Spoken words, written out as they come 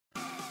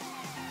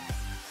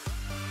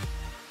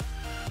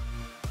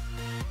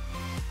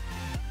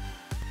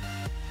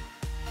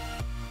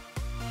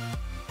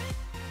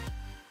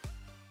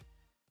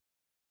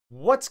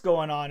What's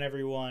going on,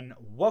 everyone?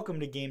 Welcome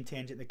to Game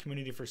Tangent, the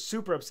community for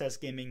super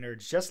obsessed gaming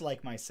nerds just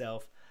like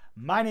myself.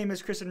 My name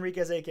is Chris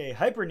Enriquez, aka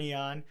Hyper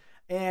Neon,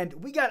 and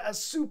we got a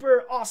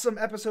super awesome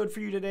episode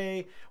for you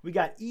today. We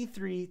got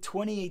E3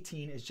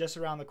 2018 is just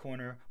around the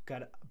corner. We've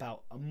got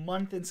about a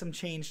month and some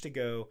change to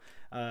go,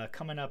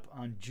 coming up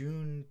on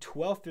June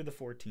 12th through the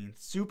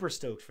 14th. Super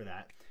stoked for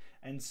that.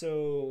 And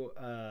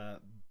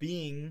so,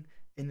 being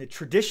in the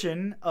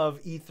tradition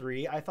of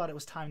E3, I thought it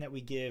was time that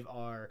we give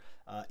our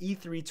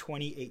E3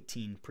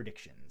 2018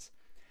 predictions.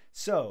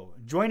 So,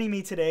 joining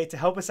me today to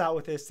help us out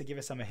with this, to give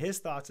us some of his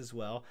thoughts as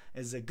well,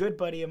 is a good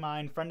buddy of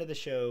mine, friend of the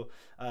show,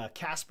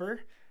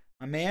 Casper.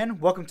 My man,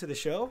 welcome to the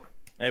show.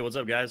 Hey, what's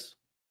up, guys?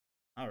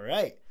 All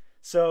right.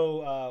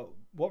 So,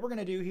 what we're going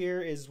to do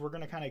here is we're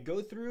going to kind of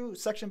go through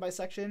section by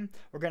section.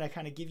 We're going to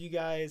kind of give you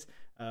guys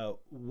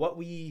what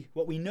we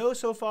know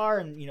so far,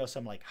 and, you know,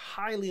 some like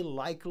highly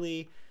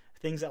likely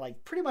things that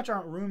like pretty much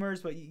aren't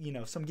rumors, but, you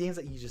know, some games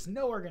that you just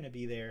know are going to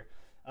be there.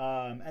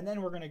 And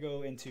then we're going to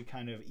go into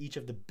kind of each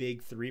of the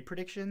big three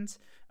predictions.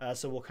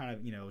 So we'll kind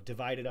of, you know,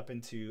 divide it up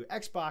into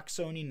Xbox,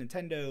 Sony,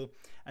 Nintendo,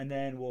 and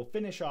then we'll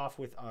finish off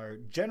with our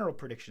general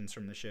predictions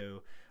from the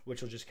show,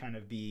 which will just kind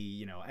of be,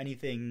 you know,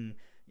 anything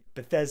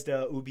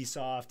Bethesda,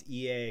 Ubisoft,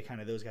 EA, kind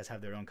of those guys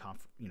have their own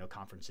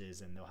conferences,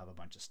 and they'll have a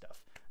bunch of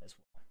stuff as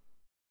well.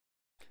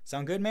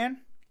 Sound good,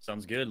 man?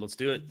 Sounds good. Let's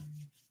do it.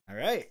 All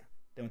right.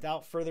 Then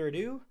without further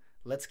ado,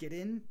 let's get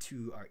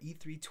into our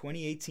E3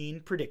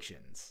 2018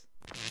 predictions.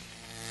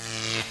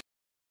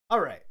 All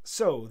right,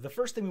 so the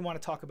first thing we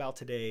want to talk about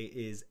today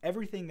is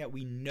everything that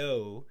we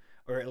know,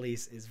 or at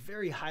least is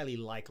very highly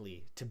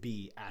likely to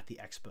be at the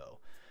expo.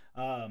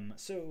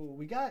 So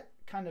we got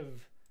kind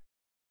of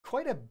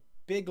quite a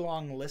big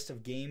long list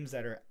of games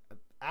that are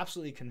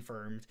absolutely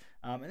confirmed,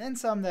 and then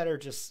some that are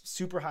just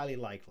super highly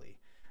likely.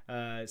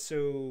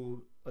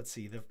 So let's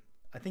see.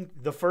 I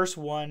think the first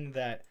one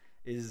that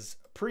is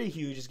pretty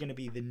huge is going to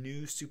be the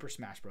new Super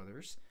Smash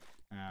Brothers.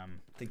 I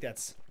think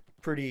that's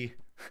pretty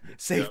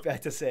safe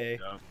bet to say.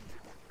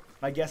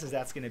 My guess is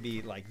that's going to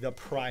be like the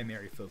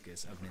primary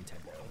focus of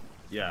Nintendo.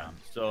 Yeah.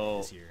 So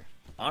this year.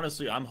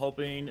 Honestly, I'm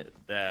hoping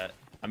that.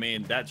 I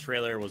mean, that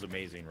trailer was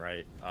amazing,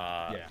 right?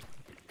 Yeah.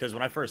 Because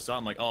when I first saw it,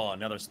 I'm like, oh,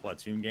 another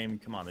Splatoon game.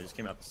 Come on, they just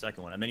came out the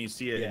second one, and then you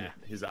see it in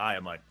his eye.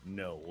 I'm like,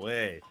 no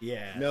way.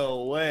 Yeah.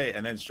 No way.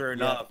 And then sure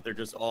enough, they're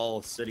just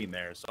all sitting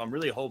there. So I'm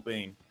really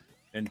hoping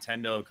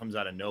Nintendo comes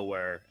out of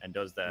nowhere and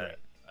does that. Right.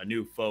 A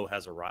new foe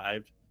has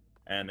arrived,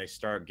 and they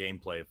start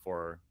gameplay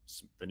for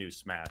the new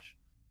Smash,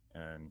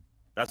 and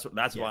that's what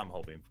I'm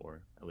hoping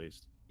for, at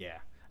least. Yeah,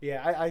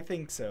 I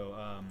think so.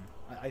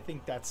 I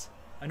think that's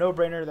a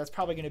no-brainer. That's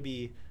probably going to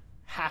be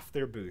half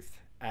their booth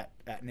at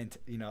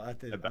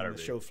the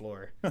show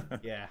floor.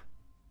 Yeah.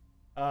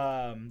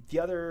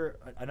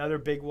 Another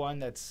big one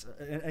that's,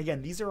 and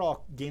again, these are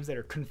all games that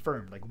are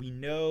confirmed. Like, we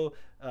know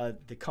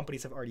the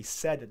companies have already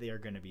said that they are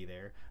going to be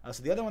there.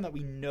 So the other one that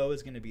we know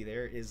is going to be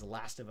there is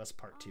Last of Us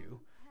Part 2.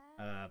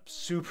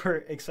 Super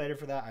excited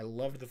for that. I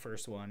loved the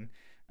first one.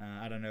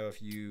 I don't know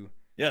if you...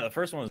 Yeah, the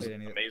first one was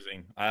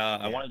amazing.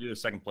 I want to do a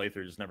second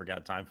playthrough, just never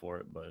got time for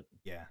it, but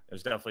yeah, it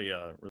was definitely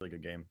a really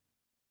good game.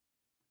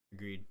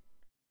 Agreed.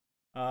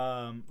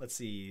 Let's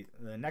see.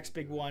 The next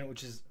big one,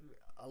 which is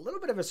a little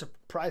bit of a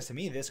surprise to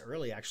me this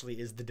early, actually,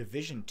 is The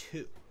Division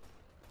 2.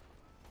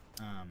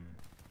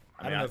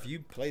 I don't know if you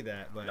played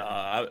that, but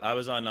I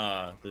was on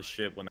the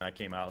ship when that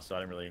came out, so I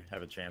didn't really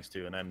have a chance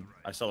to. And then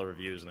I saw the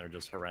reviews, and they're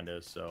just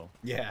horrendous. So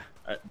yeah,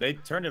 they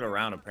turned it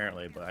around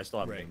apparently, but I still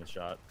haven't given it a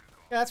shot.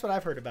 Yeah, that's what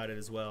I've heard about it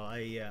as well.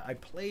 I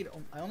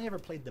only ever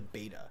played the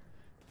beta,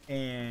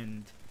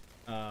 and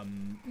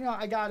you know,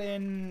 I got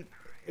in.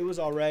 It was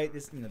all right.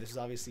 This is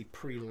obviously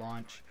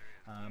pre-launch.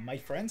 My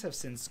friends have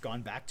since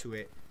gone back to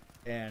it,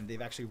 and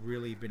they've actually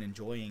really been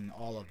enjoying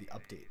all of the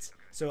updates.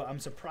 So I'm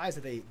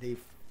surprised that they've.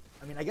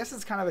 I mean, I guess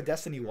it's kind of a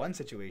Destiny 1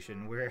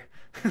 situation where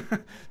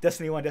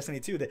Destiny 1, Destiny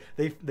 2,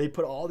 they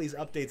put all these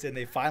updates in.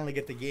 They finally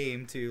get the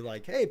game to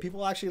like, hey,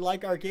 people actually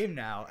like our game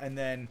now, and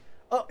then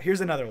oh, here's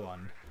another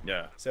one.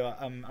 Yeah. So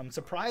I'm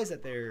surprised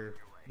that they're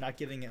not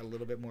giving it a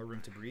little bit more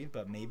room to breathe,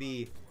 but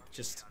maybe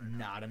just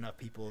not enough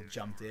people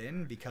jumped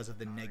in because of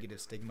the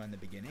negative stigma in the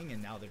beginning,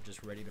 and now they're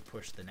just ready to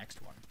push the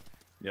next one.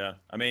 Yeah.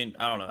 I mean,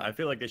 I don't know. I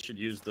feel like they should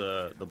use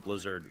the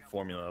Blizzard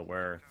formula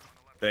where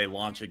they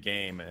launch a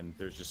game and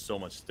there's just so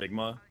much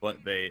stigma,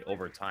 but they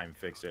over time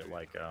fix it,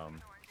 like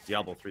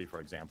Diablo 3, for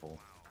example.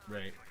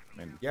 Right.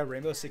 Yeah,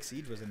 Rainbow Six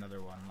Siege was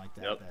another one like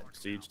that. Yep.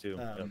 Siege too.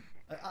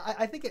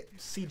 I think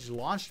Siege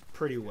launched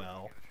pretty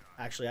well.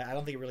 Actually, I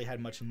don't think it really had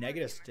much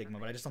negative stigma,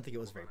 but I just don't think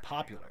it was very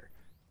popular.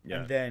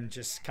 Yeah. And then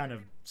just kind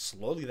of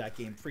slowly that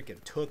game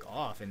freaking took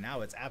off, and now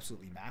it's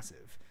absolutely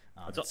massive.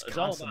 It's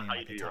all about how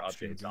you do your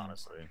updates,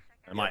 honestly,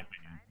 in my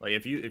opinion. Like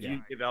if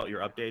you give out your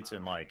updates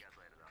in like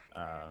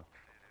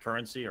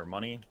currency or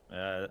money,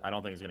 I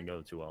don't think it's gonna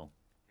go too well.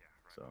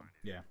 So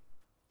yeah,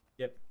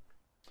 yep.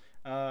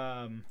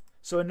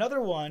 So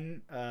another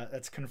one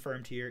that's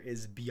confirmed here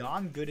is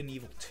Beyond Good and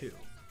Evil 2.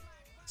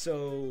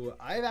 So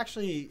I've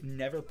actually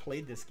never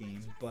played this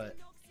game, but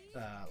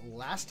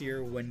last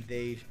year when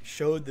they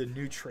showed the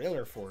new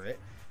trailer for it.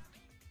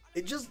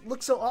 It just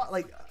looks so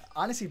like,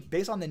 honestly,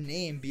 based on the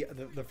name,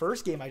 the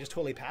first game I just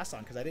totally passed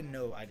on because I didn't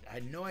know. I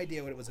had no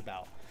idea what it was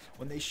about.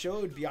 When they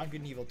showed Beyond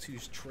Good and Evil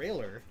 2's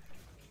trailer,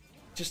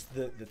 just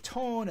the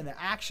tone and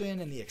the action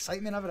and the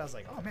excitement of it, I was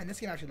like, oh man, this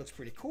game actually looks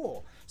pretty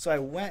cool. So I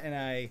went and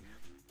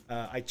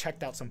I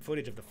checked out some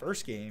footage of the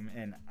first game,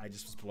 and I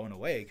just was blown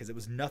away because it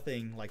was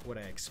nothing like what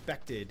I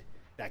expected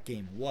that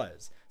game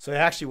was. So I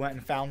actually went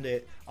and found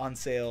it on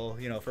sale,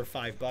 for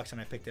 $5,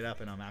 and I picked it up,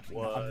 and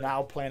I'm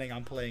now planning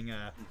on playing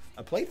a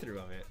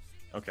playthrough of it.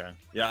 Okay.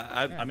 Yeah,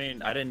 I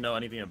mean, I didn't know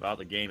anything about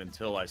the game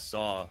until I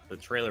saw the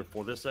trailer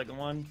for the second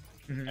one,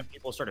 and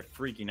people started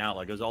freaking out.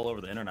 Like, it was all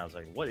over the internet. I was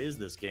like, what is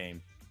this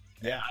game?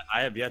 Yeah.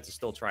 I have yet to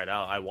still try it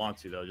out. I want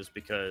to, though, just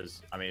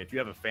because, I mean, if you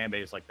have a fan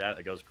base like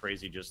that goes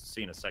crazy just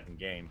seeing a second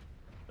game,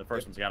 the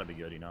first one's got to be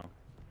good,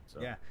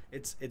 So. Yeah,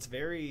 it's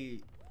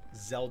very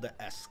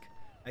Zelda-esque,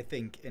 I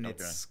think, in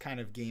its kind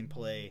of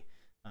gameplay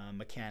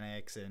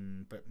mechanics,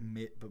 but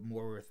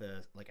more with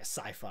a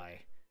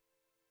sci-fi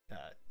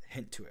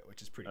hint to it,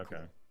 which is pretty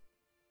cool.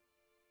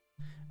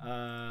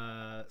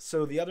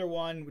 So the other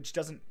one, which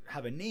doesn't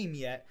have a name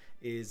yet,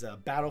 is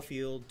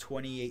Battlefield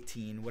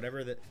 2018.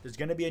 There's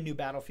going to be a new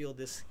Battlefield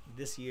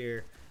this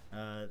year.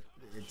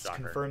 It's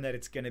confirmed that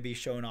it's going to be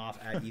shown off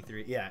at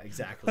E3. Yeah,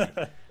 exactly.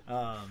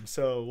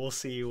 So we'll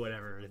see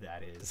whatever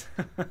that is.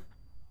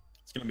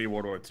 It's going to be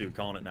World War II.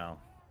 Calling it now.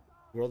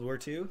 World War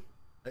II?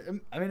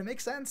 I mean, it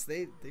makes sense.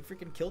 They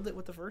freaking killed it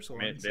with the first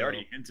one. I mean, they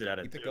already hinted at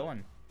it. Keep it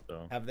going.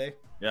 So. Have they?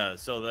 Yeah.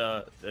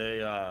 So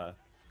they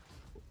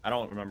I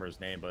don't remember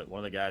his name, but one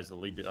of the guys, the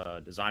lead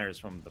designers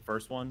from the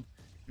first one,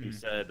 he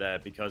said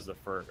that because the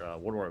first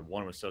World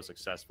War I was so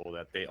successful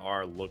that they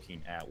are looking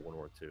at World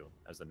War II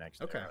as the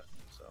next era.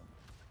 So.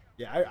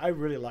 Yeah, I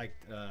really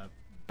liked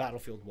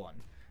Battlefield 1.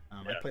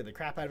 I played the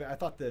crap out of it. I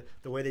thought the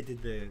way they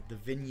did the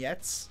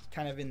vignettes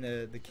kind of in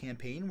the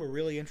campaign were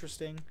really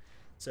interesting.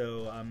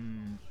 So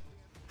I'm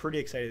pretty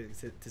excited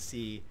to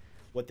see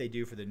what they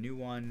do for the new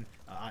one.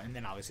 And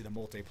then obviously the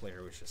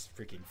multiplayer was just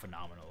freaking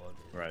phenomenal.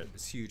 It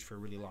was huge for a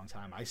really long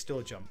time. I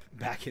still jump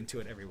back into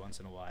it every once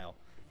in a while.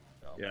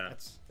 So yeah,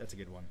 that's a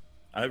good one.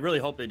 I really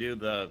hope they do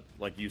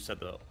like you said,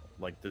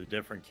 the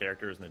different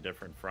characters and the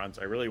different fronts.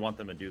 I really want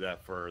them to do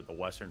that for the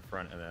Western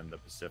Front and then the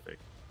Pacific.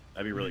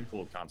 That'd be a really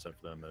cool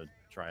concept for them to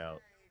try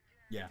out.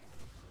 Yeah.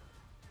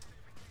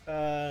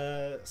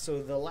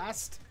 So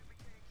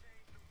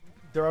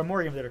there are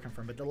more games that are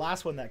confirmed, but the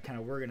last one that kind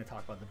of we're going to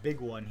talk about, the big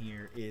one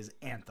here, is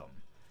Anthem.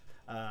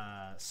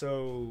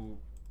 So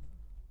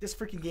this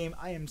freaking game,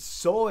 I am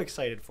so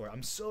excited for.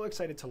 I'm so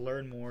excited to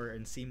learn more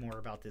and see more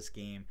about this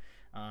game.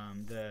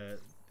 The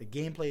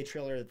gameplay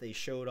trailer that they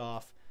showed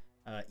off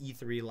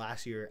E3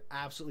 last year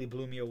absolutely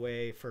blew me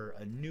away for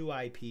a new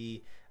IP.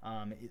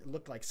 It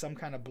looked like some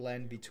kind of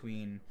blend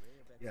between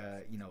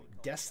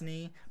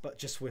Destiny, but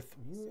just with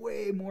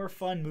way more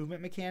fun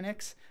movement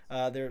mechanics.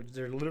 They're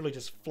literally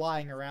just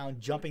flying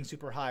around, jumping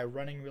super high,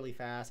 running really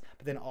fast,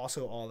 but then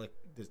also all the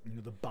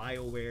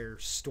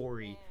BioWare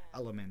story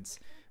elements.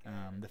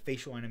 The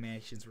facial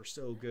animations were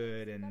so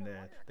good, and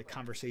the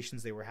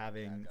conversations they were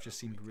having just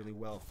seemed really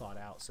well thought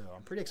out. So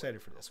I'm pretty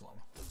excited for this one.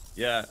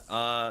 Yeah,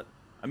 I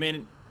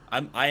mean,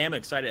 I am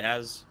excited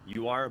as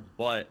you are,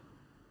 but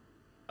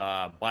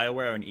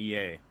BioWare and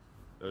EA,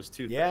 those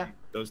two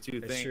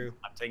things, true.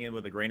 I'm taking it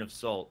with a grain of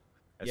salt,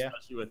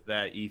 especially with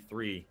that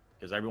E3,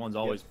 because everyone's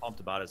always pumped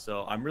about it.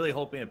 So I'm really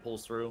hoping it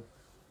pulls through,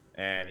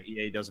 and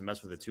EA doesn't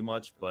mess with it too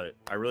much. But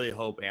I really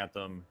hope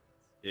Anthem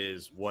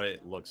is what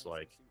it looks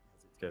like,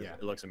 because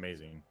it looks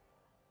amazing.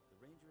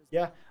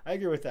 Yeah, I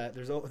agree with that.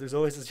 There's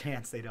always a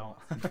chance they don't.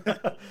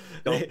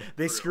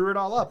 they screw it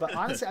all up. But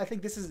honestly, I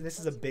think this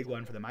is a big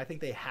one for them. I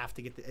think they have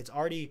to get it's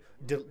already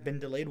been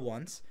delayed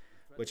once,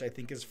 which I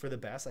think is for the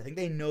best. I think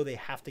they know they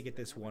have to get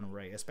this one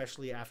right,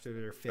 especially after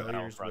their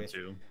failures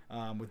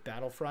with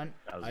Battlefront.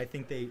 I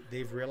think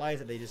they've realized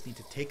that they just need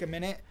to take a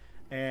minute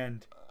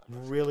and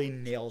really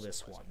nail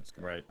this one.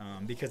 Right.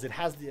 Because it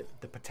has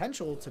the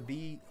potential to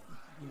be,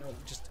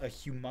 just a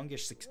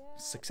humongous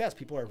success.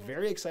 People are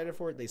very excited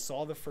for it. They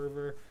saw the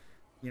fervor,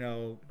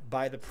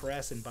 by the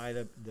press and by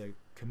the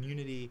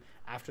community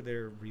after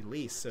their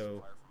release.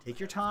 So take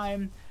your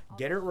time,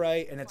 get it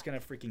right, and it's gonna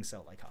freaking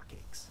sell like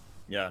hotcakes.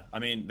 Yeah, I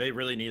mean, they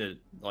really need it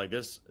like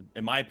this.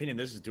 In my opinion,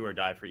 this is do or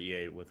die for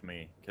EA with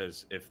me,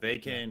 because if they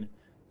can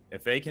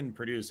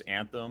produce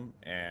Anthem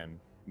and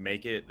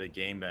make it the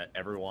game that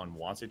everyone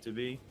wants it to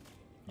be,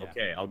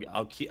 okay,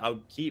 I'll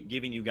keep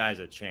giving you guys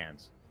a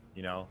chance.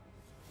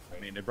 I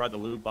mean, they brought the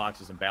loot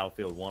boxes, and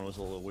Battlefield 1 was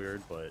a little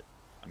weird, but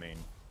I mean,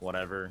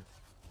 whatever.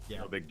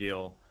 No big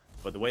deal.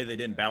 But the way they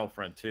did in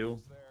Battlefront 2,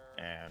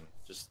 and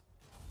just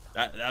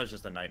that was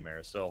just a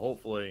nightmare. So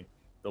hopefully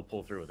they'll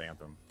pull through with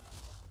Anthem.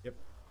 Yep.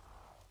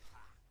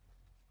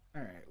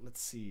 All right,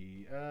 let's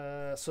see.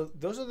 So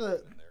those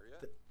are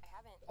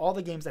all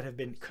the games that have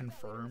been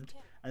confirmed,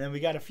 and then we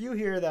got a few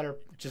here that are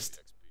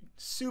just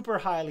super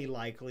highly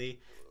likely,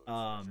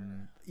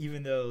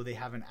 even though they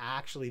haven't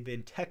actually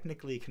been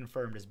technically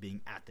confirmed as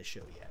being at the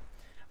show yet.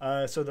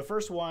 So the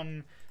first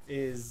one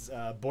is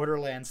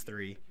Borderlands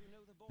 3.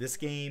 This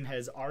game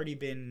has already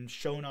been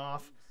shown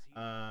off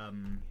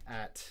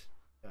at.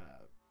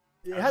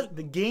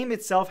 The game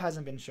itself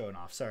hasn't been shown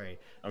off. Sorry,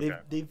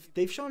 Okay.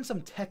 they've shown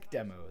some tech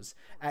demos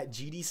at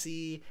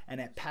GDC and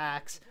at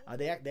PAX.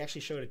 They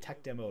actually showed a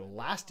tech demo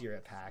last year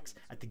at PAX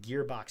at the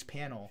Gearbox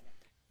panel,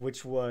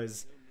 which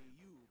was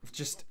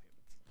just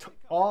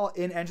all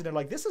in engine. They're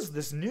like, this is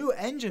this new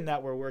engine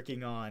that we're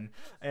working on,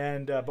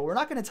 and but we're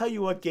not going to tell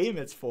you what game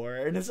it's for.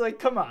 And it's like,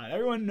 come on,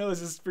 everyone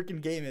knows this freaking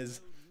game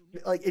is.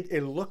 Like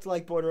it looked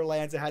like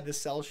Borderlands. It had the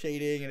cell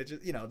shading, and it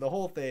just, the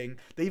whole thing.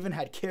 They even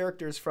had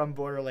characters from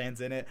Borderlands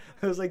in it.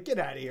 I was like, get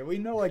out of here. We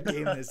know what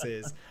game this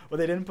is. Well,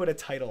 they didn't put a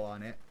title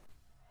on it,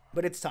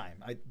 but it's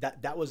time.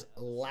 That was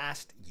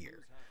last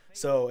year,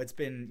 so it's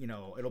been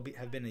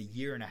have been a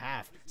year and a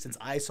half since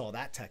I saw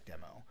that tech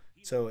demo.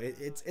 So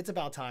it's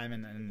about time,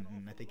 and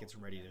I think it's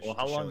ready to. Well,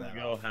 how show long that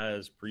ago off.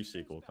 has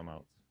pre-sequel come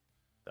out?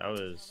 That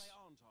was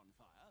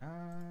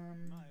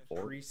I'm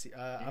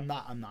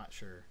not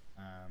sure.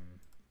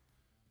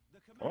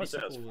 I want to say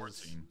that's Pre-sequel was-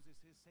 14,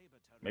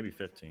 maybe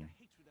 15.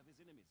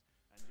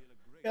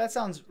 Yeah, that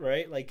sounds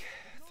right. Like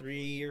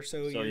 3 or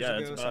so So years yeah,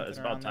 ago. it's something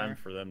about around time there.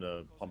 for them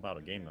to pump out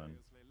a game then.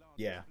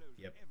 Yeah.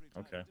 Yep.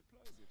 Okay.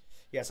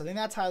 Yeah, so I think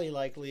that's highly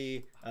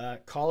likely.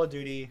 Call of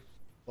Duty,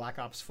 Black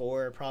Ops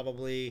 4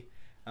 probably.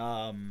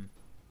 Did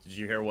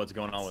you hear what's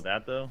going on with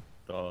that though?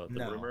 The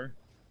No. rumor.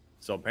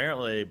 So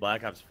apparently,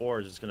 Black Ops 4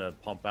 is just gonna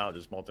pump out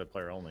just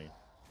multiplayer only.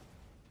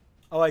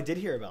 Oh, I did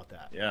hear about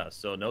that. Yeah,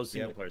 so no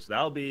single Yep. player. So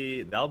that'll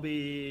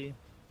be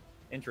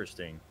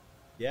interesting.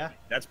 Yeah.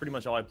 That's pretty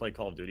much all I play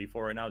Call of Duty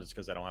for right now, just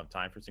because I don't have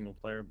time for single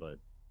player. But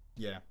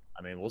Yeah.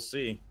 I mean, we'll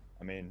see.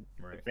 I mean,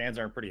 Right. the fans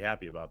aren't pretty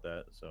happy about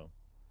that. So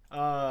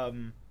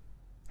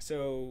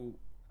So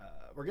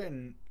we're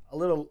getting a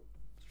little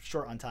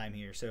short on time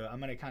here, so I'm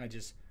gonna kind of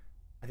just,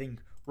 I think,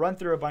 run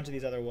through a bunch of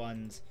these other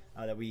ones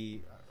that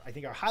I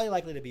think are highly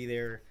likely to be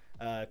there.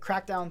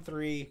 Crackdown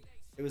 3.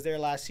 It was there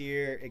last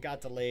year. It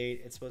got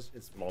delayed. It's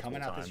Multiple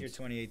coming out this year, times.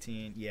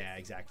 2018. Yeah,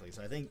 exactly.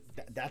 So I think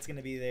that's going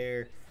to be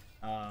there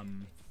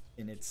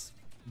in its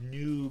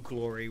new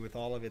glory with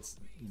all of its,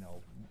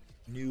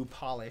 new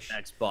polish.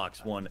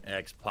 Xbox One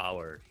X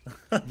power.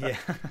 Yeah.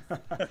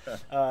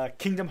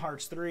 Kingdom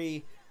Hearts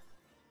 3.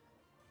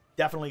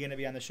 Definitely going to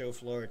be on the show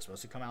floor. It's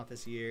supposed to come out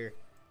this year.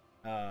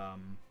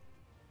 Final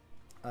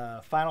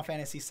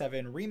Fantasy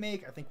VII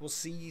Remake. I think we'll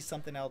see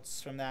something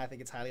else from that. I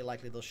think it's highly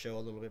likely they'll show a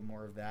little bit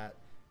more of that.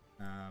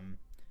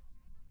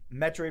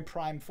 Metroid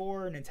Prime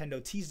 4.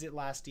 Nintendo teased it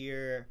last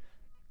year.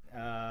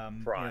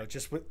 Prime.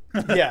 Just with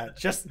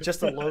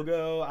just a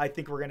logo. I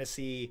think we're gonna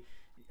see.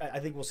 I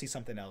think we'll see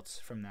something else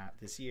from that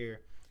this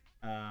year.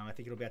 I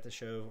think it'll be at the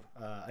show.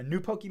 A new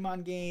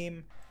Pokemon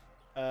game.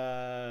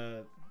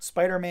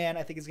 Spider-Man,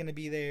 I think, is gonna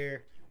be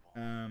there.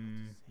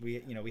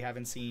 We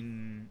haven't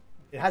seen.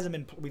 It hasn't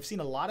been. We've seen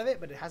a lot of it,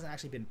 but it hasn't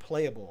actually been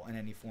playable in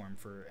any form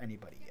for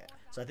anybody yet.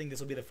 So I think this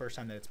will be the first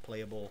time that it's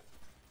playable.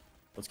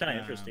 What's kind of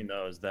interesting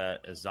though is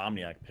that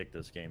Insomniac picked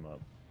this game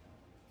up.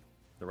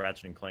 The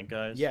Ratchet and Clank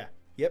guys. Yeah.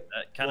 Yep.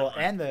 That kind of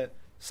and the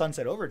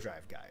Sunset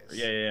Overdrive guys.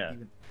 Yeah.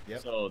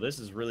 Yep. So this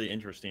is really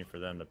interesting for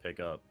them to pick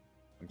up.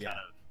 I'm Yeah. kind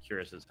of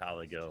curious as to how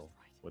they go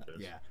with this.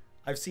 Yeah,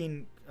 I've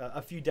seen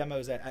a few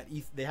demos at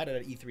they had it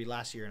at E3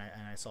 last year,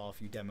 and I saw a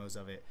few demos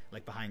of it,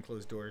 like behind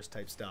closed doors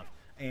type stuff.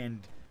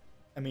 And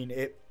I mean,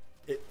 it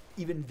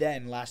even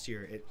then last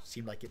year it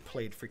seemed like it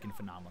played freaking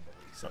phenomenally.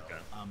 So Okay.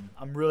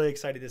 I'm really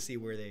excited to see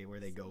where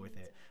they go with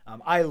it.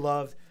 I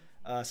loved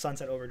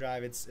Sunset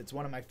Overdrive. It's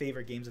one of my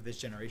favorite games of this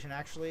generation,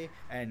 actually.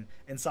 And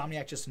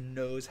Insomniac just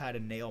knows how to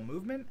nail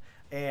movement,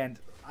 and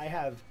I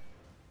have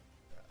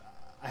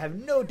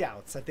no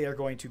doubts that they are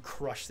going to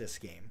crush this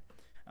game.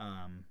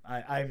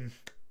 I'm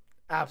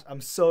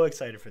so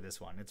excited for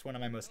this one. It's one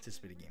of my most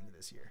anticipated games of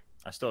this year.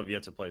 I still have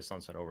yet to play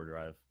Sunset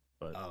Overdrive,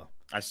 but Oh,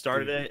 I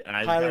started dude, it and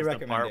I highly got to the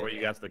recommend part it. where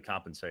you got to the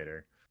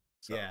compensator.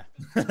 So. yeah,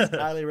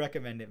 highly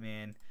recommend it,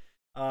 man.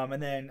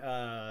 And then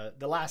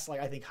the last,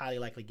 I think, highly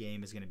likely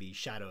game is going to be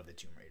Shadow of the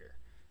Tomb Raider.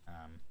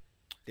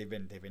 They've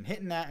been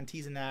hitting that and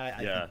teasing that. I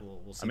think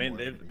we'll see. I mean,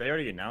 more of it. they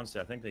already announced it.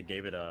 I think they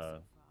gave it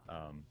a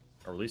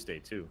release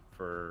date too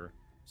for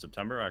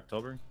September,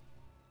 October.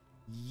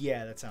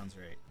 Yeah, that sounds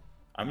right.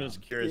 I'm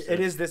just curious. It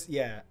is this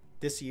year.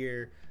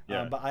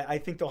 Yeah. But I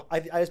think they'll. I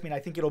just mean I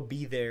think it'll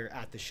be there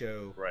at the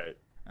show. Right.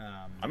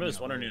 I'm you just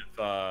know, wondering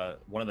if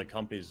one of the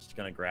companies is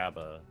going to grab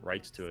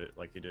rights to it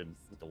like they did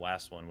with the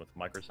last one with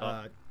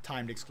Microsoft.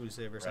 Timed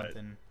exclusive or Right.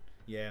 something.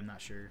 Yeah, I'm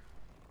not sure.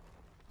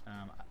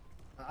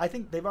 I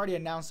think they've already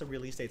announced a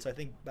release date, so I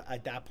think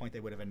at that point they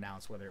would have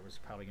announced whether it was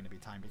probably going to be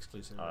timed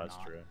exclusive or That's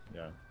not. true.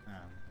 Yeah.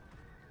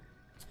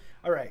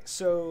 All right,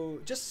 so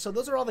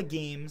those are all the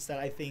games that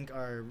I think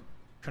are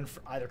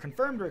either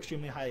confirmed or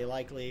extremely highly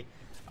likely.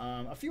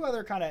 A few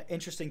other kind of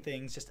interesting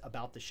things just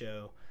about the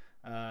show.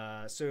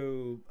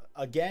 So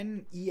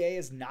again, EA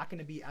is not going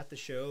to be at the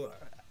show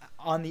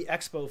on the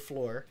expo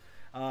floor.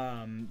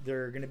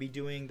 They're going to be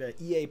doing the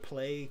EA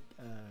Play,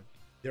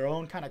 their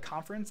own kind of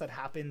conference that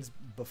happens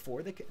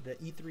before the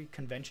E3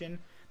 convention.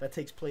 that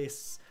takes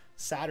place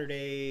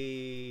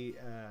Saturday.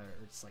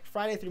 It's like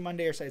Friday through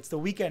Monday, or so. It's the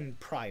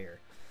weekend prior,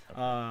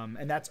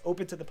 and that's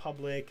open to the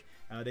public.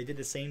 They did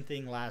the same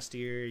thing last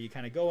year. You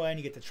kind of go in,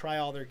 you get to try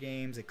all their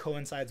games. It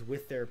coincides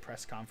with their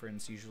press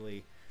conference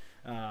usually.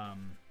 What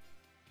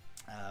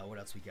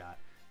else we got?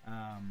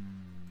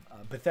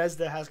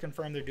 Bethesda has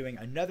confirmed they're doing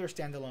another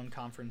standalone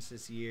conference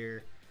this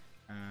year.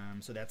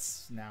 So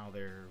that's now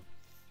their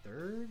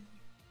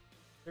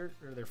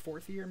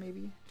fourth year,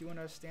 maybe doing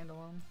a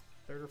standalone.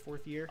 Third or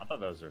fourth year. I thought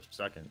that was their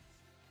second.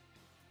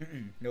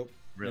 Nope.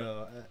 Really?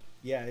 No,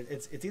 yeah,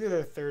 it's either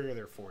their third or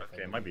their fourth.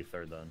 Okay, it might be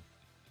third then.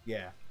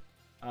 Yeah.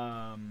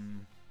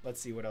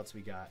 Let's see what else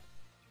we got.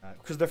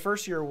 Because the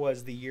first year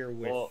was the year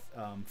with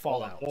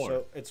Fallout,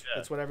 so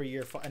it's whatever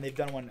year, and they've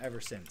done one ever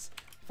since.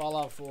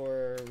 Fallout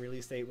 4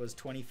 release date was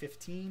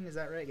 2015. Is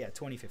that right? Yeah,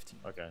 2015.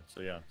 Okay,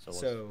 so yeah,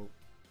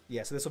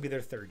 so this will be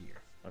their third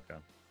year. Okay.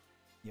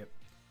 Yep.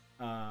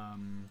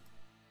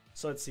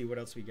 So let's see what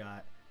else we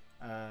got.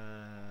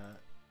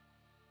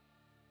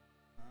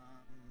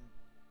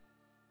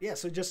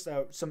 So just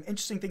some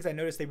interesting things I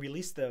noticed. They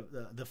released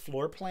the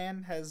floor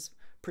plan has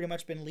pretty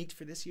much been leaked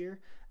for this year,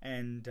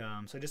 and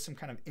so just some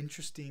kind of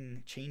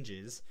interesting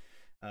changes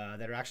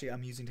that are actually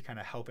I'm using to kind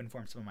of help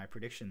inform some of my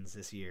predictions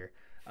this year.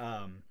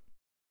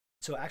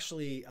 So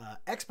actually,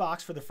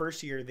 Xbox for the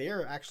first year,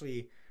 they're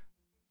actually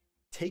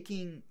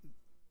taking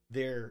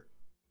their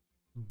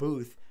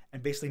booth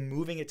and basically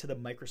moving it to the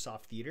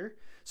Microsoft Theater.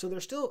 So they're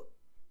still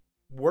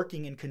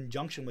working in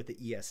conjunction with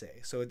the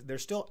ESA. So they're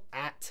still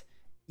at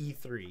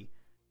E3.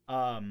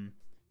 And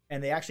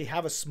they actually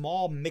have a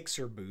small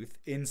mixer booth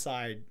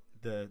inside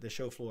the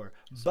show floor.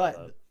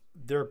 But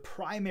their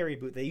primary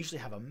booth, they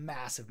usually have a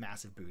massive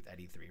booth at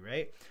E3,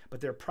 right?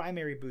 But their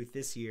primary booth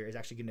this year is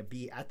actually going to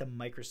be at the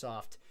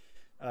Microsoft,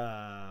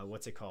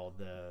 what's it called?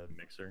 The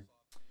mixer?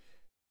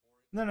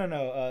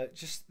 No.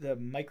 Just the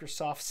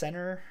Microsoft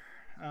Center,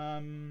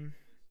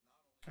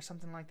 or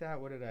something like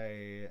that. What did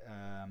I?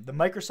 The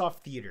Microsoft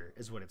Theater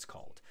is what it's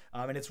called,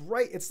 and it's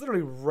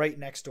literally right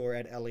next door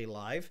at LA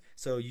Live.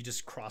 So you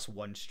just cross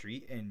one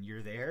street and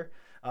you're there,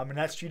 and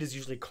that street is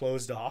usually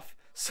closed off.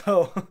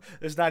 So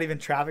there's not even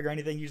traffic or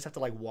anything. You just have to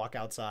like walk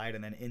outside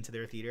and then into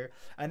their theater.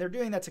 And they're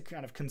doing that to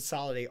kind of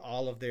consolidate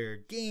all of their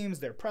games,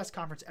 their press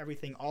conference,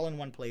 everything all in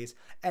one place.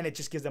 And it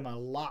just gives them a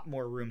lot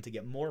more room to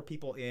get more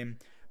people in,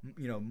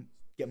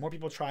 get more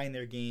people trying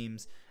their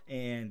games,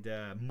 and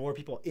more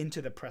people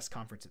into the press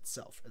conference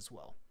itself as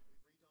well.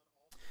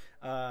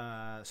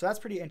 So that's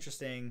pretty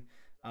interesting.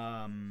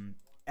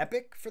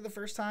 Epic for the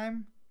first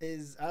time I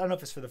don't know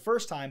if it's for the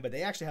first time, but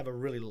they actually have a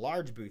really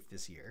large booth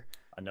this year.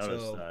 I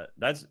noticed that.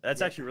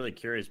 That's actually really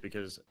curious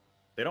because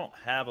they don't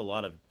have a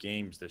lot of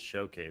games to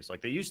showcase.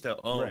 Like they used to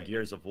own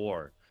Gears of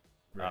War,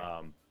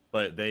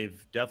 but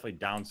they've definitely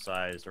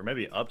downsized or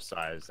maybe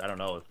upsized. I don't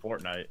know, with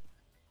Fortnite.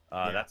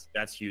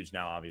 That's huge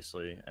now,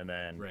 obviously. And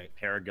then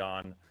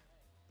Paragon.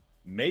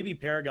 Maybe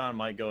Paragon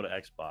might go to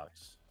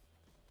Xbox.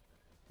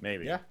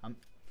 Maybe. Yeah, I'm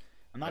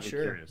not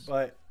sure,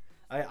 but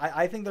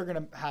I think they're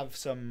gonna have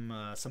some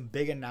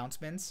big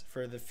announcements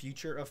for the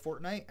future of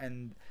Fortnite,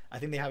 and I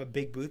think they have a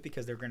big booth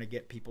because they're gonna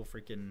get people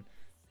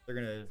they're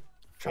gonna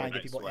try and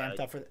get people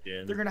amped up for.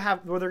 They're gonna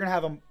have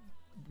them,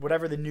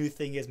 whatever the new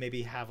thing is.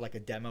 Maybe have like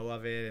a demo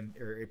of it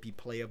or it be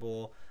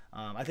playable.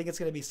 I think it's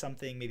gonna be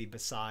something maybe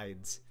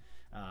besides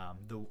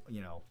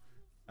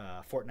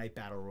Fortnite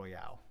Battle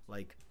Royale,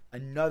 like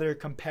another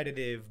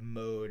competitive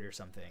mode or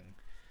something.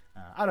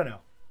 I don't know.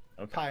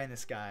 Okay. Pie in the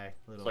sky.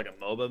 It's like a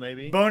MOBA,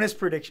 maybe. Bonus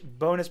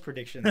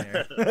prediction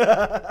there.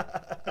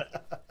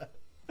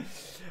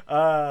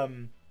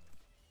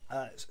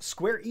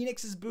 Square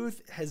Enix's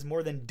booth has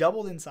more than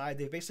doubled in size.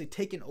 They've basically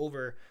taken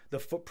over the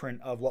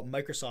footprint of what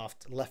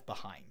Microsoft left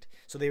behind.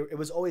 So it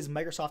was always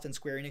Microsoft and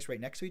Square Enix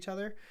right next to each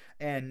other,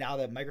 and now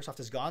that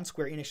Microsoft is gone,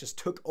 Square Enix just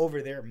took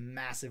over their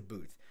massive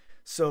booth.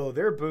 So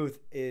their booth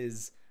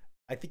is,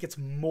 I think it's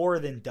more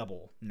than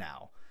double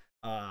now.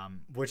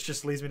 Which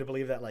just leads me to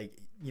believe that, like,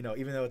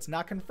 even though it's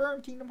not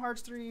confirmed Kingdom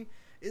Hearts 3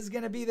 is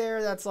going to be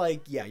there, that's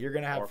like, yeah, you're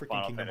going to have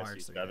freaking Kingdom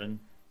Hearts 3. 7.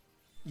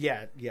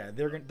 Yeah,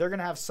 they're going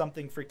to have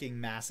something freaking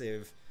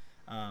massive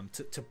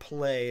to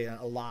play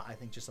a lot. I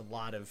think just a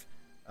lot of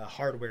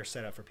hardware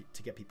set up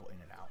to get people in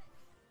and out.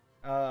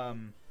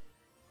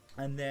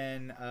 And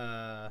then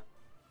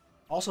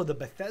also the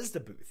Bethesda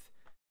booth,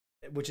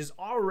 which is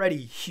already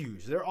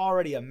huge. They're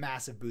already a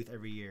massive booth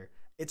every year.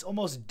 It's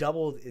almost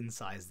doubled in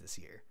size this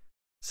year.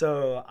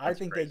 So I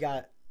think crazy.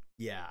 I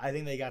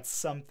think they got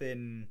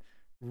something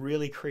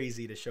really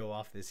crazy to show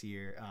off this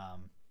year,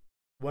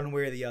 one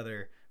way or the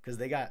other, because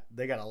they got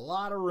a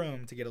lot of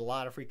room to get a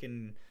lot of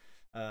freaking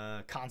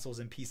consoles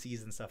and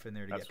PCs and stuff in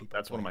there to get people.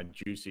 That's playing. One of my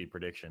juicy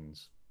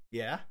predictions.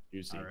 Yeah.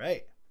 Juicy. All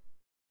right.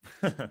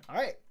 All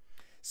right.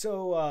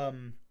 So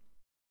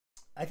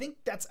I think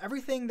that's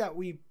everything that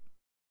we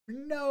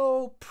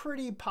know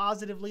pretty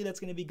positively that's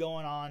going to be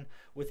going on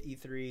with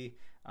E3.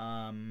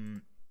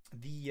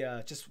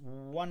 the just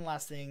one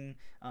last thing,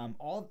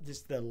 all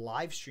just the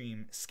live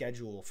stream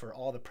schedule for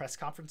all the press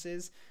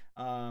conferences.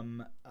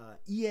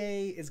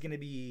 EA is going to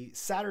be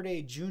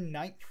Saturday, June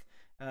 9th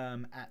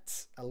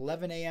at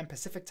 11 a.m.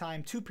 Pacific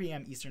time, 2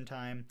 p.m. Eastern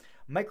time.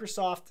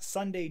 Microsoft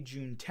Sunday,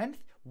 June 10th,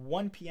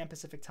 1 p.m.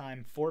 Pacific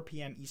time, 4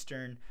 p.m.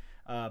 Eastern.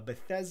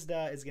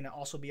 Bethesda is going to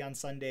also be on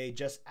Sunday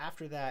just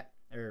after that,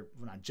 or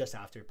well, not just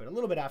after, but a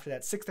little bit after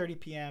that, 6:30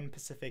 p.m.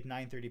 Pacific,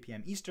 9:30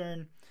 p.m.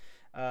 Eastern.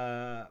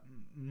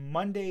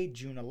 Monday,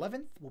 June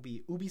 11th will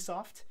be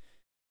Ubisoft.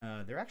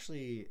 They're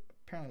actually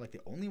apparently like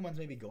the only ones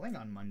maybe going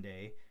on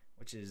Monday,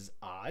 which is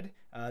odd.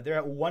 They're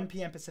at 1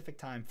 p.m. Pacific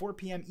time, 4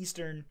 p.m.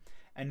 Eastern.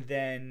 And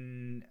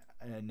then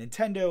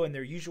Nintendo in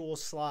their usual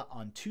slot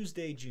on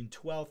Tuesday, June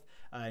 12th,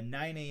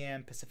 9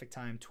 a.m. Pacific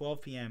time,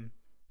 12 p.m.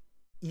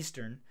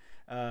 Eastern.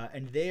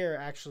 And they're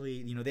actually,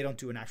 you know, they don't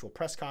do an actual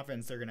press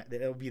conference.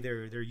 It'll be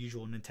their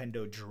usual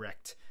Nintendo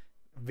Direct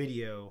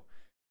video.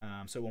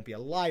 So it won't be a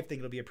live thing.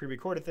 It'll be a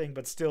pre-recorded thing,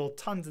 but still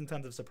tons and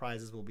tons of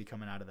surprises will be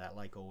coming out of that,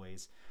 like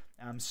always.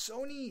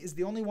 Sony is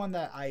the only one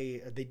that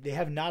they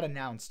have not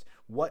announced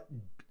what.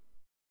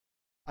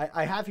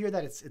 I have here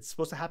that it's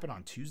supposed to happen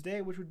on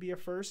Tuesday, which would be a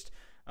first.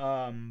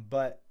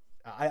 But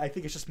I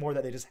think it's just more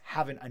that they just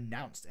haven't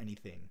announced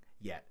anything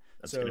yet.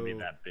 That's gonna be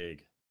that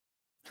big.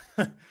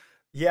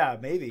 Yeah,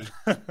 maybe.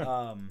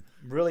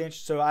 Really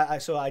interesting.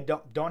 So I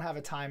don't have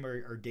a time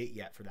or date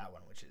yet for that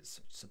one, which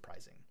is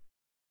surprising.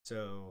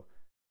 So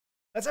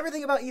that's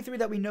everything about E3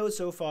 that we know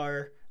so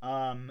far.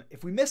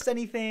 If we missed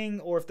anything,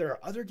 or if there are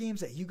other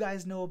games that you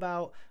guys know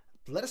about,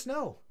 let us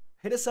know.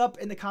 Hit us up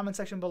in the comment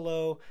section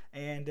below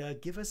and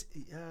give us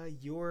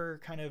your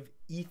kind of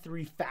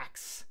E3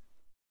 facts.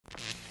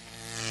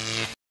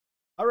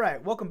 All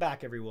right, welcome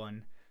back,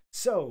 everyone.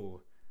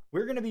 So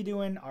we're going to be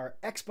doing our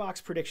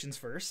Xbox predictions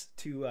first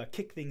to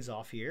kick things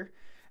off here.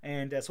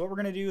 And so what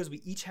we're going to do is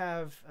we each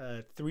have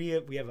we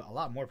have a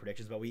lot more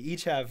predictions, but we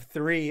each have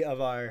 3 of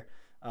our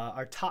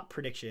top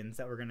predictions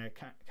that we're going to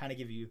kind of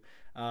give you,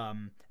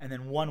 and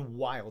then one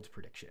wild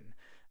prediction.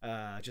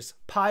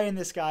 Just pie in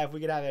the sky. If we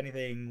could have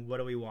anything, what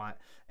do we want?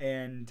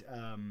 And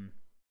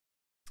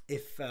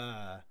if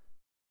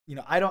you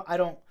know, I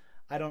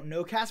don't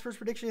know Casper's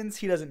predictions.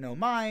 He doesn't know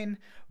mine.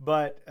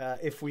 But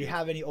if we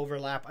have any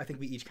overlap, I think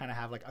we each kind of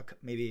have like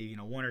maybe, you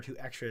know, 1 or 2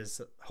 extras.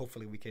 So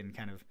hopefully we can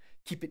kind of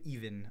keep it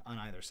even on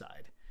either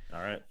side.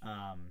 All right.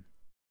 All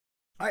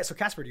right. So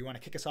Casper, do you want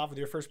to kick us off with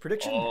your first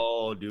prediction?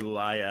 Oh, do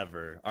I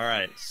ever? All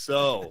right.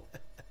 So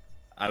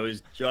I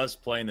was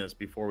just playing this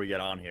before we get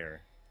on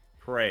here.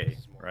 Prey,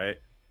 right?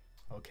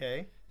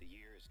 Okay.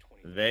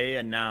 They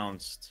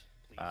announced,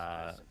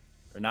 or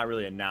not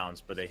really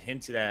announced, but they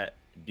hinted at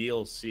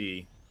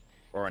DLC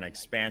or an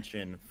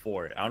expansion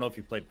for it. I don't know if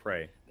you played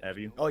Prey. Have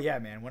you? Oh yeah,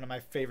 man. One of my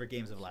favorite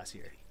games of last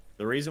year.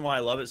 The reason why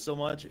I love it so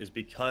much is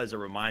because it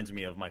reminds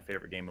me of my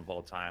favorite game of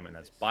all time, and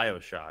that's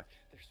Bioshock.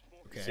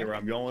 Okay. See where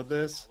I'm going with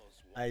this?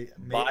 I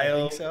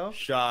think so.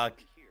 Bioshock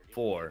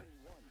 4.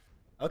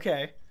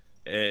 Okay.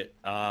 It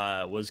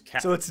was...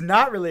 So it's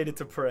not related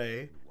to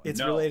Prey. It's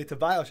related to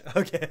Bioshock.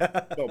 Okay.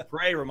 So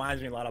Prey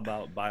reminds me a lot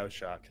about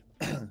Bioshock.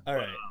 All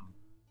right.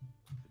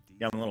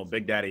 Yeah, I'm a little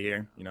big daddy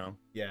here, you know?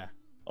 Yeah.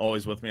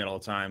 Always with me at all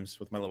times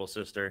with my little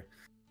sister.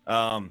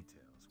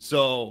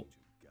 So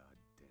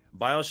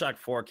Bioshock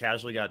 4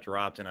 casually got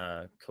dropped in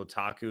a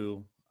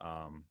Kotaku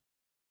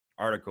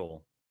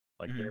article.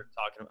 Like they were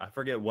talking, I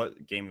forget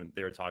what game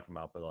they were talking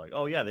about, but like,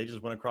 oh yeah, they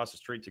just went across the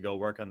street to go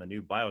work on the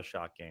new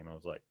Bioshock game. I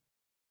was like,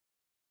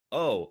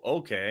 oh,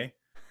 okay.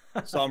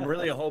 So I'm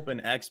really hoping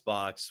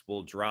Xbox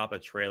will drop a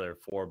trailer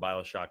for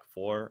Bioshock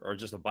 4 or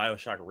just a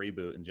Bioshock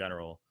reboot in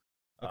general.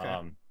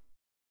 Okay.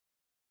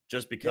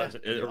 Just because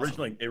it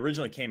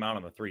originally came out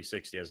on the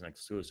 360 as an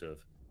exclusive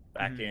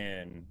back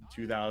in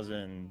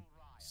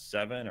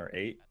 2007 or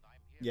 8.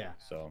 Yeah.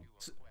 So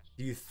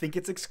do you think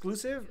it's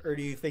exclusive, or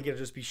do you think it'll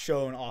just be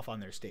shown off on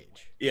their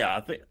stage?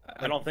 Yeah,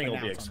 I don't think it'll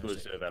be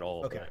exclusive at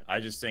all. Okay. I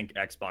just think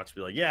Xbox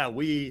will be like, yeah,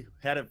 we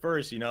had it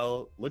first, you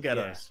know, look at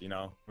us, you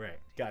know. Right.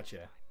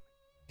 Gotcha.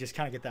 Just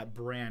kind of get that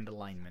brand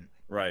alignment.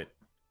 Right.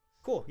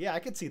 Cool. Yeah, I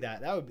could see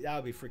that. That would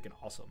be freaking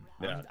awesome.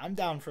 Yeah. I'm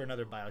down for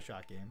another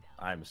Bioshock game.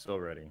 I'm so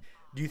ready.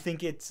 Do you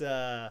think it's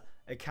a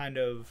kind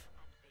of,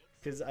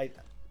 because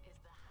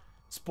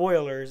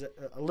spoilers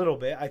a little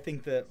bit, I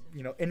think that,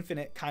 you know,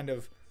 Infinite kind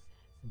of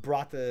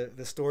brought the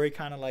story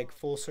kind of like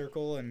full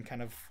circle and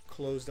kind of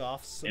closed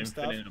off some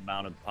stuff. Infinite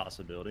amount of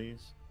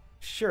possibilities.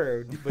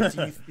 Sure, but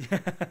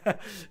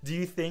do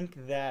you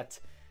think that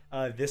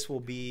this will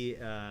be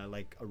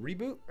like a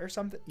reboot or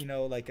something? You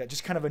know, like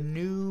just kind of a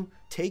new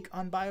take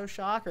on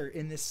Bioshock, or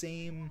in the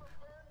same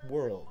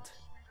world?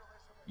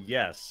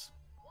 Yes.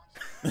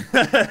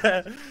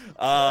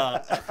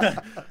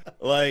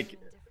 Like,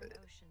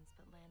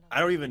 I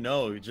don't even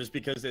know, just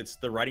because it's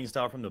the writing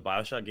style from the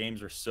Bioshock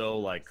games are so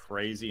like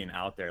crazy and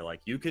out there.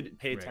 Like you could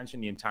pay attention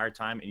the entire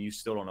time and you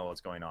still don't know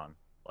what's going on.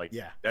 Like,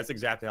 yeah, that's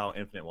exactly how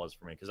Infinite was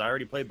for me, because I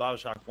already played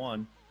Bioshock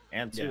 1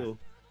 and 2.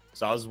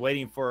 So I was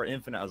waiting for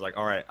Infinite. I was like,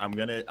 all right, I'm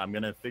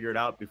gonna figure it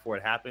out before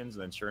it happens.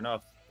 And then sure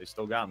enough, they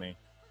still got me.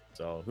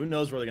 So who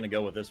knows where they're gonna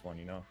go with this one?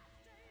 You know.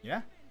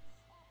 Yeah.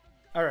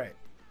 All right.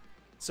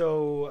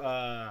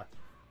 So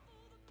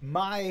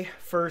my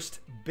first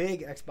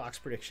big Xbox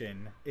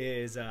prediction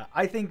is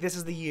I think this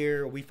is the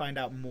year we find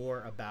out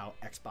more about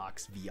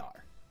Xbox VR.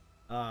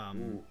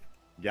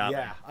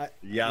 Yeah.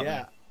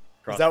 Yeah.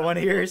 Is that one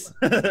of yours?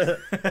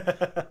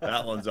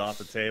 That one's off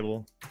the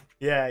table.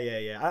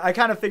 Yeah. I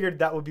kind of figured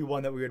that would be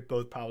one that we would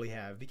both probably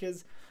have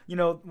because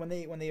when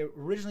they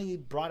originally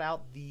brought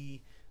out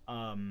the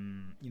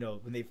when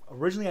they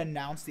originally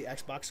announced the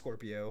Xbox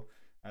Scorpio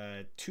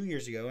 2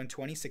 years ago in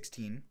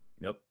 2016.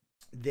 Yep.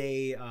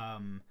 They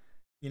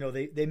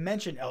they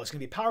mentioned, oh, it's gonna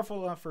be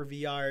powerful enough for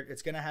VR.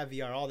 It's gonna have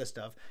VR, all this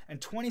stuff.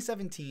 And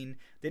 2017,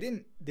 they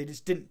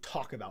just didn't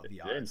talk about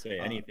VR. They didn't say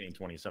anything in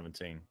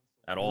 2017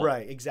 at all.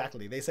 Right,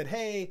 exactly. They said,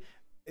 hey,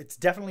 it's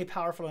definitely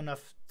powerful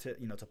enough to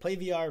to play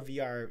VR.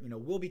 VR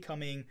will be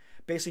coming.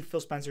 Basically, Phil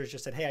Spencer has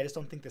just said, hey, I just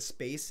don't think the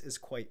space is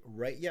quite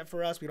right yet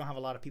for us. We don't have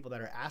a lot of people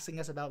that are asking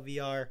us about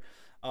VR.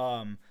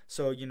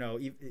 So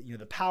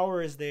the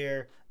power is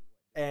there,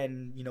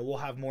 and we'll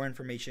have more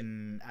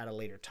information at a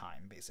later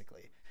time,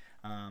 basically.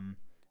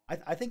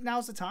 I think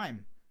now's the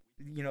time.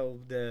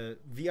 The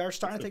VR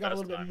starting to take off a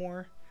little bit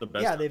more. The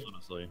best time,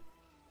 honestly.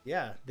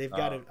 Yeah, they've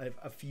got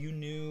a few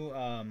new.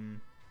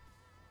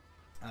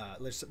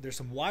 There's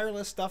some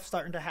wireless stuff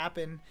starting to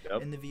happen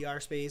in the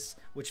VR space,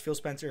 which Phil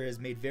Spencer has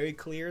made very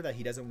clear that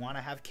he doesn't want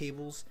to have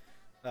cables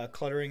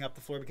cluttering up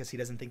the floor because he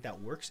doesn't think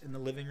that works in the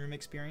living room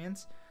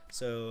experience.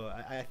 So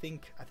I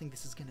think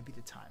this is going to be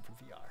the time for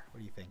VR. What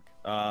do you think?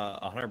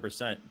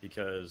 100%,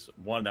 because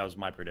one, that was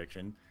my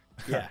prediction.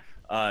 Yeah.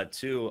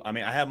 Two, I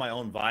mean, I have my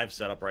own Vive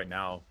set up right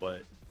now,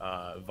 but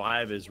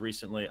Vive is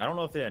recently, I don't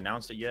know if they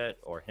announced it yet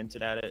or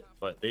hinted at it,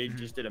 but they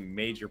just did a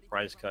major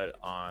price cut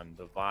on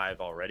the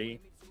Vive already.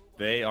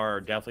 They are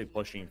definitely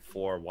pushing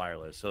for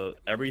wireless, so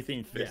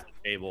everything fits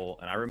the table.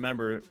 And I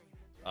remember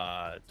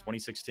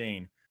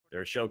 2016, they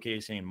were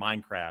showcasing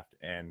Minecraft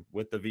and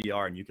with the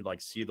VR, and you could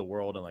like see the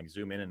world and like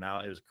zoom in and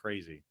out. It was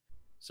crazy.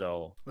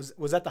 So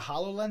was that the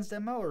HoloLens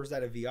demo or was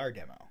that a VR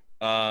demo?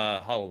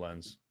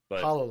 HoloLens.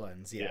 But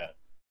HoloLens,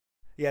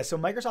 yeah. So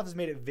Microsoft has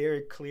made it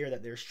very clear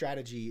that their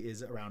strategy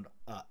is around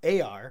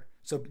AR.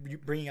 So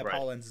bringing up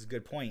HoloLens is a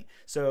good point.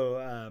 So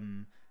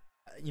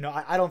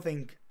I don't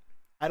think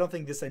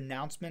this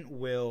announcement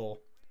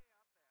will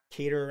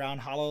cater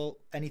around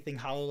anything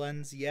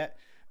HoloLens yet,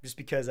 just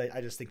because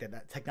I just think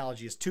that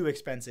technology is too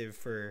expensive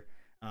for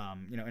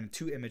and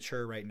too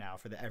immature right now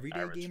for the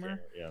everyday gamer.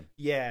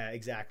 Yeah,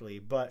 exactly.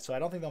 But so I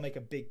don't think they'll make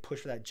a big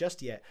push for that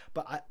just yet.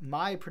 But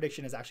my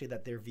prediction is actually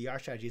that their VR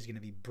strategy is going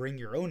to be bring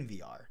your own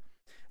VR.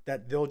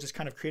 That they'll just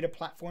kind of create a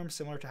platform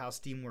similar to how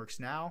Steam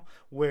works now,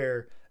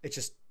 where it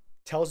just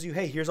tells you,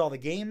 hey, here's all the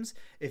games.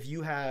 If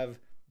you have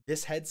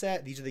this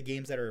headset, these are the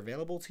games that are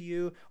available to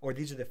you, or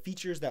these are the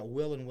features that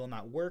will and will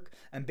not work.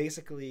 And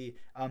basically,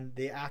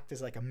 they act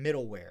as like a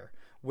middleware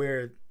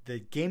where the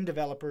game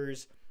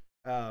developers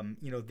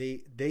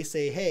they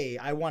say, hey,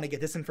 I want to get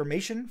this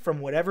information from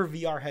whatever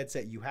VR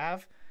headset you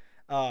have,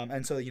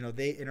 and so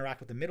they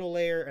interact with the middle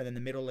layer, and then the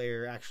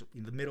middleware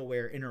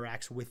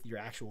interacts with your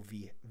actual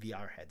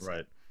VR headset.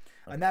 Right.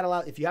 And that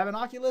allows, if you have an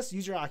Oculus,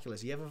 use your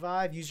Oculus. You have a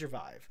Vive, use your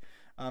Vive.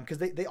 Because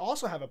they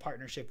also have a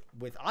partnership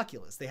with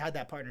Oculus. They had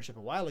that partnership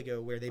a while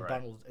ago where they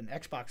bundled an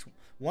Xbox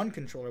One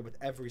controller with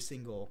every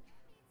single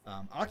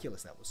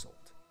Oculus that was sold.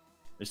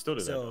 They still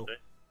do that, don't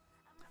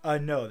they?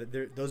 No,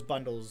 those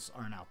bundles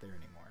aren't out there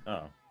anymore.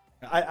 Oh,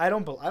 I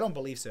don't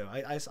believe so.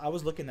 I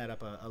was looking that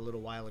up a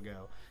little while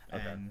ago,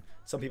 and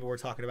some people were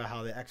talking about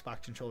how the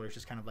Xbox controllers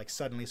just kind of like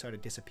suddenly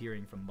started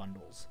disappearing from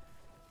bundles.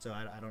 So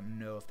I don't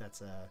know if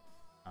that's a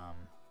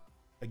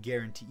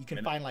guarantee. You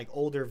can find like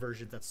older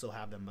versions that still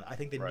have them, but I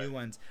think the new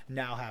ones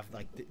now have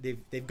like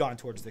they've gone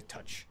towards the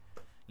touch,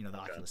 the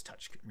Oculus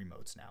Touch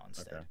remotes now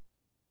instead.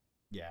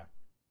 Yeah.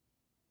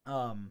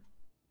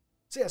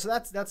 So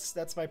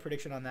that's my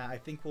prediction on that. I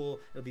think it'll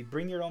be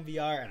bring your own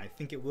VR, and I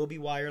think it will be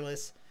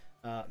wireless.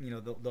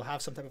 They'll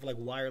have some type of like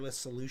wireless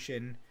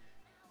solution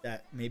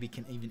that maybe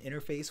can even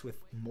interface with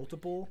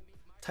multiple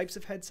types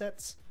of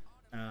headsets.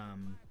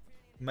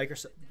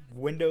 Microsoft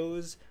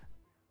Windows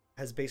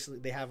has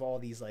they have all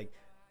these like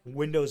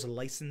Windows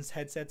licensed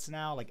headsets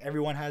now. Like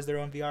everyone has their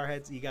own VR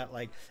heads. You got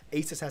like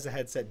Asus has a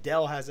headset,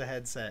 Dell has a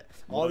headset.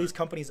 All these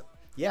companies,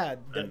 that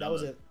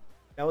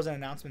was an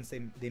announcement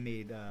they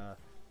made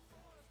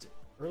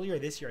earlier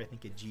this year, I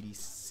think at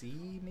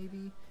GDC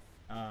maybe,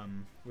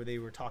 where they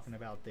were talking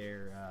about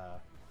their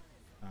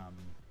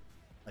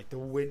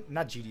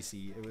not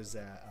GDC, it was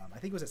I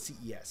think it was at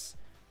CES,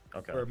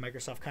 where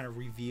Microsoft kind of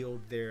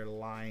revealed their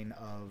line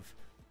of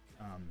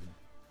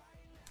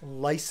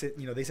license.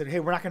 They said, hey,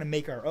 we're not going to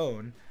make our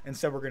own,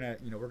 instead we're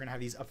gonna have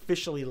these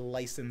officially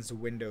licensed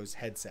Windows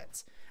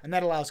headsets, and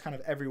that allows kind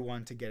of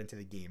everyone to get into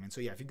the game. And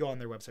so if you go on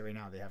their website right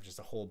now, they have just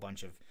a whole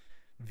bunch of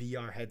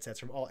VR headsets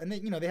from all, and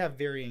they have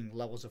varying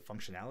levels of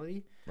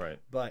functionality, right?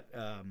 But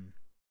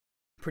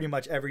pretty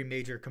much every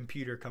major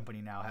computer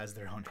company now has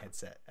their own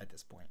headset at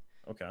this point.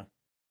 Okay.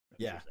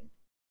 Yeah.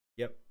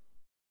 Yep.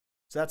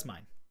 So that's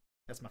mine.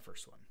 That's my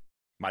first one.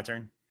 My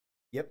turn.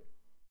 Yep.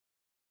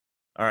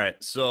 All right,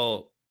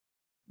 so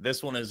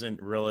this one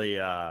isn't really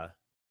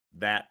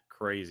that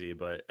crazy,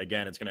 but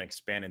again, it's going to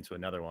expand into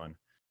another one.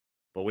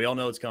 But we all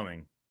know it's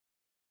coming.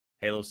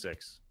 Halo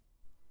 6.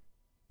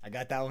 I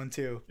got that one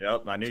too.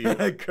 Yep, I knew you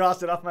would.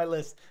 Crossed it off my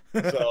list.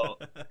 So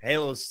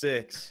Halo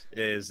 6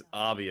 is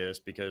obvious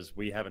because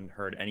we haven't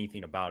heard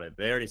anything about it.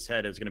 They already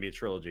said it's going to be a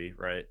trilogy,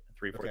 right?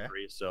 343.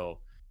 Okay. So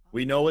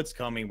we know it's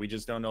coming. We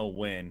just don't know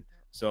when.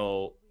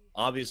 So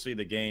obviously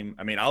the game,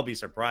 I mean, I'll be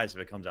surprised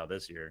if it comes out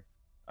this year.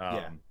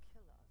 Yeah.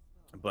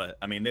 But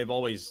I mean, they've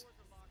always,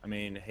 I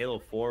mean, Halo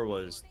 4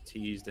 was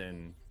teased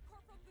in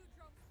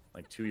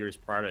like 2 years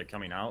prior to it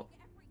coming out.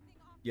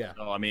 Yeah.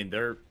 So I mean,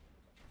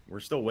 we're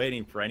still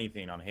waiting for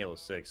anything on Halo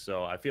 6.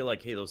 So I feel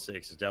like Halo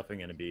 6 is definitely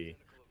going to be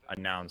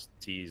announced,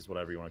 teased,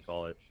 whatever you want to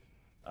call it.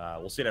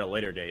 We'll see it at a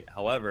later date.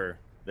 However,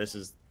 this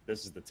is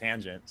the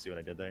tangent. See what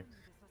I did there?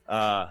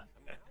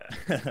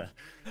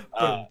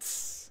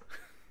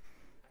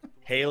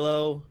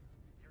 Halo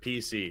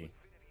PC.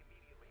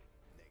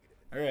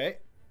 All right.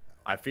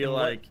 I feel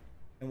like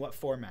in what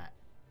format?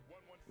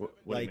 What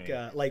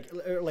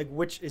like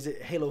which is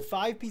it? Halo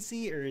 5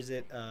 PC or is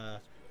it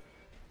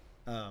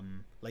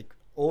like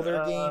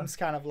older games,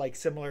 kind of like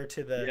similar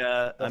to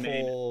the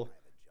whole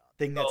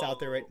thing that's out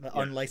there, right? The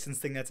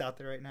unlicensed thing that's out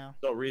there right now.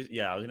 So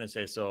I was gonna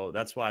say, so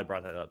that's why I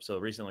brought that up. So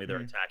recently they're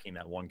attacking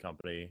that one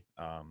company.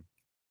 I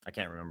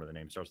can't remember the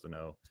name, starts with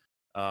no.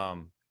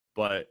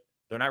 But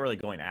they're not really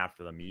going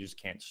after them. You just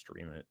can't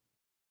stream it.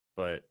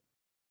 But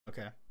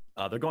okay.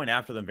 They're going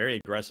after them very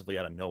aggressively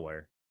out of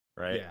nowhere,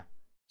 right? Yeah.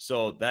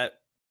 So that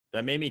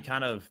made me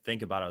kind of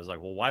think about it. I was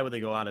like, well, why would they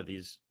go at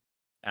these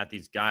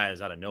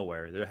guys out of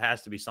nowhere? There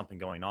has to be something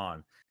going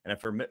on. And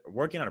if we're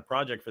working on a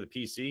project for the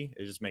PC,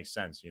 it just makes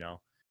sense, you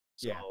know?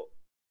 So,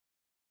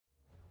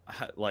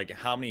 like,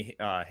 how many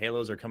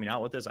Halos are coming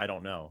out with this? I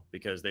don't know,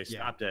 because they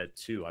stopped at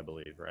 2, I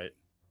believe, right?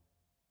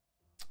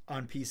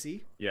 On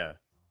PC? Yeah.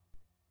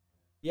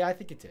 Yeah, I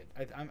think it did.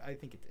 I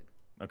think it did.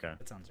 Okay.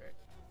 That sounds right.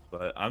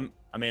 But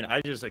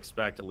I just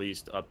expect at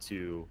least up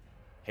to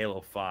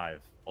Halo 5,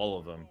 all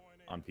of them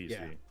on PC.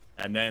 Yeah.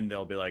 And then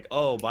they'll be like,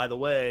 oh, by the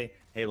way,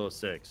 Halo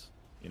 6,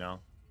 you know?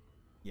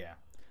 Yeah.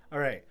 All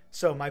right.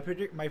 So my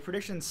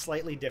prediction's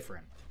slightly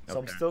different. So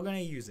I'm still going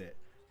to use it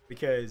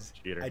because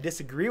I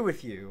disagree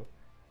with you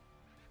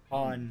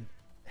on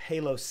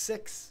Halo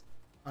 6,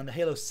 on the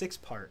Halo 6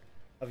 part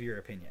of your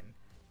opinion.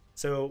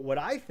 So what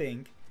I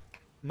think,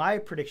 my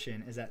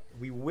prediction is that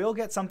we will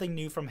get something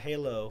new from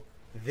Halo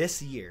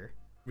this year,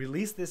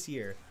 released this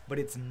year, but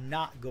it's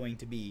not going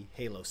to be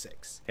Halo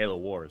 6. Halo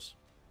Wars.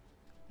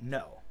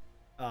 No.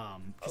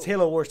 Because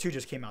Halo Wars 2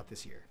 just came out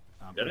this year.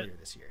 Earlier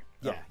this year.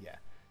 Oh. Yeah.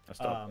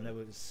 That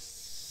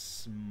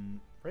was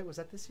right. Was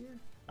that this year?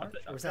 March?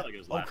 Or was I that? like it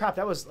was Oh last crap!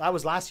 That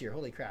was last year.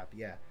 Holy crap!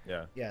 Yeah.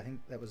 Yeah. I think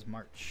that was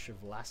March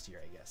of last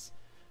year, I guess.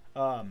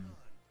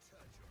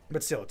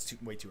 But still, it's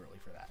way too early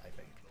for that, I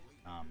think.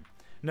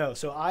 No.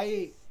 So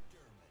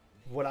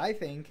what I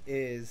think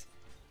is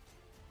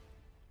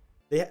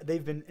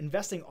they've been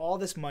investing all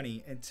this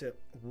money into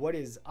what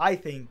is, I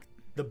think,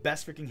 the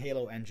best freaking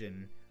Halo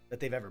engine that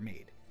they've ever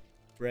made.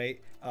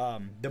 Right?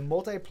 The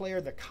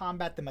multiplayer, the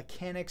combat, the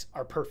mechanics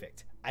are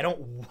perfect.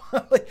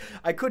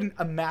 I couldn't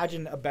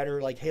imagine a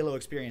better like Halo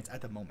experience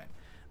at the moment.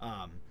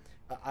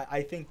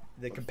 I think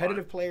the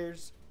competitive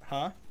players,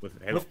 With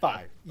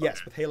 5,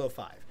 yes, with Halo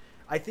 5.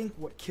 I think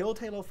what killed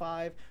Halo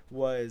 5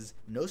 was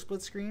no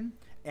split screen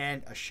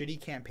and a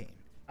shitty campaign.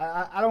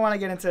 I don't want to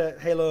get into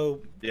Halo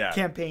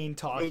campaign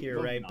talk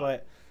here, right?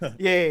 But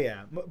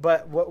yeah.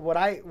 But what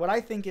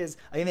I think is,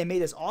 I think they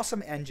made this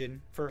awesome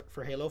engine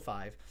for Halo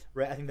 5,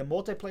 right? I think the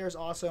multiplayer is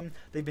awesome.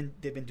 They've been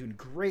doing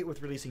great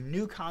with releasing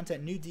new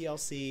content, new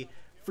DLC.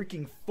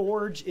 Freaking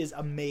Forge is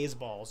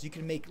amazeballs. You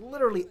can make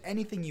literally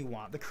anything you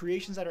want. The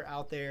creations that are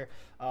out there,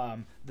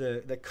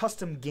 the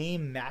custom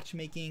game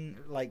matchmaking,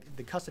 like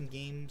the custom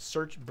game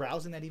search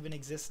browsing that even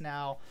exists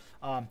now.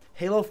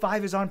 Halo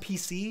 5 is on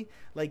PC.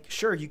 Like,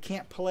 sure, you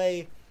can't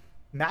play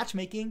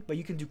matchmaking, but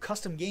you can do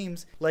custom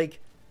games.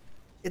 Like,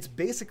 it's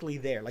basically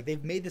there. Like,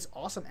 they've made this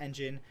awesome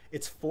engine.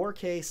 It's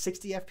 4K,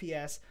 60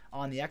 FPS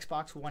on the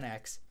Xbox One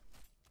X.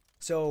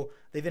 So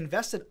they've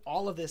invested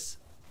all of these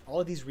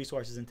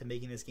resources into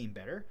making this game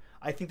better.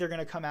 I think they're going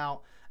to come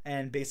out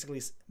and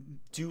basically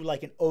do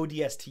like an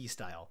ODST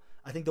style.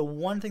 I think the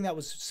one thing that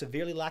was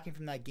severely lacking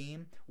from that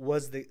game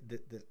was the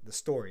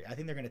story. I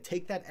think they're going to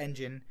take that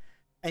engine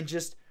and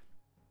just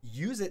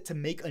use it to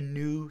make a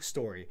new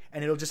story,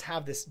 and it'll just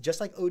have this,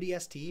 just like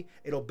ODST,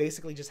 it'll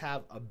basically just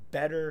have a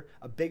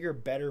bigger,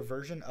 better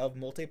version of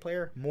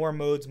multiplayer, more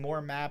modes,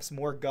 more maps,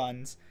 more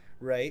guns,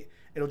 right?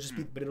 It'll just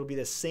be, but it'll be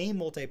the same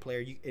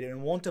multiplayer. It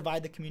won't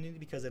divide the community,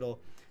 because it'll,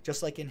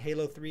 just like in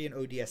Halo 3 and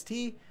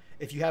ODST,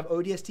 if you have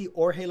ODST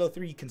or Halo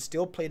 3, you can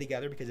still play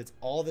together because it's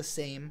all the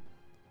same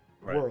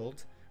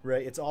world,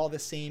 right? It's all the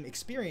same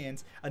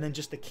experience, and then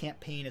just the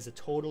campaign is a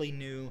totally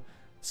new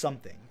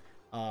something.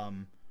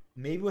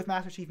 Maybe with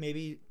Master Chief,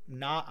 maybe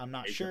not. I'm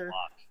not sure.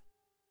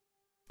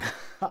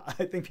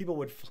 I think people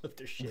would flip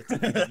their shit to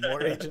make it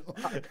more Agent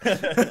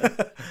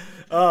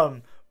Lock.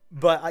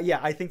 But yeah,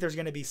 I think there's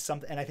going to be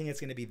something, and I think it's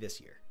going to be this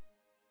year.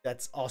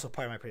 That's also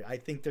part of my prediction. I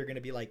think they're going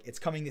to be like, it's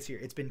coming this year.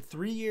 It's been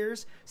 3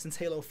 years since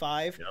Halo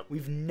 5. Yep.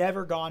 We've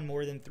never gone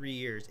more than 3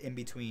 years in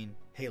between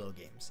Halo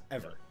games,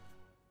 ever. Yep.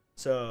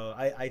 So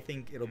I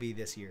think it'll be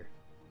this year.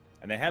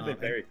 And they have been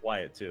very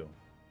quiet, too,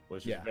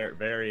 which is very,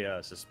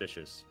 very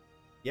suspicious.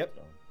 Yep,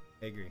 so.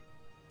 I agree.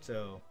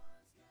 So,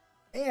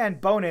 and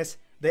bonus,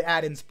 they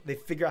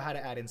figure out how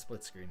to add in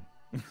split screen.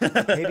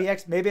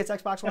 maybe it's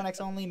Xbox One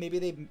X only. Maybe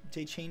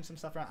they change some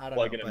stuff around. I don't know.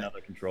 Plug in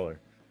another controller.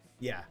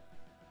 Yeah.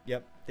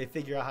 Yep. They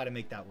figure out how to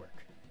make that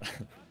work.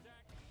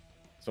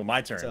 So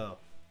my turn. So,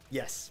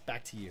 yes,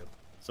 back to you.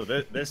 So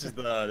this is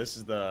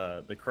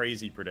the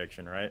crazy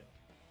prediction, right?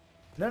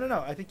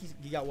 No. I think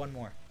you got one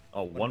more.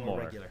 Oh, one more.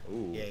 Regular.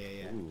 Ooh.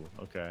 Yeah. Ooh,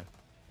 okay.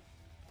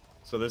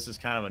 So this is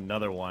kind of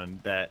another one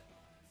that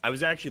I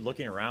was actually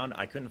looking around.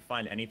 I couldn't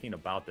find anything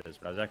about this,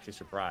 but I was actually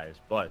surprised.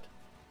 But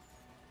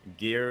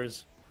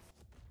Gears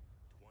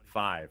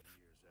 5.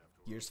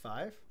 Gears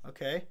 5?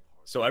 Okay.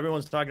 So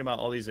everyone's talking about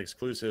all these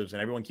exclusives,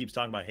 and everyone keeps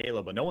talking about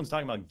Halo, but no one's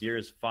talking about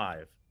Gears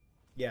 5.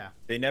 Yeah.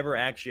 They never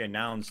actually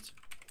announced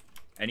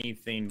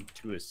anything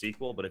to a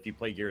sequel, but if you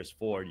play Gears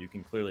 4, you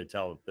can clearly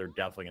tell they're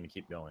definitely going to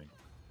keep going.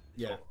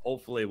 Yeah. So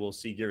hopefully we'll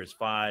see Gears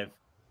 5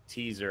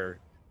 teaser,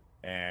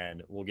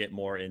 and we'll get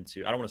more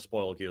into. I don't want to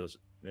spoil Gears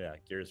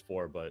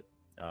 4, but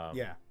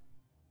yeah.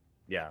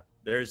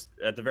 There's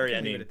at the very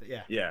ending.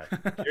 Yeah.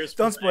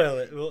 Don't spoil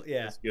it. Well,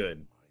 yeah. It's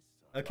good.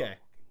 Okay.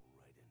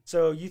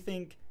 So you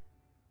think,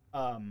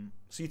 but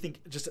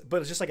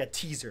it's just like a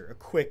teaser, a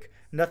quick,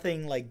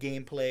 nothing like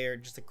gameplay or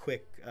just a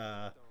quick,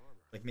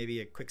 like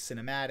maybe a quick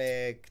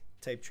cinematic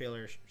type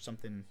trailer,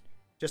 something,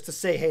 just to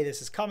say, hey,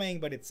 this is coming,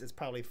 but it's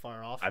probably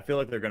far off. I feel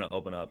like they're gonna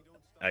open up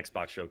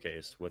Xbox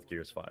Showcase with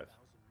Gears 5.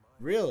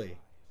 Really?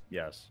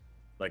 Yes.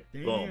 Like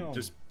Damn. boom,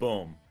 just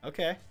boom.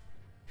 Okay.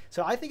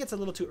 So I think it's a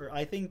little too early.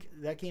 I think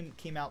that game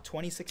came out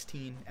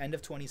 2016, end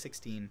of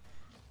 2016.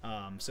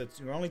 So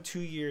we're only 2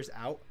 years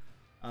out.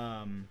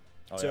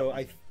 So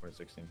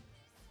 2016.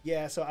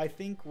 Yeah, so I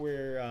think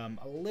we're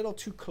a little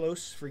too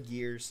close for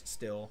Gears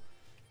still.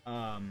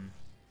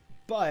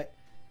 But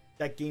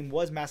that game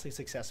was massively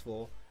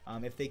successful.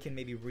 If they can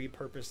maybe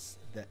repurpose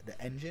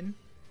the engine,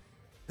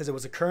 because it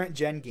was a current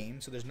gen game,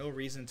 so there's no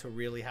reason to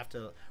really have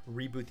to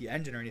reboot the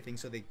engine or anything.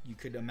 So you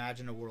could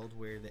imagine a world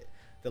where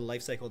the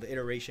life cycle, the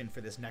iteration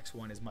for this next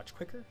one is much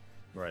quicker.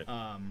 Right.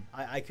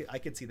 I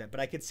could see that, but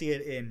I could see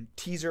it in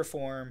teaser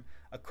form,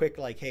 a quick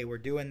like, hey, we're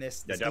doing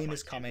this. This game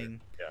is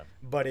coming. Yeah.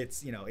 But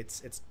it's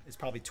it's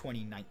probably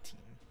 2019.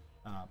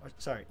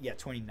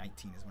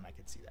 2019 is when I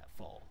could see that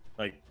fall.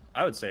 Like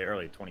I would say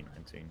early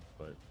 2019,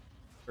 but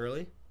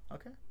early.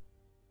 Okay.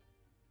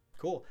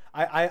 Cool.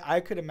 I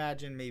could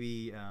imagine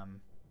maybe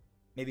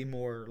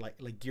more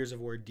like Gears of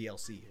War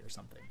DLC or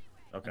something.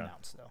 Okay.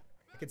 Announced though.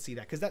 I could see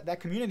that because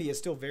that community is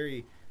still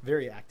very,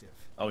 very active.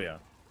 Oh yeah.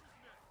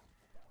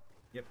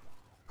 Yep.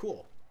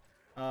 Cool.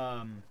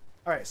 All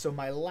right. So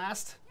my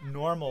last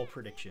normal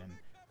prediction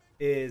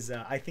is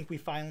I think we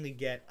finally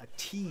get a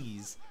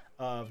tease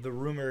of the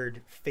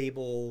rumored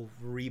Fable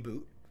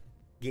reboot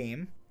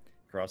game.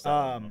 Cross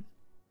that.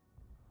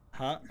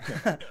 Huh?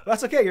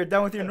 That's okay. You're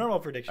done with your normal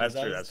predictions.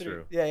 That's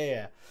true.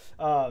 Yeah.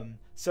 But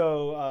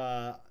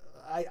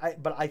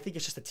I think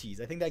it's just a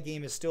tease. I think that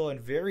game is still in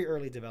very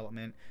early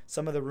development.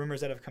 Some of the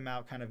rumors that have come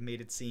out kind of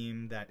made it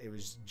seem that it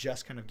was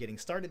just kind of getting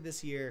started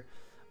this year.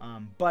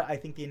 But I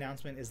think the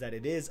announcement is that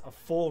it is a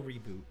full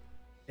reboot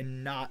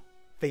and not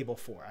Fable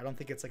 4. I don't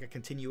think it's like a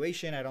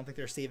continuation. I don't think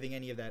they're saving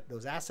any of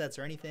those assets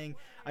or anything.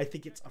 I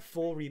think it's a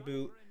full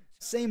reboot,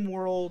 same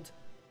world,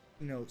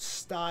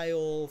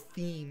 style,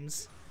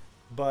 themes,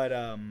 but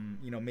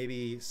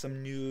maybe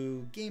some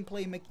new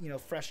gameplay,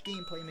 fresh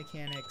gameplay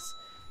mechanics,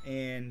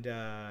 and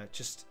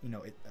just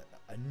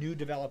a new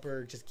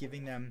developer, just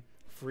giving them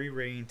free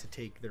reign to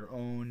take their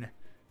own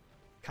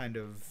kind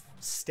of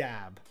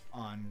stab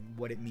on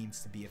what it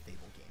means to be a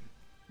Fable game.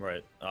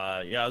 Right.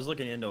 Yeah, I was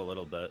looking into a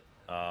little bit.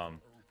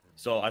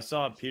 So I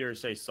saw Peter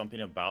say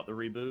something about the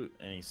reboot,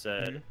 and he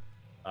said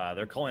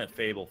they're calling it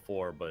Fable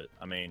 4, but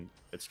I mean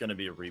it's going to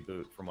be a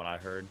reboot from what I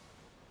heard.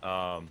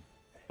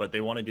 But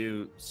they want to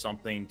do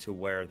something to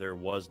where there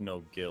was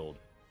no guild.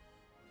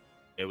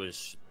 It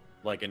was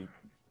like an.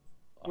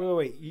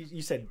 Wait.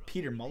 You said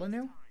Peter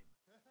Molyneux?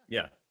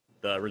 Yeah,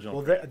 the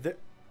original. Well,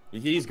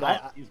 he's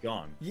gone. He's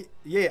gone.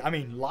 Yeah, I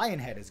mean,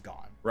 Lionhead is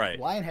gone. Right.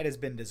 Lionhead has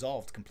been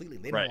dissolved completely.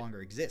 They no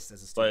longer exist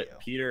as a studio. But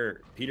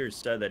Peter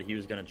said that he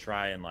was going to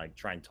try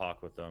and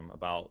talk with them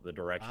about the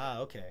direction.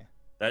 Okay.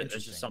 That's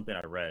just something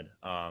I read.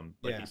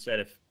 But he said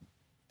if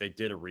they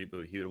did a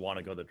reboot, he would want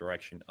to go the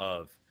direction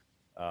of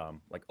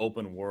like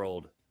open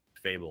world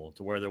Fable,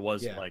 to where there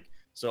was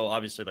so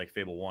obviously like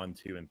Fable 1,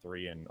 2, and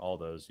 3 and all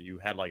those, you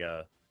had like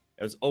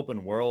it was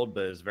open world,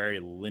 but it was very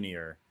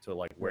linear to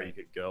like where you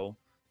could go.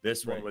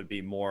 This one would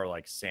be more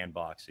like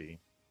sandboxy,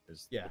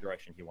 is the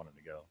direction he wanted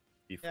to go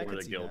before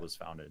the guild was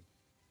founded.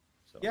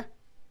 So it'd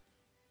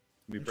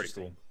be pretty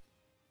cool.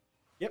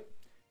 Yep.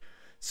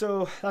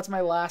 So that's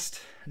my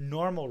last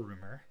normal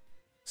rumor.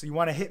 So you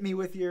want to hit me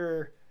with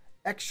your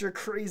extra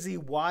crazy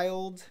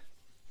wild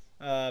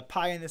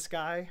pie in the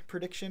sky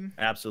prediction?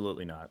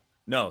 Absolutely not.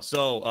 No.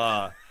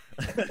 So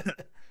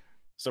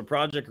so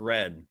Project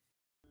Red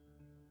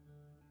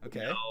Okay.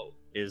 now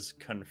is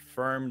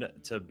confirmed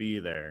to be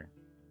there.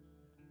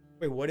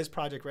 Wait, what is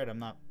Project Red? I'm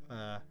not.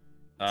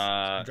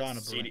 I'm drawing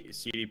a blank.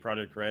 CD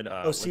Project Red.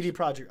 CD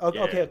Project.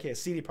 Okay, yeah. okay.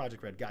 CD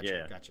Project Red. Gotcha.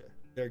 Yeah. Gotcha.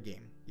 Their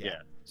game.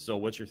 Yeah. So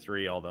Witcher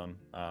 3, all them.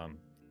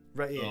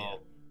 Right. Yeah. So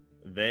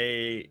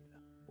they,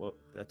 well,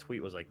 that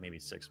tweet was like maybe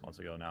 6 months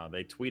ago now.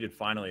 They tweeted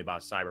finally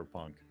about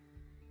Cyberpunk.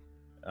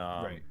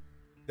 Right.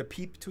 The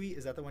peep tweet,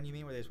 is that the one you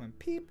mean where they just went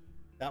peep?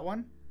 That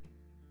one?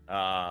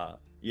 Yeah.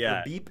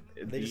 Or beep.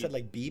 They just said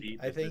like beep.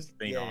 I think.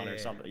 Thing on or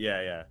something.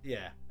 Yeah.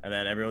 Yeah. And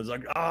then everyone's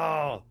like,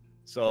 oh.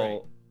 So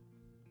right.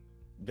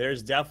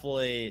 There's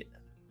definitely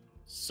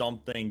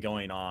something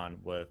going on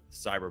with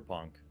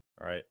Cyberpunk,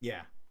 right?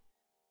 Yeah.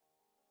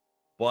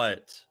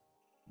 But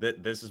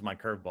this is my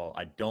curveball.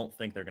 I don't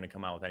think they're going to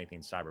come out with anything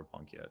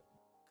Cyberpunk yet.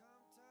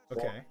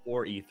 Okay.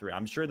 Or E3.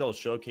 I'm sure they'll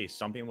showcase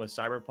something with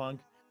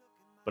Cyberpunk,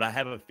 but I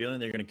have a feeling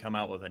they're going to come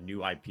out with a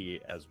new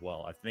IP as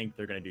well. I think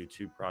they're going to do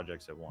 2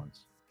 projects at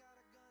once.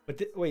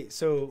 But wait,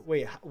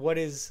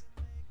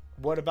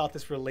 what about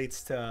this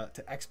relates to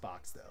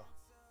Xbox though?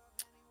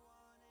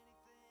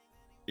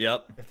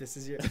 Yep. If this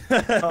is your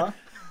huh?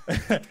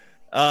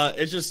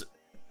 It's just,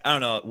 I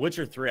don't know.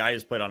 Witcher 3, I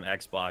just played on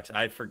Xbox.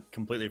 I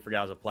completely forgot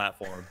it was a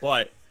platform,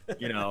 but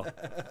you know.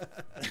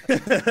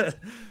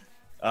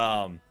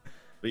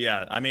 But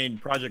yeah, I mean,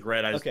 Project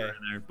Red, I just put in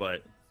there,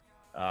 but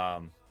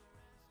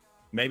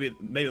maybe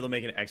they'll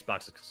make an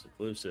Xbox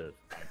exclusive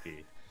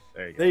IP.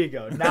 There you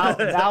go.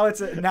 Now it's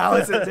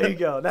there you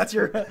go. That's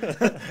your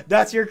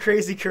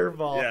crazy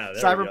curveball. Yeah,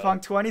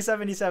 Cyberpunk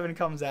 2077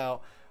 comes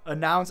out,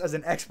 announced as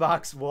an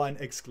Xbox One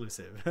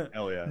exclusive.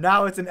 Hell yeah.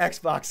 Now it's an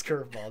Xbox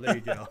curveball. There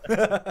you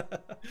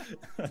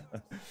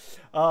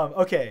go.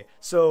 Okay,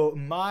 so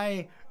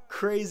my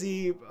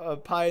crazy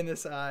pie in the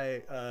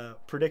sky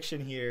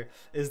prediction here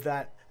is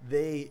that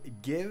they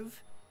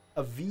give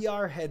a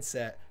VR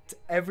headset to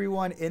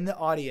everyone in the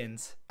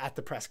audience at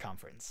the press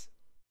conference.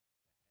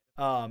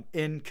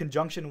 In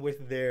conjunction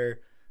with their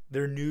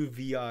new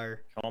VR,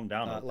 calm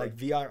down, like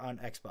VR on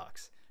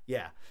Xbox.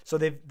 Yeah. So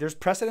there's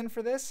precedent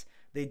for this.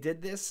 They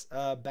did this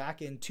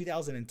back in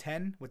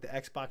 2010 with the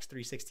Xbox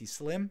 360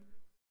 Slim.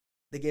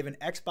 They gave an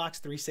Xbox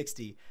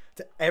 360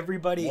 to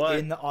everybody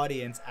in the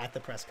audience at the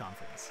press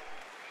conference.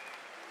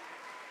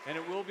 And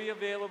it will be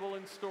available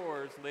in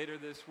stores later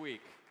this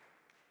week.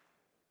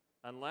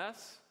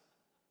 Unless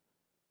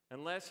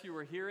you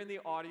were here in the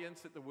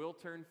audience at the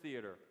Wiltern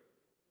Theater.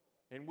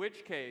 In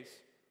which case,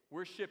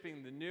 we're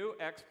shipping the new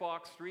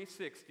Xbox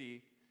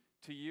 360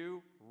 to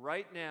you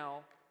right now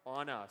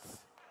on us.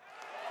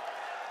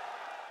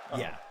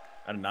 Yeah.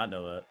 I did not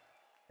know that.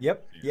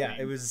 Yep. Yeah,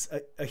 it was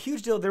a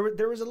huge deal.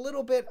 There was a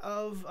little bit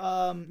of,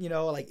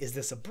 like, is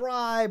this a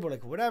bribe or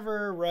like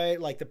whatever, right?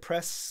 Like the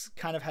press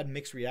kind of had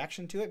mixed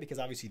reaction to it because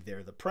obviously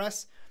they're the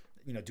press.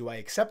 You know, do I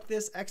accept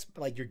this?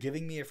 Like you're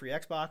giving me a free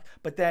Xbox.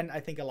 But then I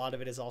think a lot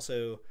of it is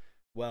also,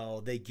 well,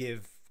 they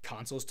give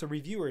consoles to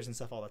reviewers and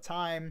stuff all the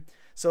time.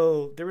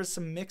 So there was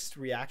some mixed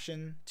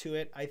reaction to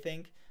it, I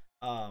think.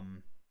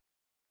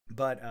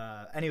 But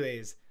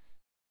anyways,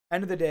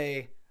 end of the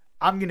day,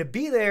 I'm going to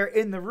be there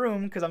in the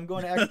room because I'm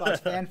going to Xbox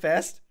Fan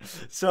Fest.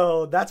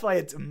 So that's why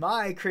it's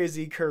my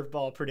crazy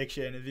curveball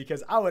prediction,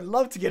 because I would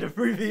love to get a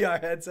free VR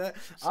headset.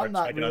 I'm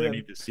not really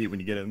underneath the seat when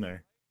you get in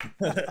there.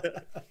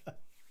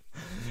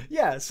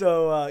 Yeah,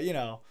 so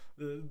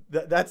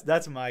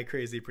that's my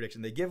crazy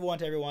prediction. They give one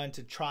to everyone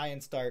to try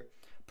and start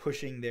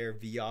pushing their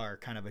VR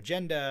kind of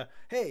agenda.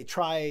 Hey,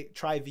 try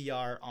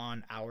VR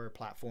on our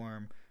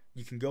platform.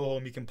 You can go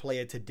home, you can play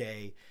it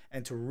today,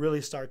 and to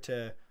really start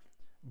to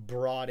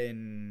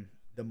broaden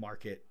the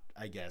market,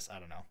 I guess. I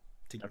don't know.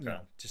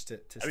 Just to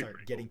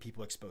start getting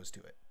people exposed to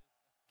it.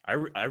 I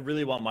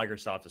really want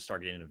Microsoft to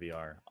start getting into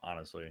VR,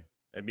 honestly.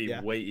 It'd be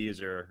way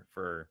easier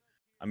for,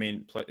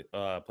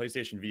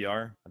 PlayStation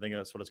VR, I think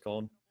that's what it's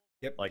called.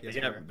 Yep. Like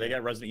they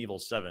got Resident Evil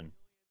 7.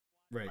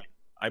 Right. Like,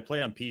 I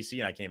play on PC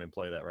and I can't even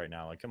play that right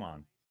now. Like, come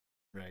on.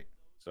 Right.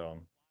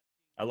 So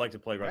I'd like to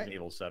play Resident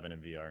Evil 7 in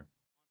VR.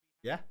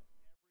 Yeah.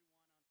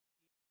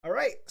 All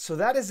right, so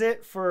that is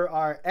it for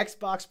our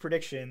Xbox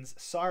predictions.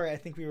 Sorry, I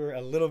think we were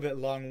a little bit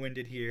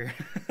long-winded here.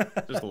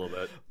 Just a little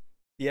bit.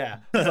 Yeah,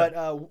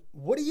 but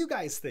what do you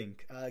guys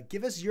think?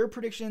 Give us your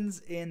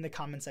predictions in the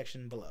comment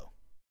section below.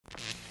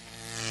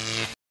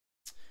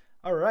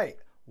 All right,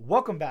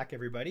 welcome back,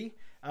 everybody.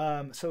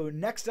 So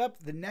next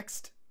up, the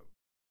next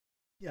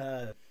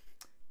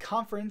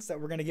conference that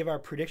we're going to give our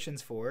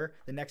predictions for,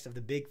 the next of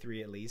the big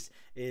three at least,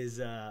 is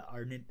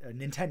our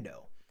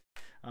Nintendo.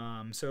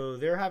 So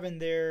they're having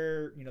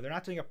their, they're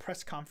not doing a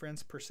press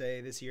conference per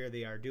se this year.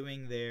 They are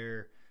doing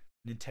their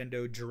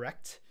Nintendo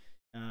Direct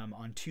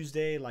on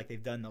Tuesday like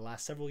they've done the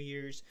last several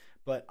years.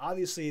 But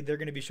obviously they're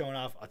going to be showing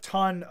off a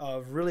ton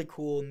of really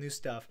cool new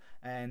stuff.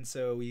 And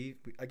so we've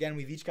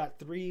each got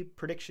 3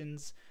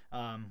 predictions.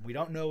 We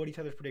don't know what each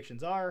other's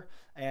predictions are.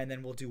 And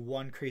then we'll do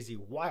one crazy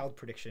wild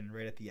prediction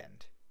right at the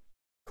end.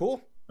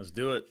 Cool? Let's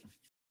do it.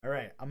 All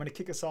right, I'm gonna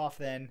kick us off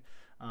then.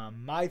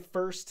 My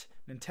first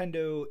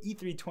Nintendo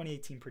E3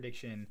 2018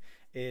 prediction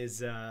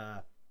is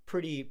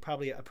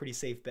probably a pretty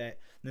safe bet.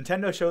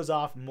 Nintendo shows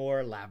off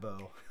more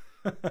Labo.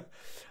 But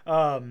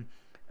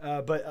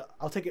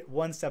I'll take it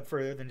one step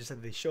further than just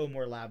that they show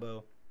more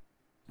Labo.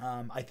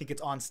 I think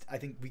it's on. I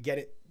think we get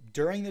it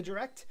during the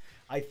direct.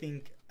 But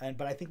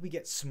I think we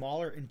get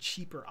smaller and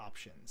cheaper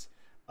options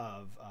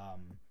of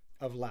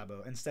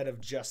Labo instead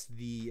of just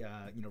the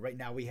right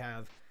now we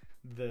have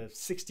the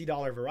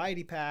 $60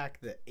 variety pack,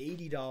 the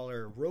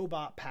 $80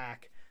 robot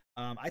pack.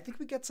 I think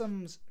we get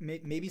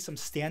maybe some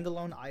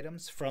standalone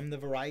items from the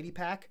variety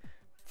pack,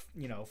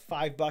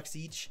 $5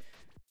 each,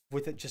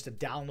 with just a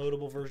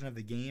downloadable version of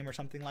the game or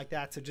something like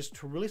that. So just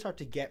to really start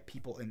to get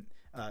people in,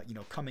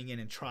 coming in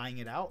and trying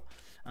it out,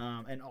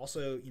 and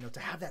also to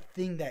have that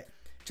thing that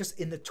just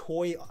in the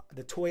toy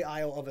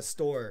aisle of a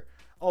store.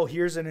 Oh,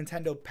 here's a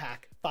Nintendo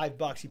pack,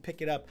 $5. You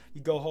pick it up,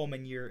 you go home,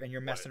 and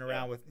you're messing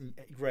around with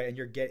and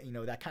you're getting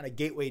that kind of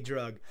gateway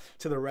drug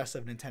to the rest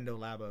of Nintendo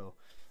Labo.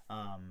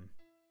 I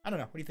don't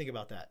know. What do you think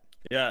about that?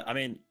 Yeah, I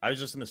mean, I was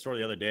just in the store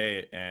the other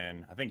day,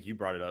 and I think you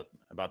brought it up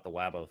about the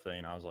Labo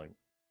thing. I was like,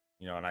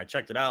 and I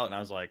checked it out, and I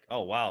was like,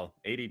 oh wow,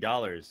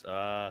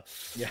 $80.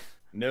 Yeah.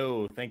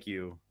 No, thank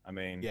you. I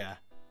mean, yeah.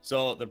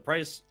 So the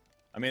price,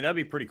 I mean, that'd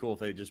be pretty cool if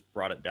they just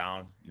brought it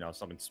down.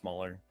 Something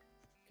smaller.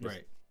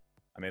 Right.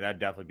 I mean, that'd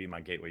definitely be my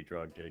gateway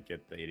drug to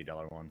get the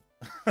 $80 one.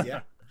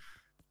 Yeah.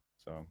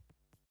 So.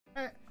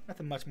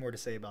 Nothing much more to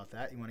say about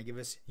that. You want to give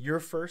us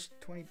your first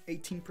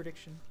 2018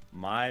 prediction?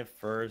 My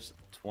first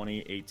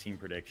 2018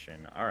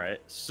 prediction. All right.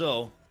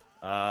 So,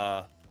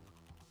 I'll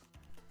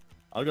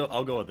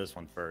go with this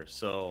one first.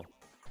 So,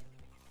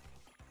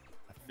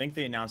 I think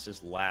they announced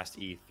this last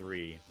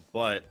E3,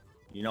 but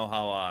you know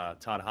how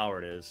Todd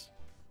Howard is.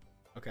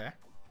 Okay.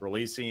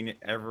 Releasing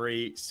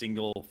every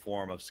single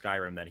form of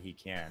Skyrim that he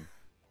can,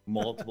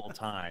 multiple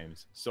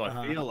times. So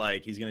I feel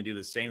like he's gonna do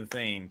the same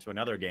thing to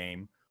another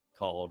game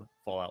called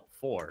Fallout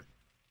 4.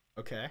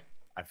 Okay.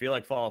 I feel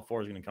like Fallout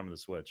 4 is gonna come to the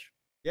Switch.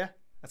 Yeah,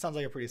 that sounds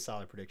like a pretty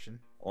solid prediction.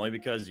 Only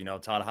because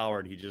Todd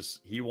Howard,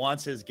 he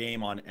wants his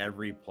game on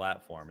every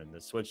platform, and the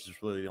Switch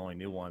is really the only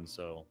new one.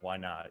 So why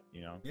not?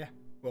 Yeah.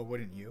 Well,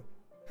 wouldn't you?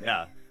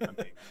 Yeah. I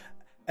mean,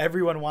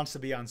 everyone wants to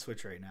be on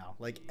Switch right now.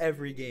 Like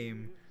every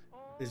game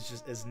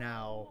is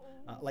now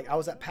like I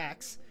was at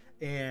PAX,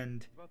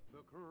 and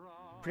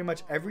pretty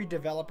much every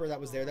developer that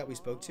was there that we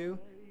spoke to,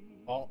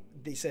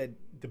 they said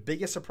the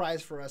biggest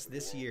surprise for us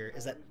this year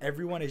is that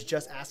everyone is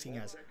just asking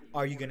us,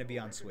 are you going to be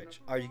on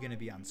Switch? Are you going to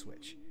be on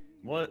Switch?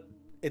 What?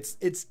 It's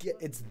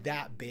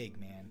that big,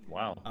 man.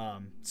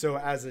 Wow. So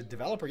as a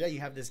developer, yeah, you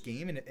have this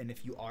game, and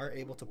if you are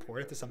able to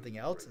port it to something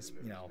else,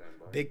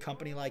 big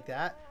company like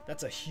that,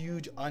 that's a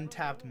huge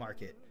untapped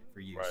market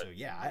for you. Right. So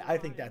yeah, I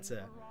think that's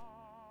a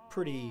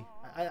pretty,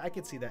 I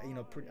could see that,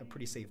 a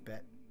pretty safe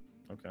bet.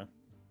 Okay.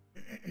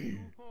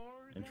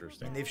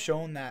 Interesting. And they've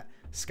shown that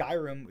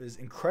Skyrim is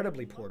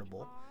incredibly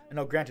portable. And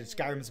now, granted,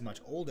 Skyrim is much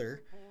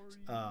older,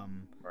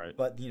 right.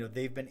 But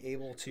they've been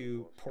able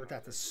to port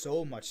that to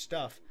so much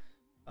stuff.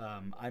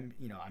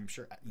 I'm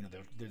sure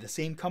they're the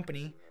same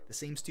company, the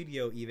same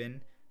studio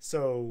even.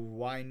 So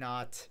why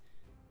not?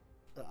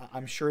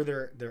 I'm sure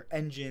their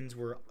engines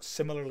were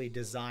similarly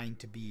designed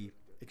to be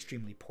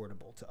extremely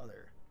portable to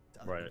other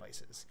right.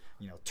 devices.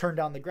 Turn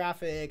down the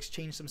graphics,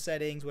 change some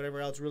settings, whatever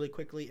else, really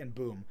quickly, and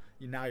boom,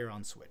 now you're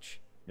on Switch.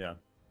 Yeah.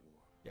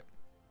 Yep.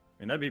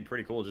 I mean, that'd be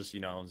pretty cool. Just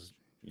in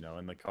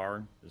the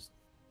car, just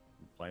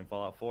playing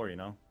Fallout 4.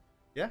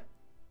 Yeah.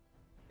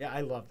 Yeah,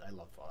 I love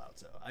Fallout,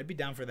 so I'd be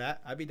down for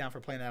that. I'd be down for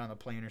playing that on the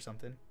plane or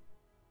something.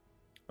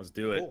 Let's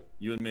do it. Cool.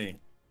 You and me.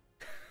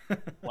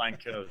 Blind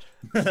coach.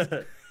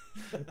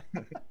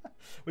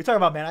 We talk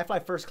about, man, I fly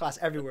first class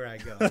everywhere I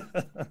go.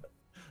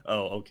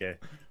 Oh, okay.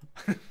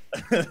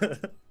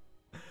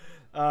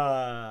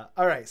 All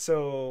right,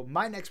 so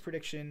my next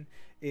prediction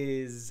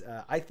is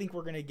I think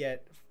we're gonna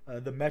get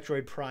the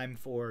Metroid Prime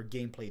 4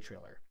 gameplay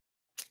trailer.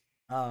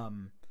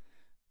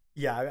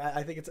 Yeah,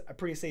 I think it's a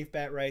pretty safe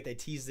bet, right? They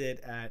teased it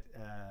at,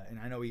 and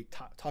I know we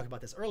talked about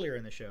this earlier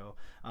in the show.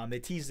 They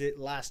teased it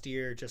last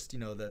year, just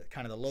the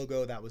kind of the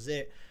logo, that was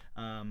it.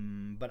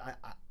 But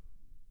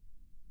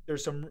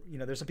there's some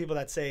people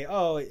that say,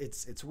 oh,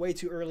 it's way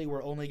too early.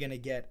 We're only gonna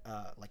get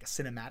like a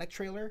cinematic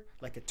trailer,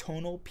 like a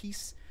tonal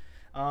piece.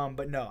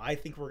 But no, I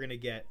think we're gonna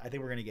get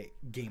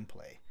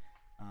gameplay.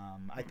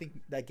 I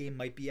think that game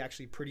might be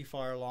actually pretty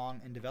far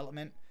along in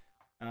development,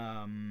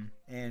 and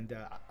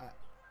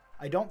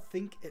I don't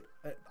think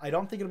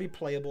it'll be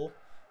playable,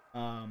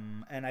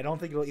 and I don't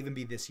think it'll even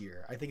be this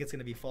year. I think it's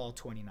gonna be fall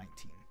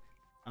 2019.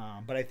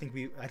 But I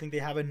think they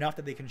have enough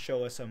that they can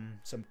show us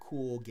some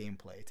cool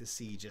gameplay to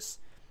see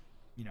just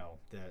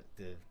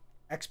the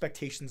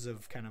expectations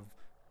of kind of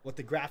what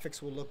the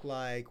graphics will look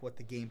like, what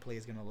the gameplay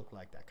is gonna look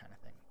like, that kind of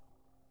thing.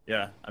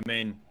 Yeah, I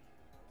mean,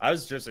 I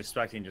was just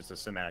expecting just a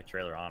cinematic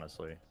trailer,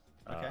 honestly.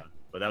 Okay.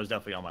 But that was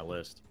definitely on my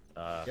list.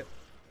 Yep.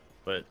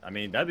 But I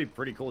mean, that'd be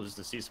pretty cool just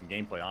to see some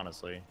gameplay,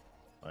 honestly.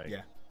 Like,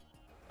 yeah.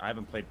 I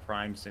haven't played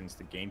Prime since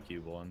the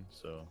GameCube one,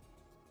 so.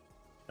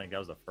 I think that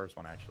was the first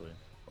one actually,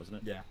 wasn't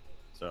it? Yeah.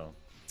 So.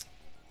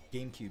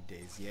 GameCube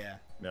days, yeah.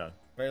 Yeah.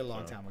 Very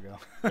long time ago.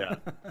 Yeah.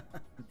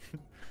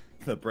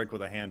 The brick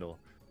with a handle.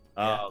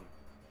 Yeah.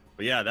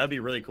 But yeah, that'd be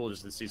really cool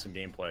just to see some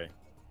gameplay.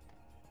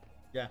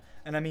 Yeah,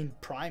 and I mean,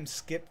 Prime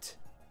skipped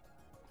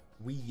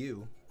Wii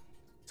U,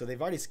 so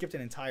they've already skipped an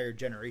entire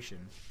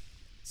generation.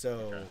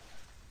 So, Okay.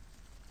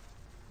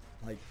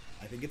 like,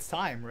 I think it's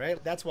time,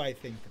 right? That's why I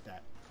think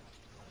that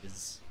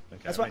is.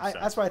 Okay, That's that why. makes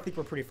That's sense. why I think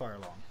we're pretty far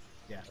along.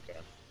 Yeah. Okay.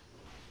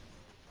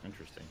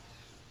 Interesting.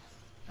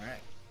 All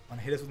right. Want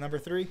to hit us with number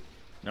 3?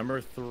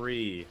 Number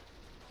 3,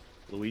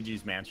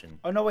 Luigi's Mansion.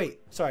 Oh no, wait.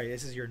 Sorry.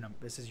 This is your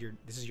This is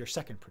your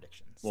second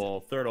prediction.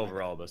 Well, third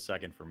overall, but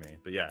second for me.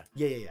 But yeah.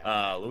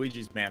 Yeah.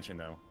 Luigi's Mansion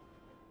though.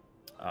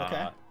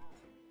 Okay.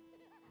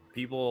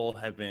 People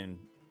have been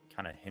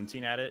kind of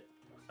hinting at it.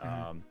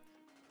 Mm-hmm.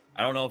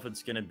 I don't know if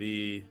it's gonna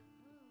be.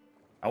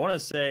 I want to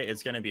say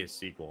it's gonna be a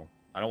sequel.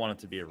 I don't want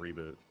it to be a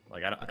reboot.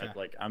 Like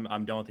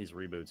I'm done with these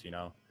reboots. You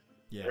know.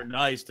 Yeah. They're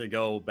nice to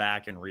go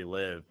back and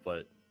relive,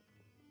 but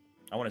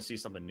I want to see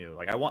something new.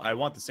 Like I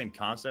want the same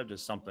concept,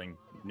 just something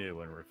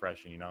new and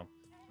refreshing. You know.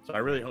 So I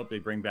really hope they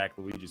bring back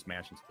Luigi's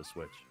Mansion to the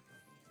Switch.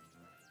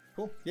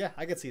 Cool. Yeah,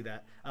 I could see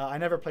that. I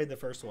never played the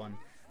first one,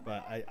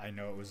 but I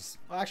know it was.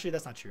 Well, actually,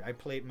 that's not true. I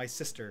played. My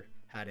sister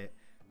had it,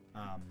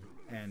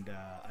 and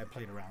I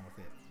played around with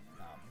it.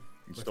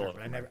 With her,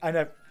 but I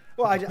never.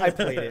 Well, I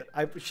played it.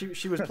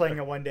 She was playing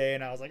it one day,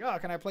 and I was like, oh,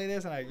 can I play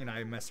this? And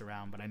I messed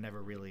around, but I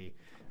never really,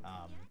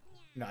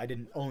 I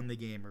didn't own the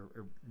game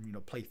or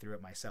play through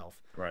it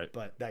myself. Right.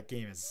 But that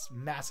game is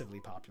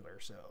massively popular,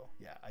 so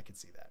yeah, I could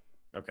see that.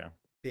 Okay.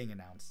 Being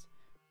announced.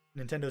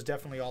 Nintendo's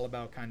definitely all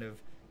about kind of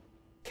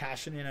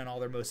cashing in on all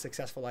their most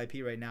successful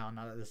IP right now.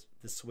 Now that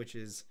the Switch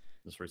is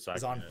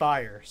on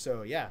fire,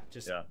 so yeah,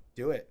 just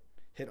do it.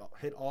 Hit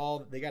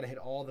all. They got to hit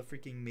all the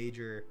freaking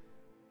major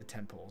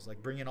tentpoles.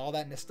 Like bring in all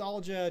that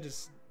nostalgia.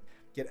 Just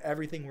get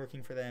everything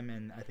working for them,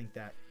 and I think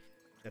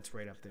that's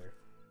right up there.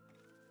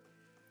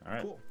 All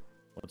right. Cool.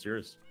 What's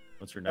yours?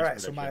 What's your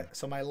next? All right. prediction?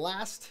 So my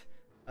last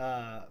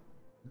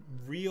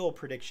real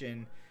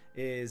prediction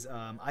is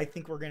I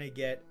think we're gonna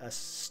get a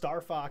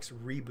Star Fox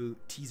reboot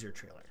teaser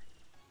trailer.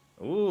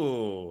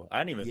 Ooh,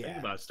 I didn't even think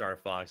about Star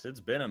Fox. It's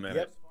been a minute.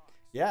 Yep.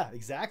 Yeah,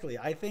 exactly.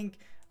 I think,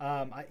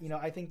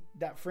 I think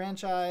that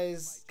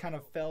franchise kind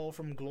of fell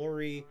from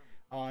glory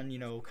on,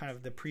 kind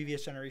of the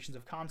previous generations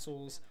of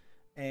consoles,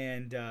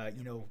 and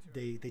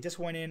they just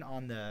went in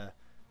on the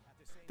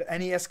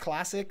NES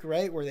Classic,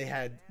 right, where they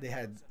had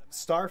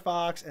Star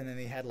Fox, and then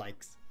they had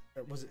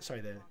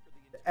the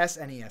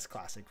SNES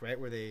Classic, right,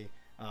 where they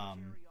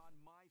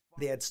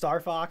had Star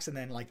Fox, and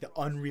then like the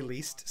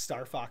unreleased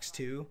Star Fox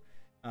 2.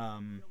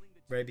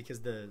 Right, because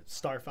the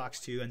Star Fox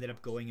 2 ended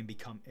up going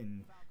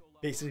and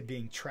basically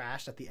being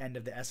trashed at the end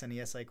of the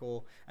SNES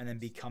cycle, and then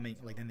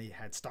then they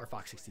had Star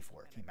Fox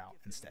 64 came out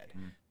instead.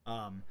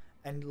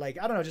 And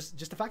like, I don't know, just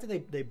the fact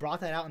that they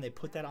brought that out and they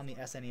put that on the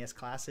SNES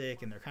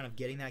Classic, and they're kind of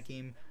getting that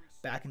game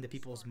back into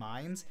people's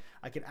minds.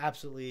 I could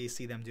absolutely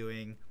see them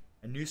doing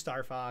a new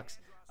Star Fox,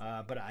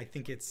 but I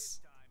think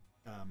it's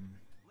I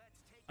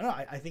don't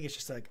know. I think it's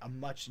just like a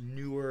much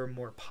newer,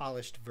 more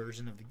polished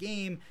version of the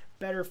game,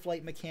 better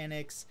flight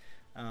mechanics.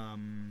 I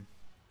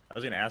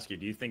was gonna ask you,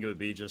 do you think it would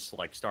be just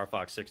like Star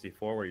Fox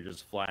 64 where you're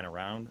just flying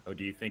around, or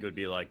do you think it would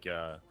be like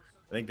I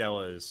think that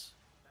was,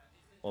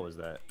 what was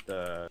that,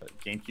 the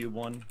GameCube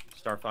one,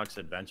 Star Fox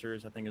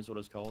Adventures, I think is what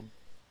it's called,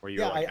 where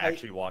you're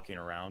actually walking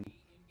around?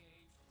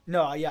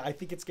 No, yeah, I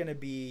think it's gonna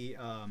be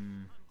a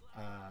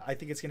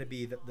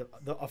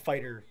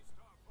fighter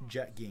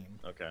jet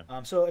game. Okay.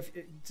 So if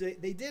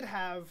they did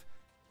have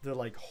the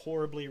like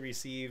horribly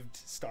received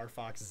Star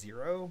Fox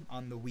Zero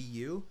on the Wii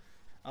U.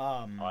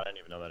 I didn't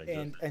even know that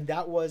existed. And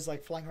that was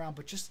like flying around,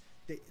 but just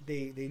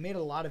they made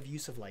a lot of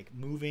use of like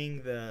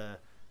moving the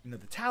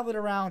the tablet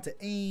around to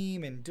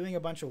aim and doing a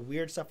bunch of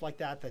weird stuff like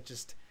that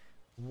just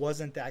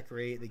wasn't that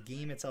great. The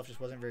game itself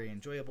just wasn't very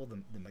enjoyable.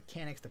 The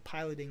mechanics, the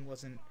piloting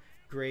wasn't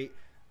great.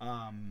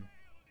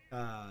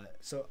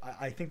 So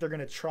I think they're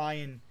gonna try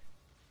and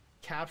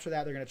capture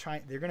that. They're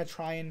gonna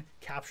try and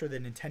capture the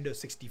Nintendo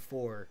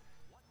 64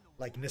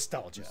 like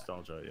nostalgia.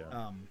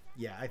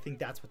 Yeah, I think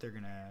that's what they're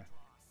gonna.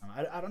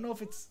 I don't know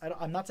if it's.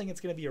 I'm not saying it's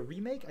going to be a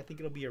remake. I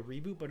think it'll be a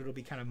reboot, but it'll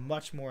be kind of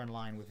much more in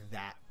line with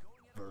that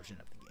version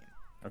of the game.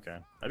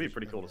 Okay, that'd be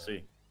pretty cool to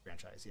see.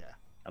 Franchise, yeah.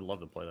 I'd love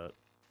to play that.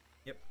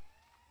 Yep.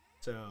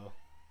 So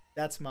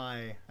that's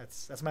my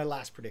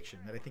last prediction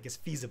that I think is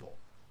feasible.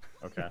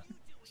 Okay.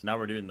 So now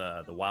we're doing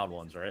the wild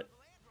ones, right?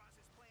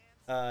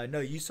 No,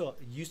 you still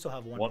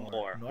have one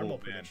more normal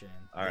prediction.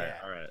 All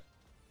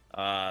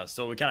right.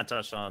 So we kind of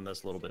touched on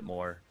this a little bit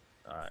more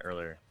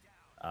earlier.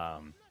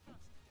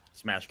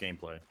 Smash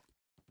gameplay.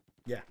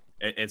 Yeah.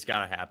 It's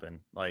got to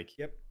happen. Like,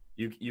 yep.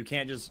 You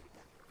can't just.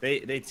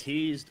 They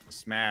teased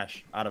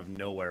Smash out of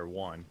nowhere.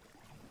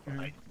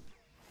 Like,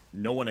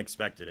 no one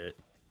expected it.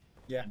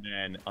 Yeah. And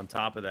then on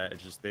top of that,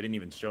 it's just they didn't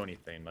even show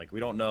anything. Like, we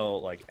don't know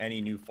like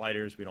any new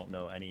fighters. We don't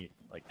know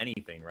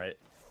anything, right?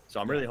 So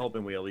I'm really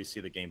hoping we at least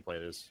see the gameplay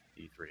this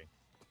E3.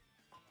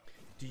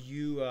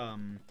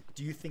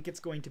 do you think it's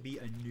going to be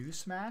a new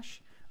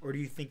Smash, or do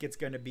you think it's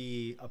going to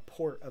be a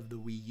port of the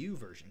Wii U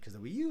version? Because the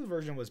Wii U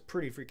version was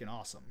pretty freaking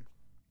awesome.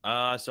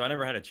 So I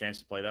never had a chance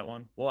to play that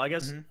one. Well, I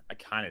guess I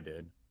kind of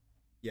did.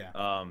 Yeah.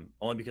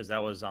 Only because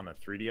that was on the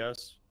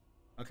 3DS.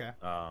 Okay.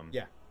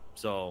 Yeah.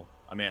 So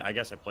I mean, I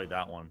guess I played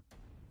that one,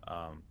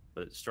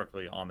 but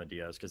strictly on the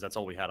DS because that's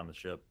all we had on the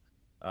ship.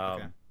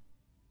 Okay.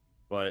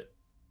 But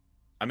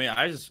I mean,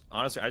 I just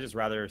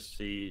rather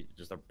see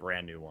just a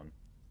brand new one.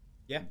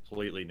 Yeah.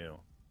 Completely new.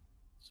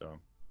 So.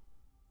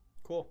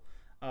 Cool.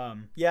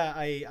 Yeah,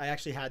 I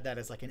actually had that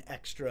as like an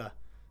extra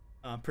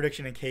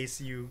prediction in case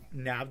you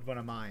nabbed one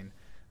of mine.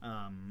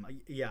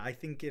 Yeah, I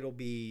think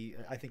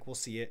we'll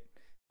see it.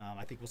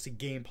 I think we'll see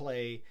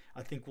gameplay.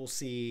 I think we'll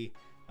see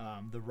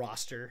the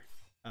roster,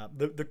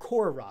 the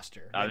core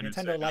roster. Like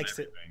Nintendo likes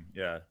it.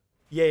 Yeah.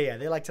 Yeah.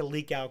 They like to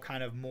leak out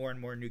kind of more and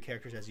more new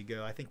characters as you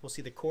go. I think we'll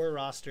see the core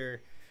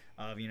roster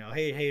of,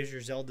 hey, here's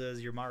your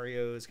Zeldas, your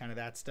Marios, kind of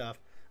that stuff,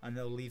 and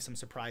they'll leave some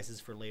surprises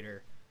for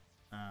later.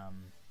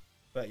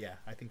 But yeah,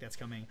 I think that's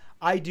coming.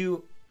 I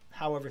do,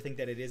 however, think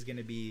that it is going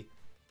to be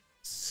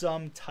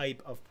some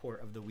type of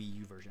port of the Wii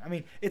U version. I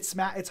mean, it's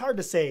hard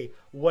to say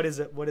what is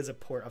a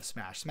port of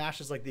Smash.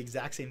 Smash is like the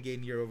exact same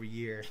game year over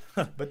year,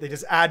 but they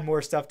just add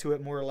more stuff to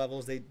it, more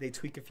levels. They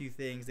tweak a few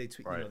things. They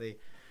tweak, right.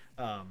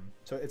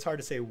 So it's hard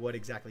to say what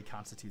exactly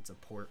constitutes a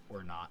port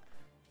or not.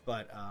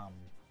 But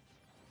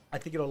I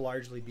think it'll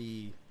largely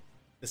be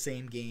the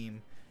same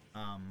game,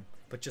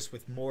 but just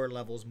with more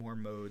levels, more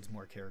modes,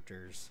 more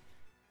characters.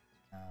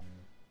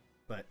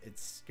 But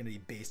it's going to be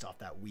based off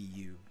that Wii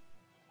U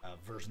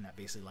version that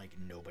basically like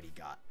nobody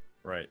got.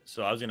 Right.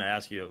 So I was going to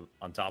ask you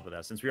on top of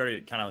that, since we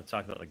already kind of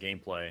talked about the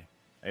gameplay,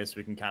 I guess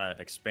we can kind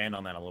of expand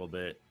on that a little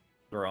bit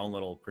through our own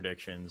little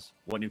predictions.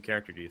 What new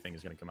character do you think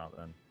is going to come out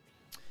then?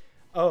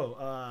 Oh,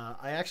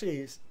 I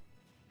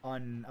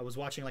was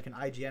watching like an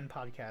IGN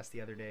podcast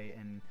the other day,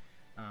 and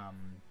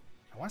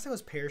I want to say it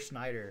was Per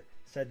Schneider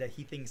said that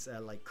he thinks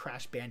like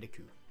Crash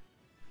Bandicoot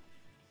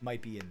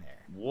might be in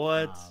there.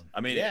 What?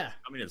 I mean, yeah.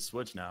 It's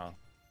Switch now.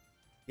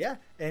 Yeah,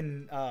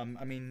 and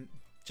I mean,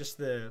 just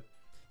the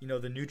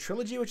new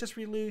trilogy was just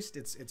released.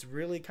 It's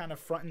really kind of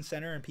front and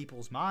center in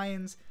people's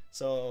minds.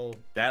 So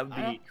that would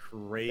be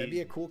crazy. That'd be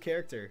a cool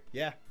character.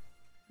 Yeah.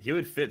 He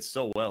would fit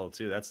so well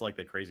too. That's like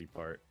the crazy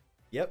part.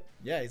 Yep.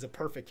 Yeah, he's a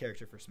perfect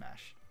character for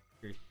Smash.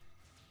 Agreed.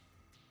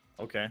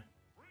 Okay.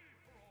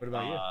 What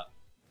about you?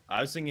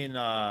 I was thinking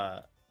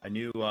a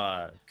new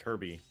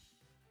Kirby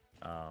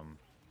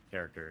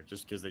character,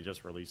 just because they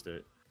just released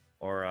it,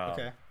 or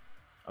a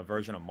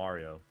version of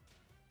Mario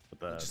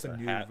with just a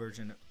new hat.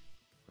 version.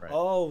 Right.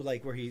 Oh,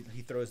 like where he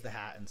throws the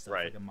hat and stuff,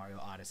 right. like a Mario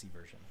Odyssey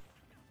version.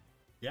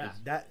 Yeah,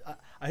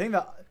 I think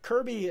that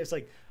Kirby is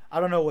like, I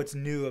don't know what's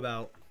new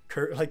about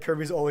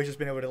Kirby's always just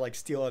been able to like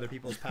steal other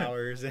people's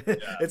powers. Yeah.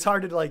 It's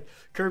hard to like,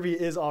 Kirby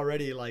is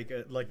already like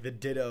the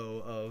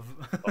Ditto of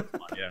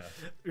Pokemon, yeah.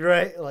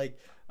 Right, like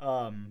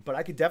but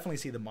I could definitely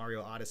see the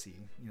Mario Odyssey,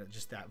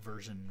 just that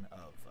version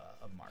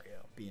of Mario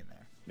being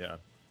there. Yeah.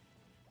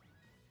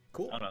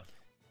 Cool. I don't know.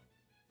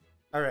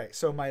 All right,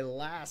 so my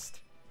last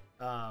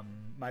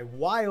my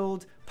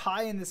wild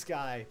pie in the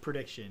sky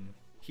prediction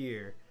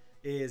here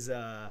is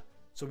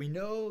so we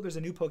know there's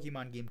a new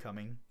Pokemon game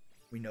coming.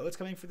 We know it's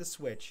coming for the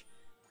Switch.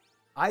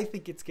 I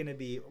think it's gonna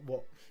be,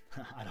 well,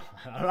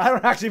 I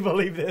don't actually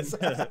believe this,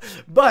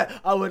 but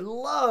I would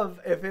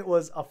love if it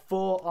was a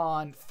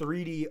full-on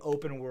 3D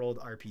open world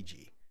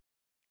RPG.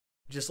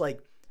 Just like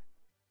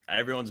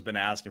everyone's been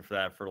asking for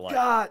that for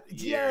like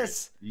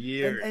years.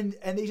 And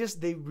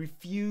they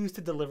refuse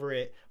to deliver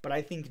it. But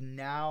I think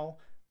now,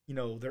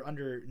 they're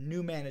under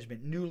new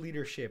management, new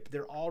leadership.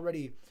 They're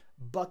already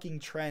bucking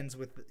trends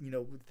with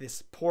with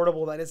this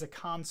portable that is a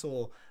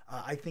console.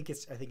 I think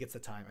it's the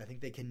time. I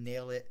think they can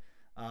nail it.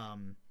 I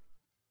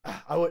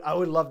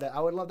would love that. I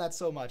would love that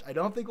so much. I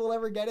don't think we'll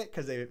ever get it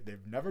because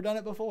they've never done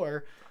it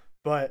before,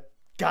 but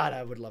God,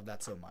 I would love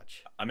that so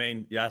much. I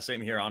mean, yeah,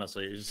 same here.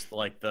 Honestly, it's just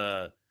like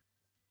that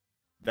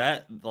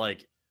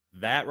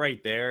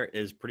right there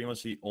is pretty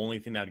much the only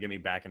thing that would get me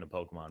back into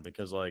Pokemon,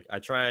 because like I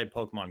tried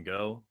Pokemon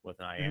Go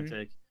with an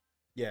Niantic.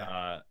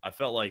 Yeah. I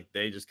felt like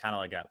they just kind of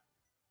like got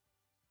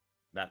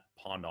that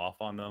pawned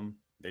off on them.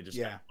 They just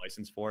got a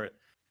license for it.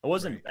 It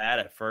wasn't bad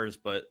at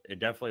first, but it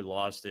definitely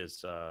lost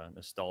its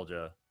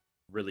nostalgia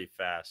really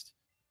fast.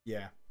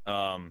 Yeah.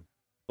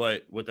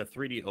 But with the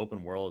 3D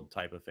open world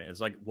type of thing,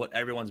 it's like what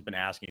everyone's been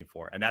asking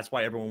for, and that's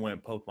why everyone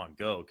went Pokemon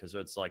Go, because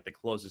it's like the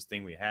closest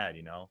thing we had,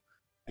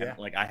 And,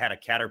 like I had a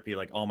Caterpie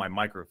like on my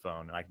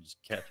microphone, and I could just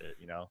catch it,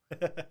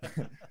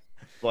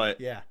 But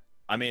yeah,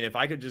 I mean, if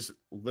I could just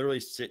literally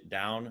sit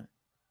down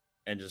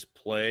and just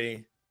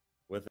play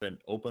with an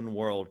open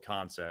world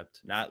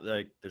concept, not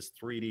like this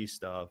 3D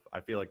stuff,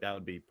 I feel like that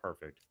would be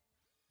perfect.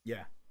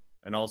 Yeah.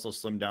 And also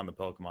slim down the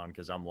Pokemon,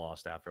 because I'm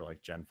lost after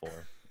like Gen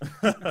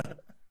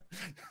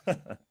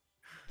 4.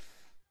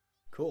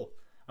 Cool.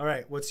 All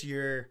right. What's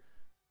your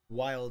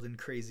wild and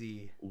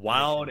crazy?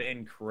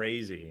 And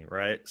crazy,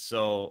 right?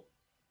 So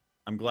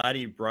I'm glad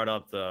you brought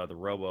up the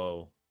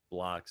Robo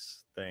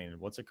Roblox thing.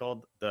 What's it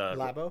called? The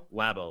Labo?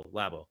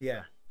 Labo.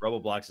 Yeah.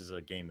 Roblox is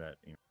a game that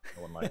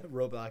no one likes.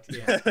 Roblox,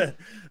 yeah.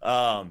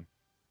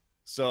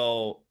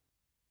 So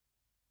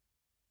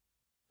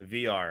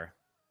VR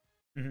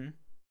Mm-hmm.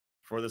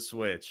 for the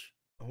Switch.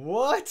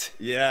 What?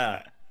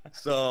 Yeah.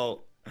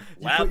 So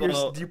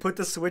Do you put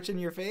the Switch in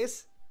your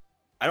face?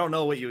 I don't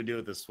know what you would do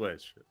with the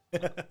Switch.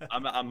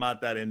 I'm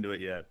not that into it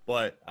yet,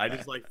 but I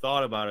just like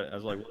thought about it. I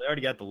was like, well, they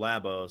already got the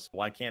Labos.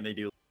 Why can't they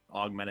do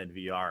augmented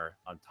VR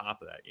on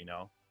top of that?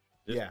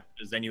 Yeah.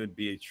 Because then you would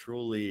be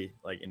truly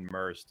like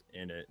immersed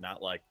in it,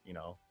 not like I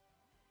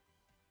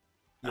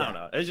don't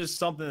know. It's just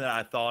something that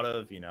I thought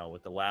of,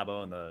 with the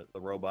Labo and the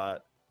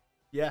robot.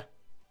 Yeah.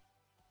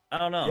 I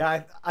don't know.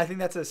 Yeah, I think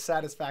that's a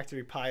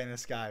satisfactory pie in the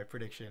sky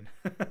prediction.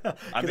 Because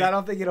I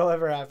don't think it'll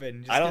ever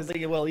happen. I don't think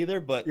it will either,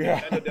 but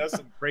Nintendo does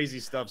some crazy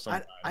stuff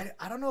sometimes.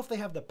 I don't know if they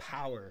have the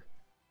power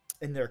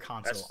in their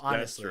console,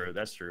 honestly.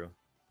 That's true.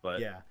 But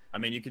yeah. I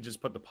mean, you could just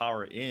put the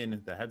power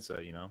in the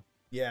headset,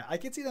 Yeah, I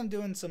could see them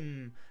doing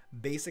some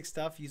basic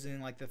stuff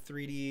using like the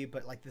 3D,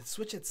 but like the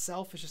Switch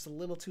itself is just a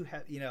little too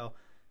heavy,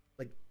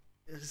 like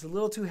it's a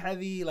little too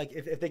heavy. Like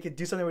if they could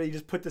do something where you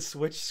just put the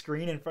Switch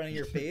screen in front of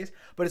your face,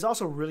 but it's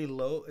also really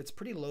low. It's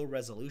pretty low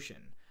resolution.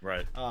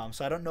 Right.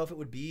 So I don't know if it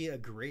would be a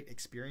great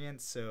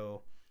experience.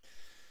 So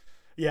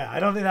yeah,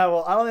 I don't think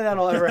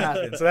that'll ever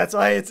happen. So that's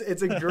why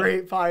it's a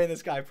great pie in the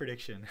sky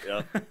prediction.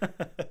 Yeah.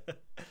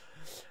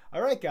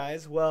 All right,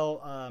 guys.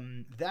 Well,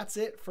 that's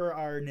it for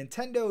our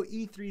Nintendo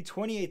E3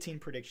 2018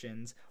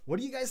 predictions. What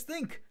do you guys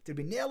think? Did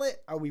we nail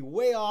it? Are we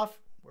way off?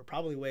 We're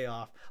probably way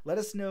off. Let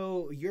us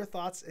know your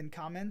thoughts and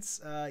comments,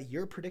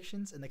 your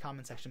predictions in the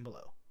comment section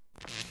below.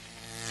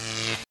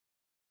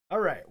 All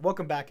right.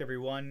 Welcome back,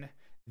 everyone.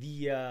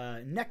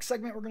 The next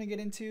segment we're going to get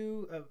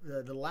into,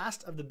 the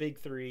last of the big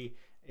three,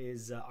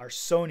 is our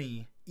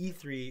Sony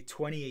E3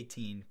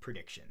 2018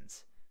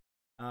 predictions.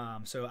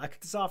 So I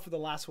kicked this off for the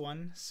last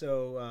one.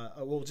 So,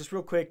 well, just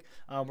real quick,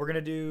 we're going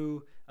to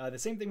do the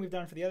same thing we've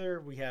done for the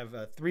other. We have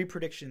three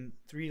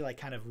like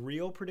kind of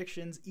real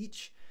predictions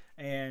each,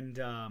 and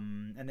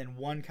then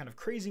one kind of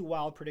crazy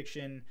wild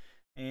prediction,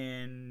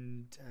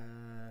 and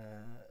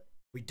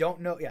we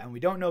don't know. Yeah, and we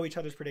don't know each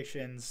other's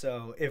predictions.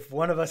 So if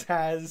one of us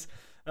has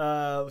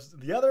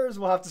the others,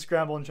 we'll have to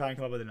scramble and try and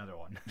come up with another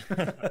one.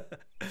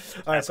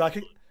 All right, so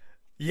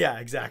yeah,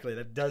 exactly.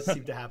 That does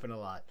seem to happen a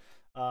lot.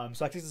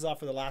 So I kicked this off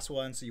for the last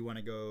one. So you want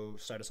to go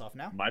start us off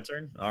now? My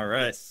turn. All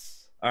right.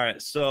 Yes. All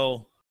right.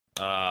 So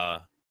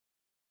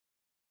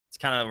it's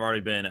kind of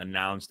already been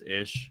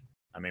announced-ish.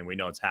 I mean, we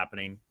know it's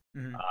happening.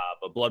 Mm-hmm.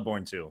 But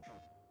Bloodborne 2.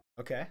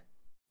 Okay.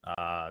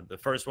 The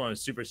first one was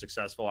super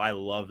successful. I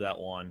love that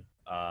one.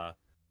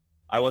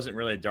 I wasn't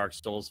really a Dark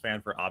Souls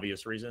fan for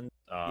obvious reasons.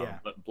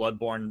 But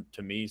Bloodborne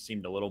to me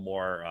seemed a little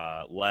more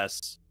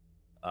less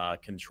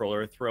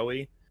controller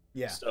throwy.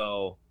 Yeah.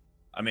 So,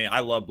 I mean, I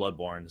love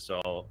Bloodborne.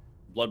 So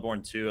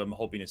Bloodborne 2, I'm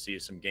hoping to see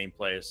some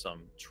gameplay,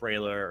 some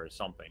trailer or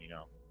something,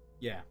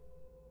 Yeah.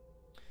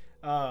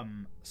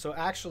 So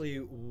actually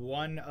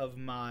one of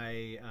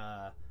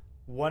my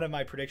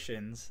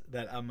predictions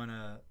that I'm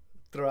gonna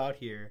throw out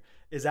here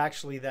is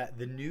actually that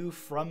the new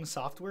From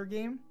Software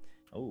game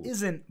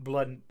isn't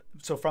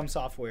So From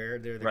Software,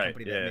 they're the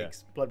company that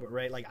makes Bloodborne,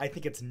 right? Like I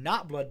think it's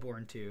not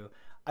Bloodborne 2.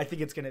 I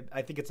think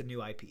it's a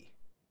new IP.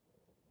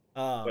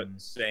 But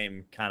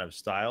same kind of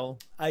style.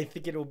 I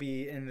think it'll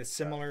be in a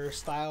similar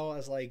style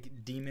as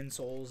like Demon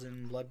Souls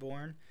and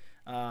Bloodborne.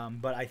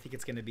 But I think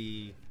it's going to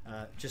be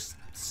just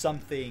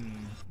something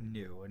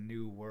new, a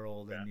new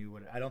world, a new.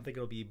 I don't think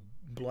it'll be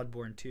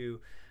Bloodborne 2.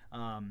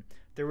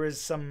 There was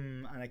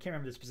some, and I can't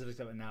remember the specifics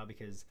of it now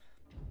because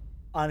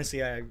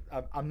honestly,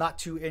 I'm not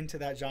too into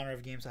that genre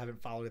of games. So I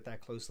haven't followed it that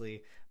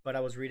closely. But I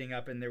was reading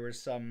up, and there was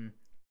some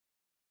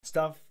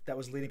stuff that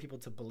was leading people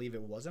to believe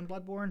it wasn't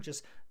Bloodborne.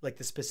 Just like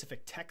the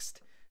specific text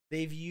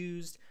they've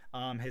used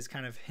has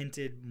kind of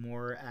hinted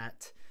more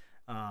at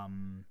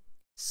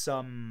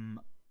some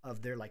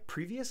of their like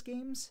previous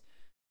games,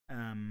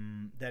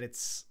 that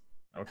it's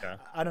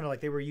I don't know,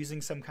 like they were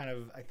using some kind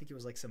of, I think it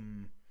was like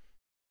some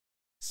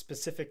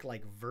specific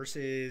like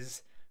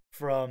verses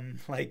from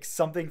like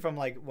something from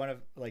like one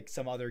of like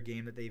some other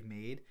game that they've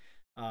made,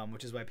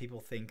 which is why people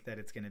think that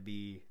it's going to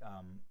be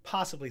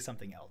possibly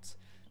something else.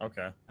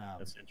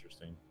 That's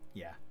interesting.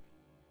 Yeah,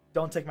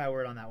 don't take my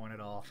word on that one at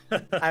all.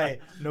 I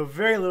know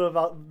very little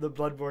about the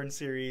Bloodborne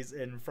series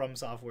and From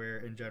Software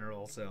in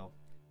general, so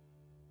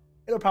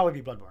it'll probably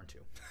be Bloodborne 2.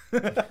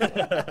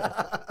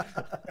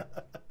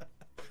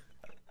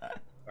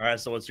 All right,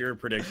 so what's your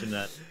prediction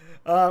then?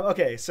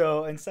 Okay,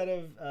 so instead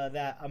of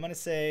that, I'm gonna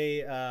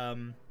say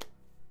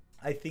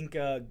I think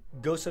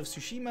Ghost of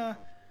Tsushima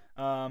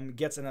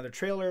gets another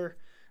trailer,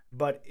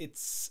 but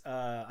it's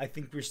I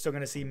think we're still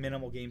gonna see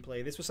minimal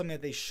gameplay. This was something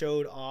that they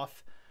showed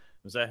off.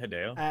 Was that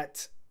Hideo?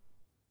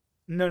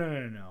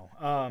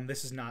 No.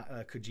 This is not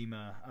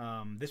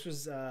Kojima. This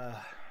was oh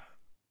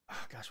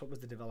gosh, what was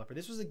the developer?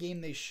 This was a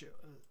game they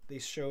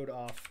showed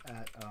off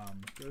at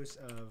Ghost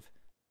of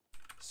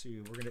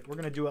Tsu. We're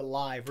gonna do it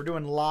live. We're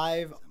doing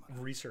live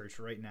research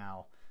right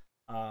now.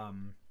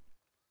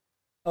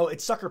 Oh,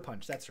 it's Sucker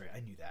Punch. That's right. I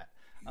knew that.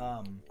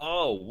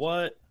 Oh,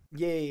 what?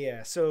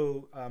 Yeah.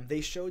 So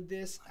they showed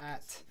this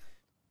at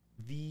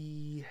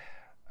the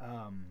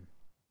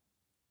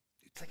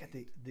it's like at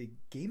the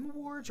Game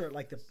Awards or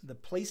like the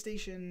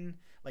PlayStation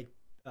like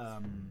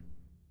um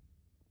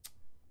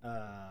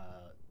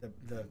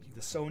the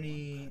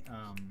Sony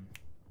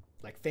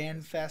like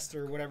Fan Fest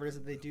or whatever it is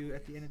that they do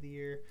at the end of the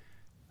year.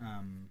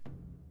 Um,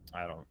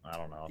 I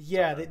don't know.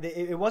 yeah,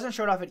 it wasn't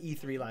showed off at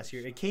E3 last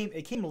year. It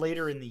came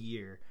later in the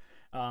year.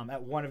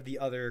 At one of the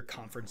other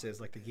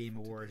conferences, like the Game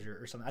Awards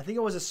or something. I think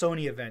it was a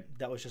Sony event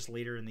that was just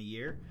later in the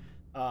year,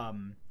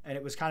 and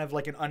it was kind of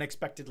like an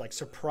unexpected like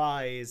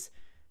surprise.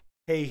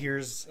 Hey,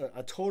 here's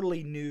a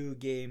totally new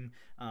game.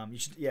 You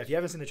should, if you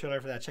haven't seen the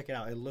trailer for that, check it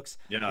out. It looks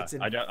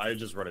I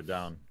just wrote it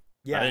down.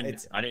 Yeah, I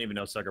didn't even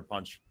know Sucker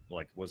Punch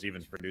like was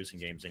even producing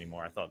games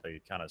anymore. I thought they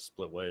kind of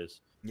split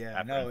ways.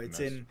 Yeah, no, it's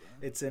in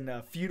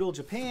feudal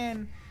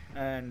Japan,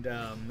 and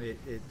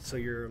so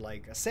you're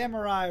like a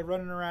samurai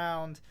running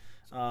around.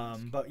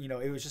 But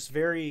it was just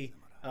very,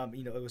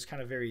 it was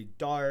kind of very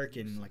dark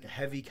and like a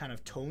heavy kind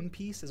of tone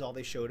piece is all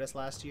they showed us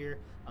last year.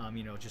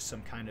 Just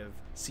some kind of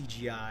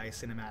CGI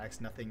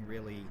cinematics, nothing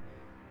really,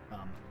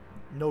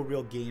 no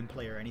real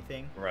gameplay or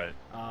anything. Right.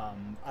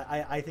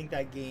 I think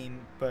that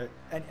game, but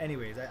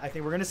anyways, I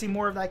think we're gonna see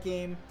more of that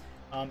game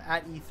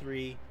at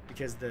E3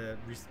 because the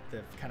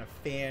kind of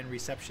fan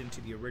reception to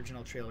the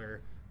original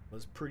trailer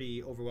was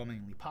pretty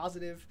overwhelmingly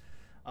positive.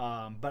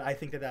 But I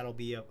think that'll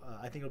be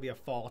I think it'll be a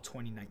fall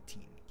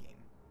 2019 game.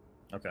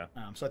 Okay.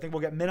 So I think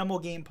we'll get minimal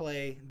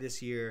gameplay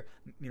this year.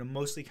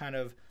 Mostly kind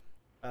of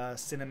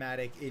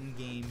cinematic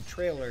in-game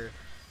trailer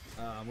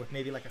with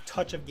maybe like a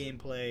touch of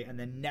gameplay, and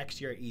then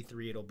next year at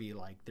E3 it'll be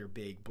like their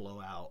big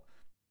blowout.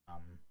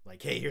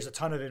 Like, hey, here's a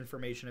ton of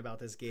information about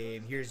this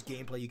game. Here's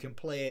gameplay. You can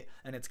play it,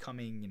 and it's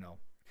coming.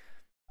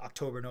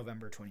 October,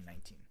 November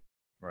 2019.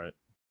 Right.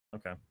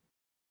 Okay.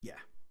 Yeah.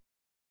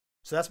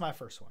 So that's my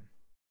first one.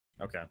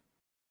 Okay.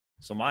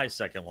 So my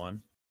second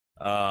one,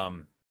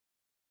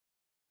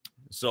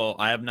 so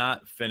I have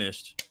not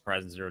finished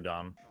Horizon Zero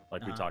Dawn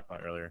like we talked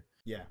about earlier.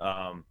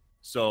 Yeah.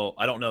 So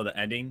I don't know the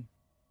ending,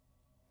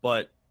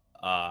 but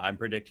I'm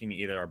predicting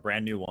either a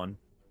brand new one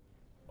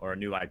or a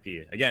new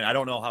IP. Again, I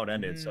don't know how it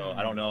ended, so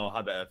I don't know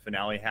how the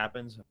finale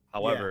happens.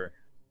 However,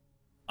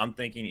 I'm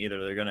thinking either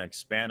they're going to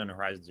expand on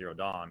Horizon Zero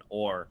Dawn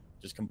or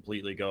just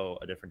completely go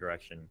a different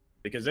direction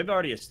because they've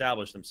already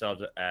established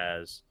themselves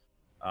as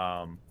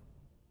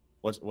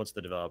what's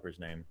the developer's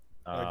name?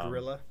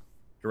 Guerrilla.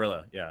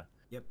 Guerrilla, yeah.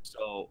 Yep.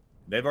 So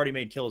they've already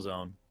made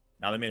Killzone.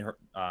 Now they made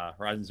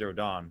Horizon Zero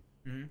Dawn.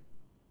 Mm-hmm.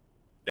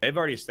 They've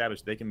already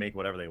established they can make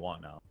whatever they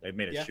want now. They've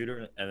made a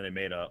shooter and then they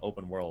made an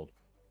open world.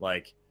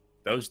 Like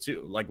those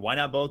two, like why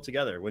not both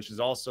together? Which is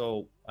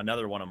also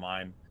another one of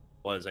mine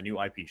was a new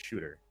IP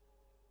shooter.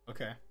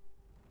 Okay.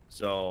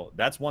 So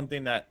that's one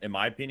thing that, in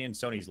my opinion,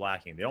 Sony's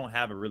lacking. They don't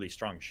have a really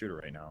strong shooter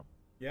right now.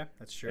 Yeah,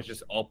 that's true. It's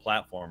just all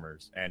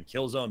platformers, and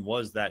Killzone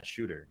was that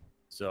shooter.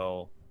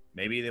 So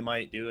maybe they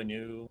might do a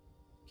new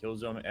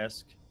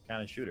Killzone-esque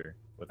kind of shooter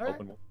with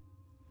open world.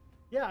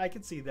 Yeah, I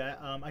could see that.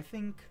 I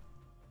think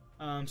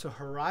so.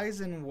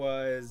 Horizon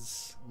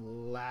was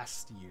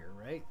last year,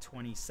 right?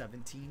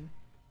 2017.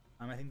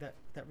 I think that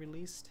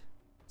released.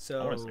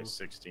 So I want to say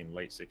 16,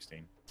 late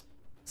 16.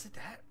 Is it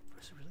that?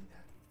 Was it really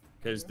that?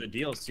 Because the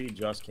DLC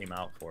just came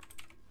out for it.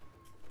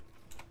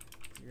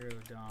 Zero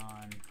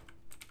Dawn.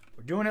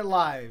 We're doing it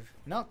live.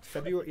 No,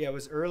 February. Yeah, it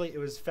was early. It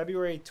was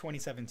February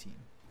 2017.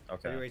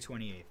 Okay. February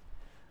 28th.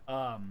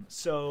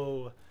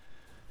 So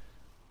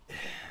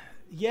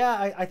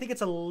yeah, I think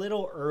it's a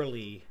little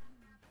early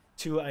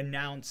to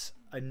announce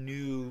a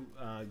new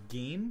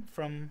game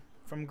from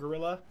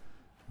Guerrilla.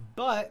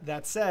 But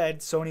that said,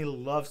 Sony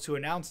loves to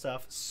announce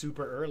stuff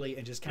super early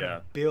and just kind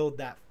of build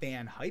that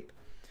fan hype.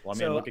 Well, I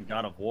mean, look at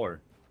God of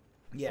War.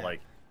 Yeah.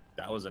 Like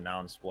that was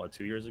announced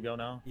 2 years ago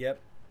now.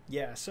 Yep.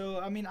 Yeah. So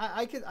I mean,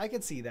 I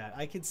could see that.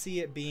 I could see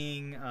it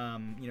being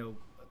a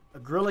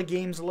Guerrilla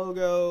Games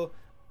logo,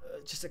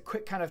 just a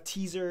quick kind of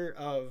teaser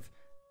of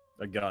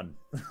a gun.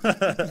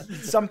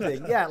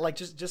 Something. Yeah, like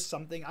just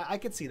something. I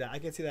could see that. I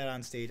could see that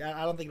on stage.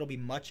 I don't think it'll be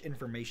much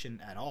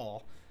information at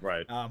all.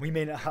 Right. We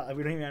may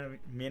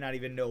not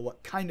even know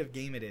what kind of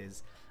game it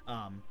is.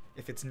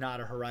 If it's not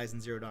a Horizon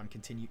Zero Dawn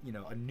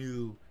a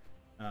new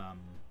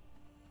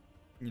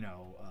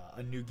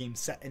a new game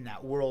set in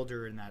that world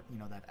or in that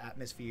that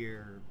atmosphere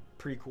or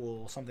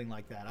prequel, something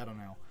like that. I don't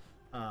know.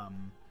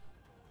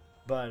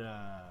 But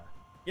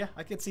yeah,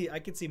 I could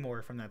see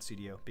more from that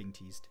studio being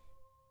teased.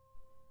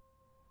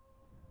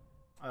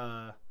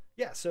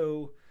 Yeah,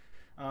 so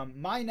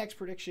my next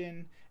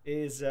prediction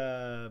is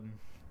I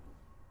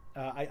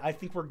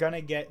think we're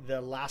gonna get the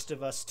Last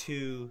of Us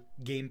 2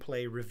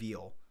 gameplay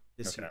reveal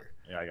this year.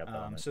 Yeah, I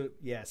got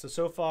that.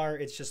 So far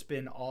it's just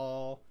been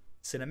all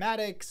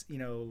cinematics,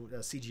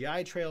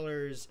 CGI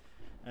trailers.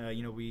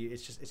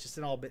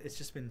 It's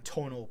just been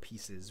tonal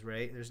pieces,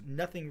 right? There's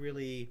nothing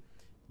really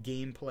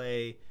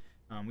gameplay.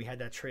 We had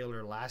that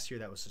trailer last year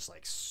that was just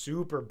like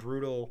super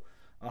brutal,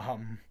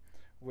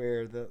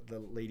 where the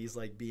lady's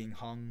like being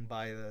hung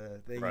by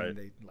the thing, Right. and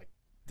they like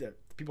the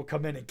people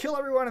come in and kill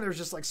everyone, and there's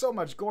just like so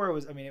much gore. It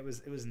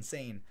was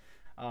insane.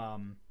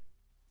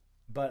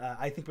 But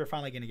I think we're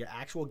finally going to get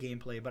actual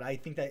gameplay. But I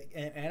think that,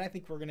 and I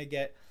think we're going to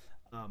get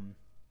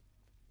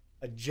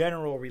a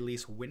general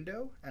release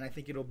window, and I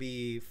think it'll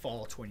be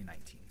fall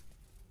 2019.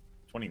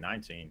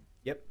 2019.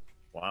 Yep.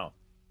 Wow.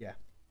 Yeah.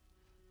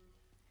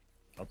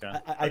 Okay.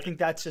 I think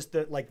that's just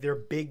their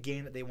big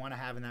game that they want to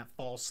have in that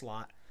fall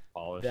slot.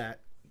 Polish.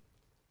 That.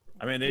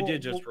 I mean, they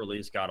did just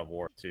release God of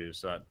War too,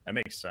 so that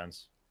makes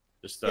sense.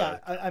 Just Yeah,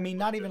 I mean,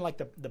 not even like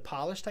the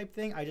polish type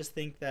thing. I just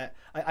think that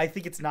I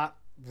think it's not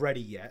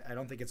ready yet. I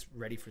don't think it's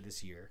ready for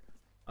this year.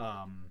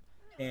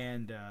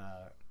 And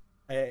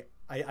I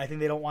think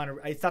they don't want to.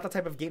 It's not the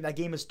type of game. That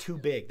game is too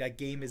big. That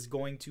game is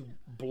going to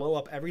blow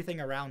up everything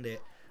around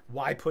it.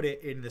 Why put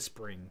it in the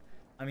spring?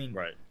 I mean,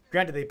 right.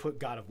 Granted, they put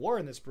God of War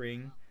in the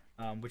spring,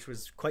 which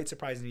was quite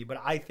surprising to me.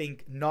 But I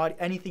think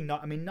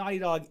Naughty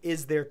Dog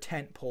is their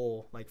tent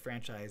pole like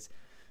franchise.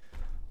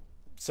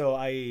 So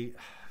I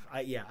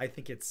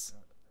think it's,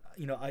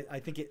 I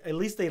think at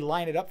least they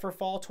line it up for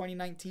fall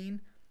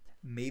 2019.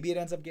 Maybe it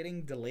ends up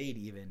getting delayed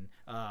even.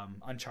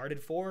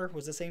 Uncharted 4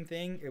 was the same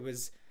thing. It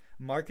was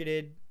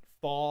marketed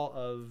fall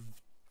of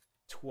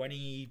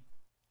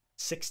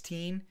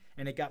 2016,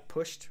 and it got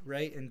pushed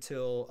right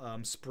until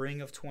spring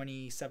of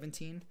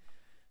 2017.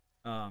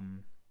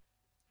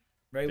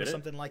 Right, it was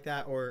something like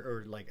that,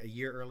 or like a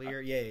year earlier.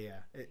 Yeah.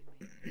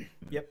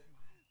 Yep.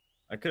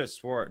 I could have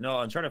swore. No,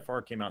 Uncharted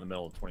 4 came out in the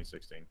middle of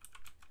 2016.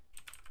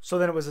 So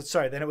then it was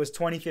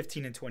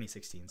 2015 and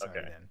 2016. Sorry,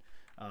 okay. then.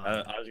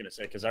 I was gonna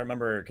say because I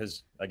remember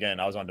again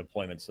I was on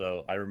deployment,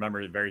 so I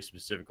remember it very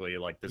specifically.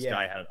 Like this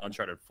guy had an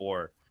Uncharted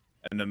 4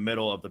 in the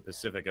middle of the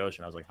Pacific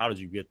Ocean. I was like, how did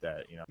you get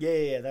that?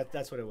 Yeah.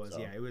 That's what it was. So.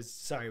 Yeah, it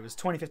was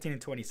 2015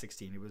 and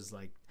 2016. It was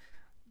like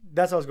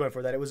that's what I was going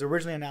for. That it was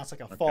originally announced like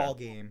a fall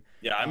game.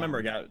 Yeah, I remember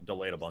it got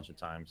delayed a bunch of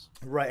times.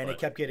 Right, and it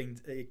kept getting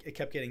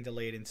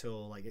delayed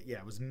until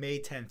it was May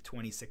 10th,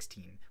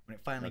 2016 when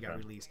it finally got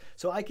released.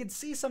 So I could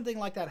see something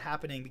like that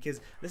happening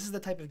because this is the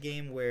type of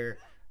game where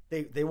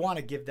they want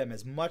to give them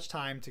as much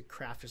time to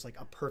craft just like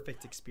a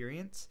perfect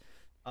experience.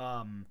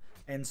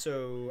 And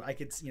so I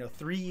could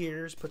 3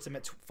 years puts them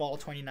at fall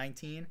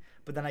 2019,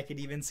 but then I could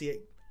even see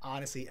it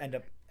honestly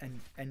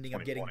ending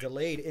up getting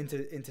delayed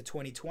into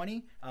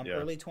 2020,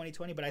 early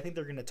 2020. But I think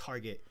they're going to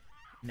target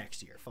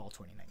next year, fall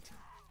 2019.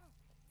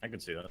 I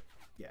could see that.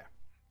 Yeah.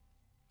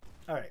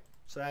 All right.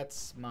 So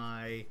that's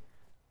my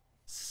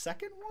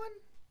second one.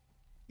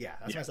 Yeah,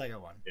 that's my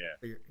second one. Yeah.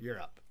 So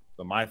you're up.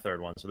 So my third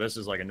one. So this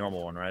is like a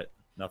normal one, right?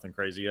 Nothing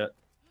crazy yet.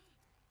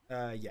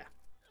 Yeah.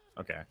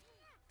 Okay.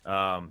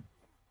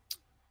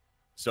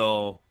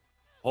 So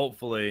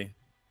hopefully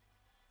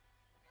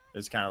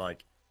it's kind of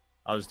like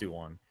I'll just do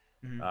one.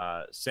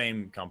 Mm-hmm.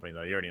 Same company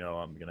though. You already know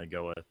I'm gonna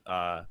go with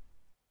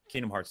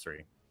Kingdom Hearts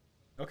 3.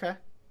 Okay.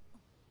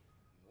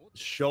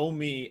 Show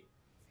me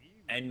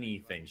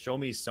anything. Show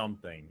me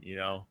something.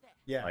 Yeah.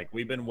 Like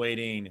we've been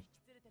waiting.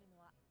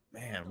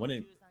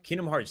 Man,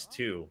 Kingdom Hearts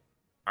 2?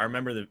 I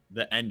remember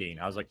the ending.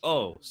 I was like,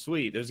 oh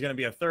sweet, there's gonna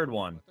be a third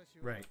one.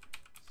 Right.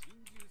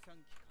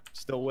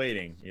 Still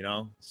waiting.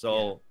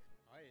 So.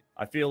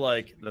 I feel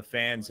like the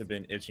fans have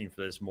been itching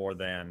for this more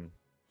than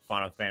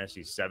Final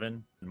Fantasy VII,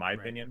 in my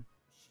opinion.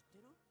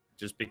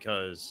 Just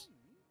because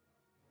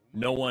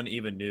no one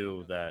even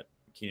knew that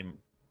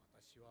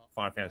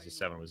Final Fantasy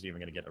VII was even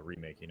going to get a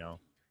remake,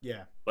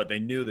 Yeah. But they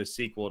knew the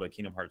sequel to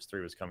Kingdom Hearts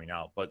 3 was coming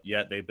out. But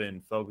yet they've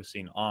been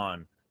focusing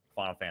on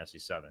Final Fantasy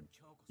VII.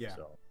 Yeah.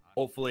 So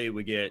hopefully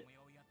we get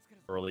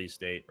a release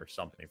date or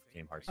something for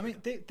Kingdom Hearts 3. I mean,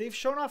 they've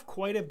shown off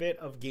quite a bit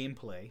of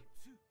gameplay.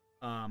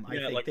 I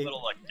think like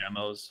little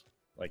demos.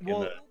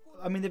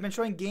 I mean, they've been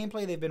showing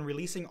gameplay. They've been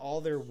releasing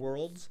all their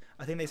worlds.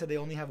 I think they said they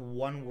only have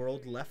one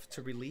world left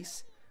to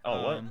release.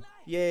 Oh, what?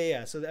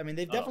 Yeah. So, I mean,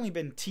 they've definitely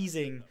been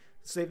teasing.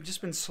 So they've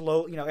just been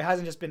slow. It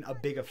hasn't just been a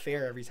big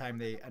affair every time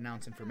they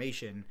announce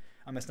information.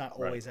 It's not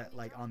always at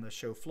on the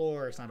show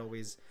floor. It's not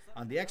always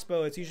on the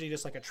expo. It's usually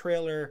just like a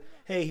trailer.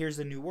 Hey, here's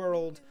the new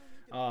world.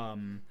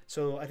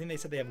 So I think they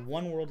said they have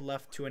one world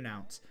left to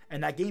announce,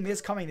 and that game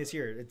is coming this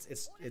year.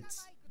 It's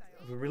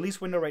the release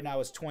window right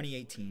now is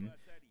 2018.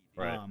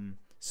 Right. I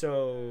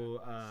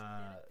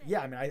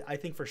mean, I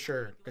think for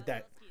sure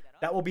that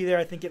will be there.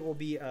 I think it will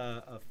be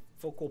a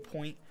focal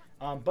point.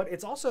 But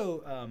it's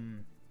also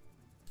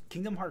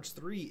Kingdom Hearts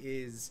 3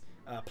 is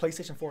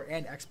PlayStation 4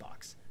 and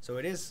Xbox. So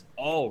it is.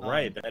 Oh,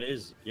 right. That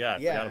is. Yeah, I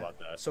forgot about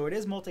that. So it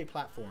is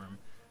multi-platform.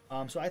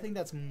 So I think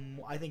I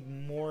think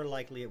more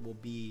likely it will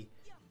be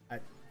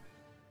at.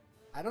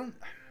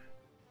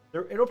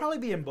 It'll probably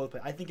be in both.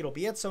 I think it'll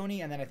be at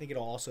Sony, and then I think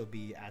it'll also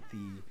be at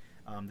the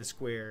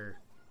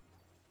Square.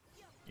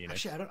 Enix.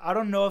 Actually, I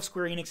don't know if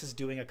Square Enix is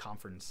doing a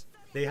conference.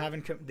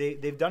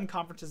 They've done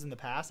conferences in the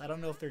past. I don't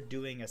know if they're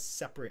doing a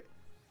separate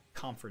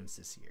conference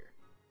this year.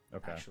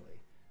 Okay. Actually,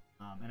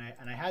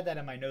 and I had that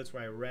in my notes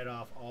where I read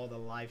off all the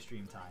live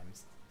stream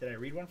times. Did I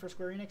read one for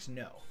Square Enix?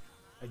 No,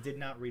 I did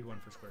not read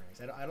one for Square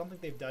Enix. I don't think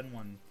they've done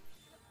one.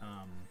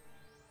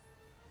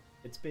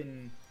 It's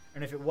been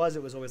and if it was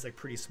always like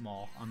pretty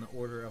small, on the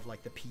order of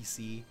like the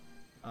PC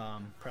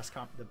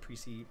the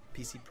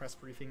PC press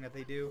briefing that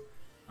they do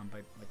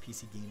by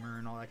PC Gamer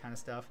and all that kind of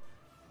stuff.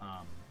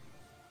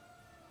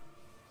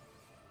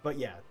 But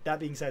yeah, that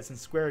being said,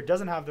 since Square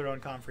doesn't have their own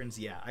conference,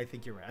 yeah, I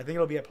think you're right. I think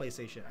it'll be at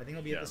PlayStation. I think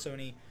it'll be at the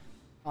Sony,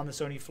 on the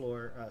Sony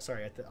floor.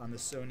 On the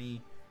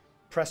Sony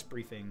press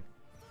briefing,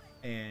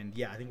 and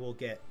yeah, I think we'll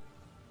get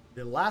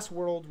the last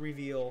World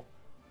reveal,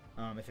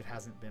 if it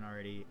hasn't been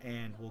already,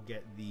 and we'll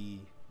get the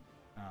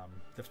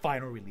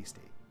final release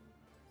date,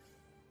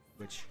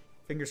 which,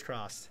 fingers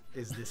crossed,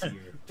 is this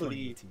year,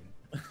 2018.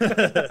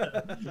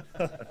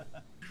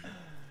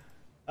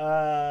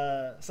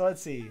 So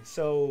let's see.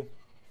 So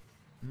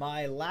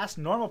my last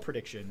normal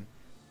prediction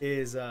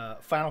is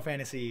Final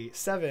Fantasy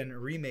VII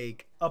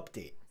Remake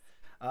update.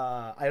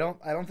 I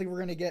don't think we're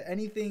gonna get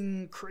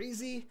anything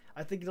crazy.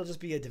 I think it'll just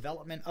be a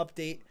development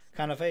update,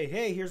 kind of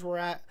hey, here's where we're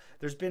at.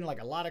 There's been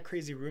like a lot of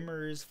crazy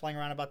rumors flying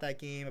around about that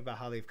game, about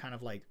how they've kind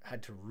of like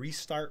had to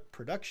restart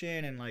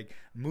production and like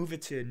move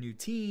it to a new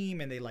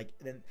team, and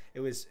then it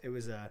was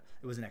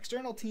an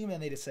external team,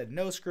 and they just said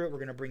no, screw it, we're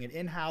gonna bring it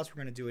in house.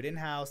 We're gonna do it in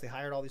house. They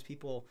hired all these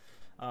people,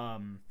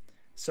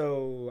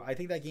 so I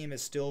think that game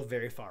is still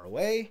very far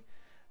away.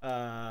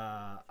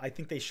 I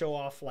think they show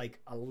off like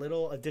a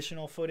little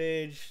additional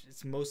footage.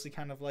 It's mostly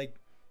kind of like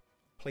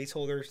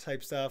placeholder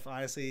type stuff,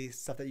 honestly,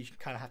 stuff that you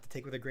kind of have to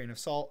take with a grain of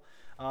salt.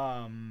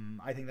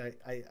 I think that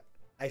I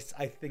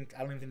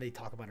don't even think they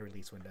talk about a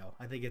release window.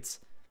 I think it's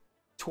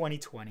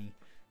 2020.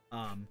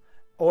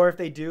 Or if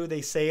they do,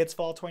 they say it's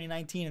fall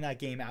 2019, and that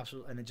game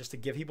absolutely, and then just to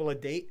give people a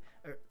date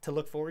to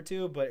look forward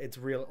to, but it's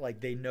real, like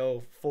they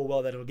know full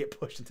well that it'll get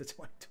pushed into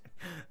 2020.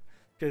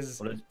 Because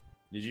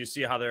did you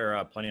see how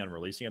they're planning on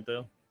releasing it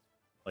though?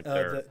 Like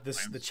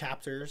the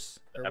chapters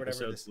or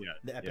whatever,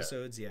 the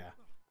episodes, yeah.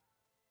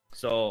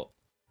 So,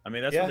 I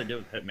mean, that's what they did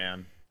with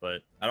Hitman,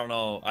 but I don't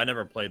know. I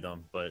never played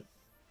them, but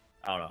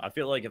I don't know. I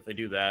feel like if they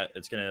do that,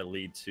 it's going to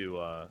lead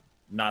to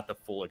not the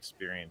full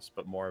experience,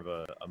 but more of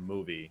a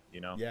movie,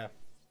 you know? Yeah.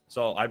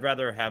 So I'd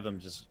rather have them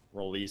just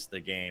release the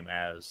game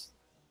as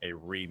a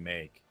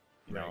remake,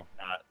 you know,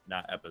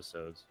 not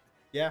episodes.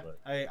 Yeah, but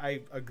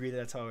I agree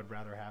that's how I would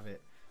rather have it.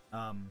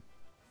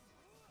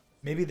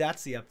 Maybe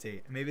that's the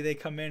update. Maybe they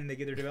come in and they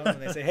get their development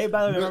and they say, hey,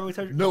 by the way, remember we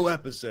touched... No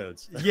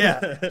episodes.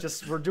 Yeah,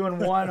 just we're doing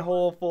one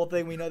whole full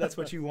thing. We know that's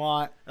what you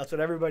want. That's what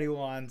everybody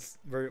wants.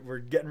 We're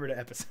getting rid of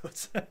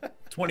episodes.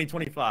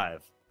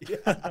 2025. Yeah.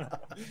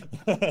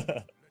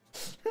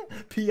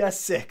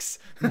 PS6.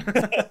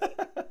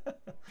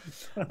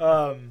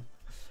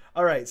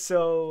 All right,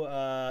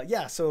 so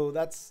so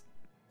that's...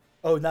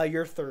 Oh, now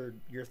your third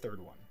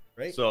one,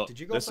 right? So did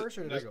you go first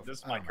or did I go first? This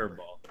is my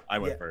curveball. I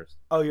went first.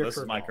 Oh, this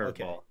is my curveball.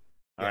 Okay.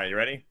 All right, you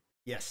ready?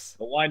 Yes.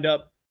 The wind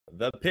up,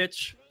 the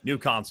pitch, new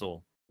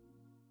console.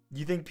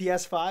 You think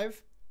PS5?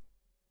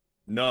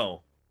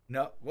 No.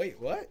 No. Wait,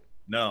 what?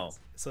 No.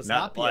 So it's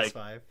not PS5.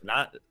 Like,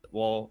 not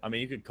well. I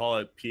mean, you could call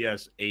it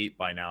PS8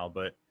 by now,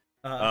 but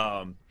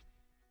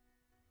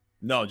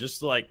no,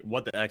 just like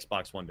what the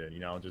Xbox One did. You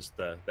know, just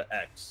the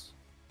X.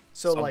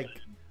 So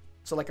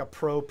like a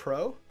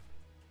Pro.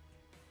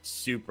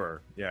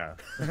 Super. Yeah.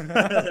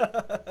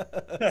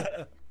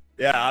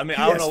 Yeah. I mean, PS4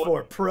 I don't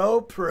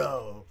know.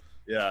 Pro.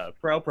 Yeah,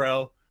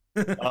 Pro.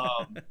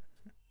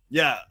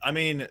 Yeah, I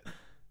mean,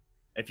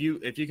 if you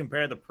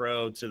compare the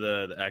Pro to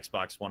the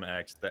Xbox One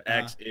X, the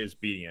X is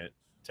beating it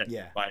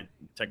by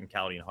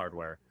technicality and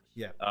hardware.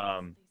 Yeah.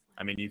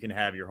 I mean, you can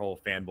have your whole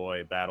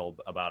fanboy battle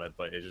about it,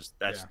 but it's just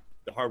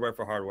the hardware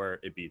for hardware,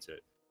 it beats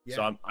it. Yeah.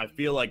 So I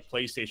feel like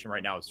PlayStation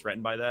right now is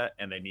threatened by that,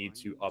 and they need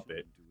to up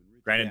it.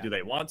 Granted, do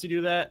they want to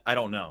do that? I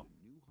don't know.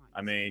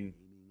 I mean,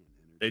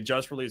 they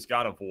just released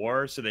God of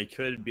War, so they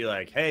could be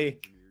like, hey,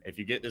 if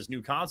you get this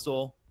new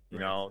console, you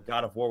know,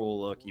 God of War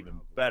will look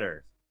even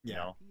better. You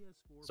know,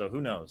 so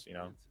who knows? You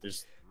know,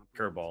 just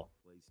curveball.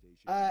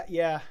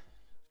 Yeah,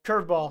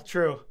 curveball.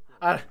 True.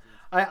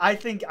 I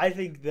think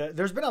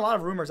there's been a lot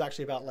of rumors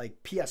actually about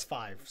like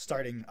PS5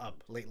 starting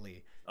up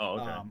lately. Oh,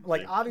 okay.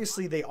 Like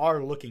obviously they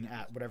are looking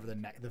at whatever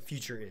the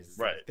future is.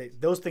 Right.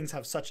 Those things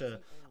have such a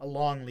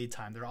long lead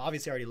time. They're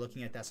obviously already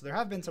looking at that. So there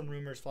have been some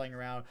rumors flying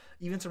around,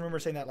 even some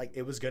rumors saying that like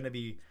it was going to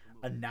be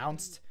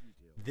announced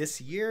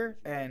this year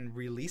and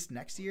released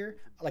next year,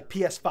 like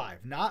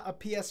PS5, not a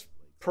PS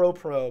Pro,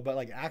 but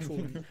like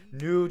actual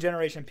new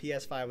generation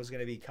PS5 was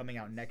going to be coming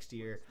out next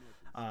year.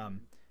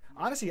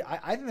 Honestly,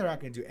 I think they're not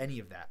going to do any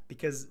of that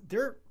because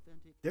they're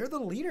the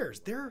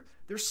leaders. They're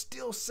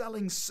still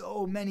selling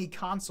so many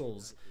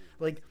consoles.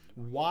 Like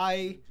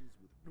why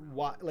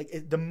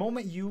like the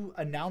moment you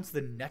announce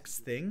the next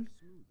thing,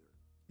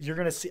 you're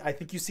going to see, I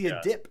think you see a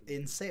dip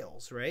in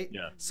sales, right?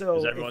 Yeah. So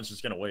because everyone's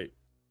just going to wait.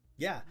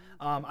 Yeah.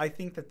 I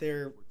think that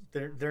their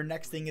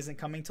next thing isn't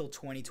coming till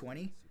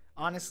 2020.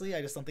 Honestly,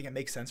 I just don't think it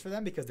makes sense for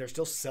them because they're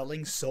still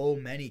selling so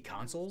many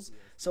consoles.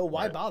 So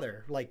why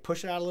bother? Like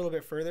push it out a little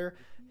bit further,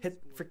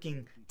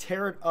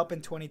 tear it up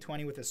in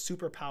 2020 with a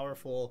super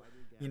powerful,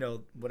 you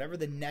know, whatever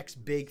the next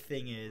big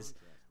thing is,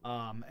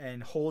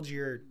 and hold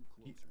your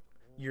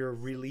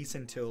release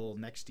until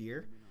next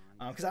year.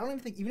 Because I don't even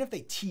think, even if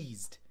they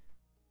teased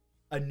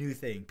a new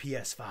thing,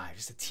 PS5,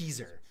 just a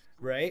teaser,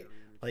 right?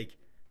 Like,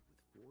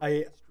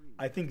 I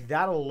think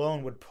that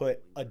alone would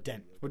put a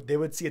dent. They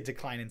would see a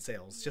decline in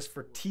sales just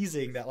for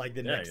teasing that like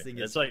the next thing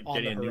is like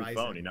on getting the a horizon.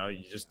 new phone. You know,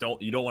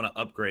 you don't want to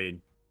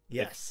upgrade.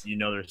 Yes. If you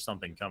know there's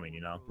something coming.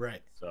 You know.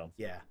 Right. So.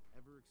 Yeah.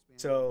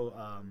 So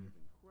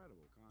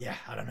yeah,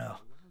 I don't know.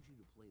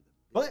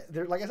 But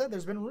there, like I said,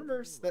 there's been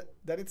rumors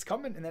that it's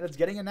coming and that it's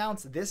getting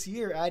announced this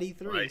year at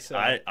E3. Right. So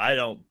I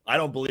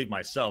don't believe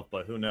myself,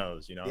 but who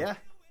knows? You know. yeah.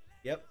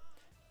 Yep.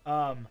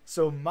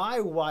 So my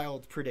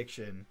wild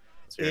prediction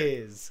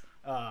is,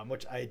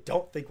 which I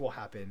don't think will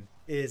happen,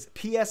 is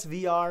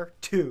PSVR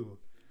 2.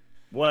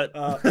 What?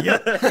 Yeah.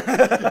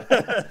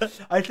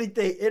 I think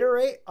they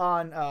iterate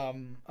on,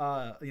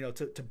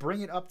 to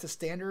bring it up to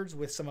standards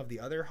with some of the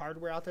other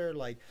hardware out there,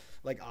 like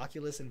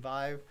Oculus and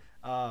Vive.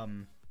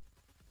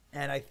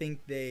 And I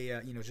think they,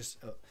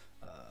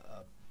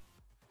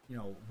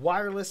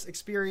 wireless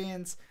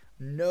experience,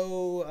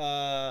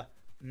 like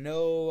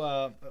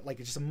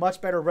it's just a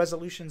much better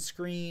resolution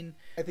screen.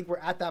 I think we're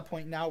at that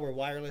point now where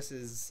wireless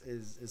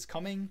is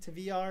coming to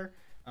VR.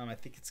 I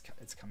think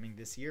it's coming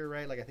this year,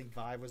 right? Like I think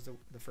Vive was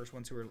the first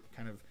ones who were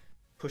kind of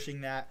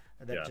pushing that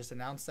just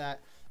announced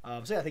that.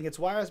 So yeah, I think it's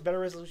wireless, better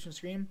resolution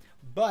screen,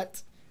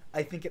 but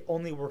I think it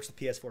only works with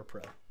PS4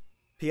 Pro.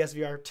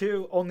 PSVR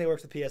 2 only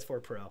works with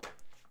PS4 Pro.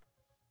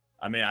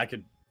 I mean, I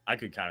could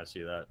kind of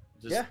see that.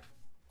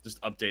 Just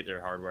update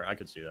their hardware. I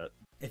could see that.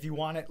 If you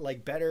want it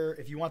like better,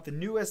 if you want the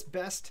newest,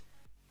 best,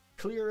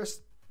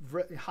 clearest,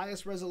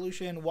 highest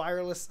resolution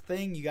wireless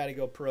thing, you got to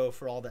go Pro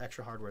for all the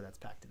extra hardware that's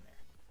packed in there.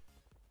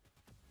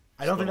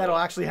 I don't think that'll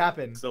actually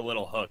happen. It's a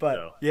little hook, but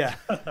though. Yeah,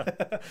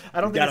 I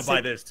don't. You gotta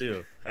buy this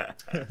too.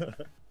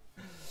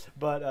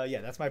 But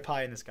yeah, that's my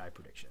pie in the sky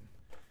prediction.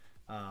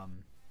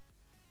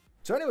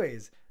 So,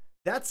 anyways,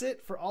 that's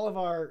it for all of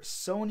our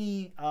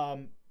Sony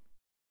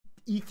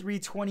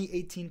E3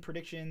 2018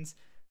 predictions.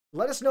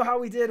 Let us know how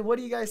we did. What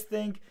do you guys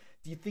think?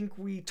 Do you think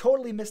we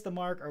totally missed the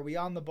mark? Are we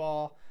on the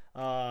ball?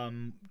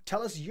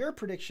 Tell us your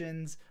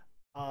predictions.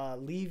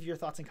 Leave your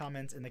thoughts and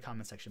comments in the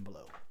comment section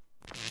below.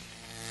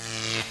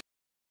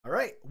 All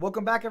right,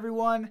 welcome back,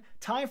 everyone.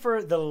 Time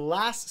for the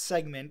last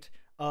segment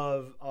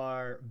of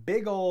our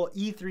big ol'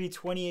 E3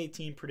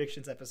 2018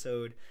 predictions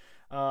episode.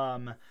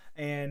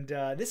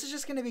 This is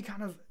just going to be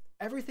kind of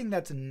everything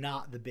that's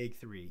not the big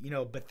three. You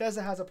know,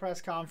 Bethesda has a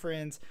press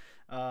conference,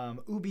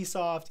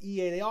 Ubisoft,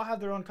 EA, they all have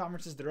their own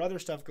conferences, their other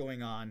stuff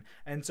going on.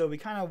 And so we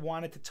kind of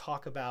wanted to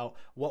talk about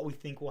what we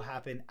think will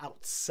happen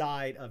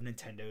outside of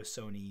Nintendo,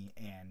 Sony,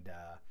 and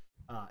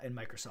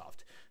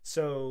Microsoft.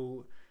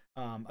 So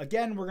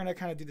again, we're going to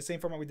kind of do the same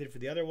format we did for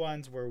the other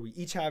ones, where we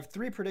each have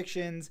 3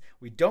 predictions.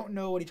 We don't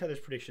know what each other's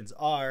predictions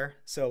are,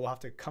 so we'll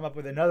have to come up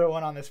with another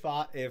one on the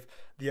spot if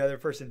the other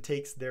person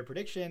takes their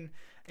prediction.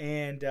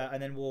 And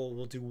then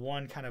we'll do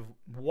one kind of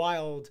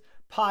wild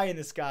pie in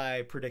the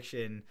sky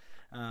prediction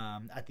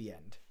at the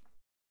end.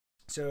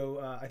 So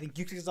I think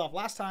you kicked us off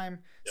last time,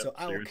 so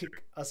I will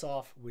kick us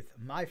off with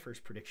my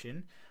first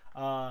prediction.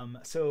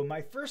 So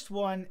my first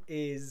one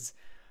is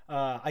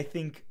I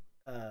think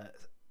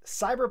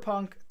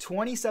Cyberpunk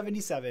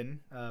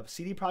 2077,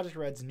 CD Projekt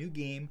Red's new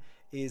game,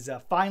 is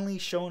finally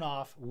shown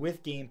off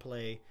with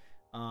gameplay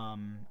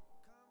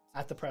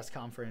at the press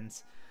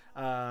conference.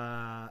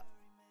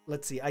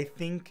 Let's see, I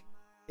think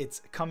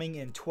it's coming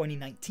in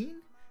 2019,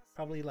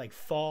 probably like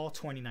fall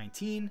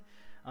 2019.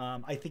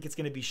 I think it's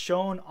going to be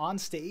shown on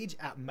stage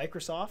at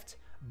Microsoft,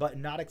 but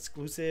not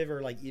exclusive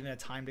or like even a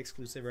timed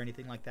exclusive or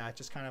anything like that.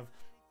 Just kind of,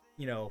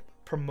 you know,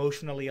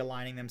 promotionally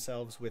aligning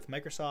themselves with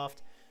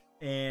Microsoft.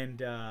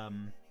 And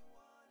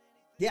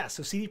yeah,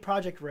 so CD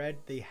Projekt Red,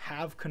 they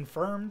have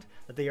confirmed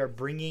that they are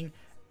bringing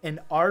an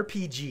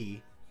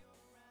RPG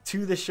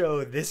to the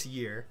show this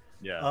year.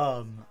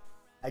 Yeah.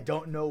 I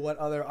don't know what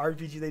other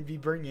RPG they'd be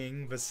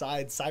bringing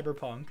besides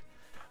Cyberpunk.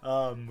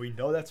 We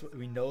know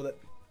that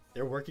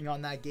they're working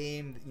on that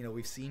game. You know,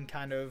 we've seen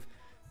kind of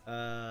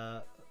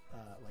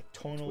like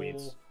tonal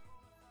tweets.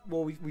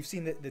 Well, we've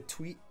seen the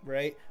tweet,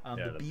 right?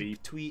 The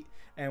beep tweet,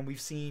 and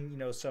we've seen, you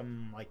know,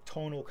 some like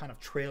tonal kind of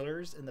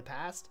trailers in the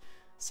past.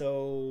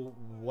 So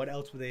what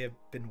else would they have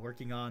been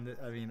working on?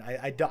 I mean,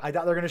 I thought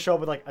they're going to show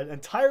up with like an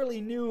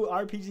entirely new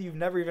RPG you've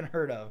never even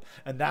heard of,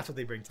 and that's what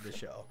they bring to the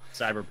show.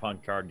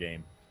 Cyberpunk card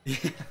game.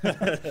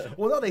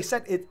 Well, no, they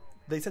said it.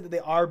 They said that they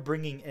are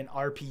bringing an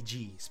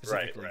RPG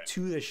specifically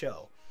to the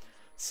show.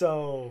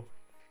 So,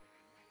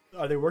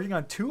 are they working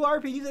on 2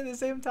 RPGs at the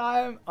same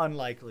time?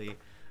 Unlikely.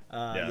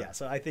 Yeah.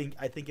 So I think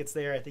it's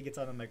there. I think it's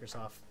on the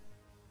Microsoft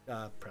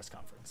press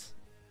conference.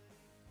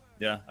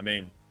 Yeah, I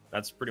mean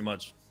that's pretty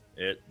much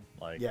it.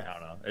 Like, I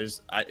don't know.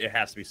 It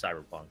has to be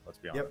Cyberpunk. Let's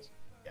be honest.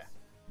 Yeah,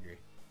 agree.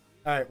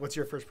 All right, what's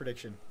your first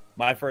prediction?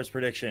 My first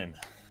prediction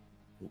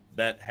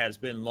that has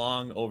been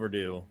long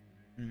overdue.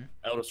 Mm-hmm.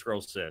 Elder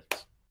Scrolls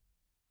 6.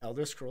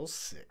 Elder Scrolls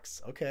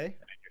 6. Okay.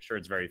 I'm sure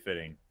it's very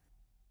fitting.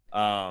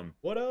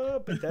 What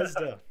up,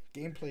 Bethesda?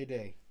 Gameplay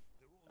day.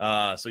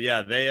 So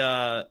yeah,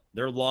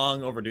 they're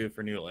long overdue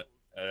for new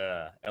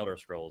Elder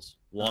Scrolls.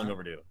 Long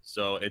overdue.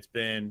 So it's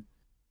been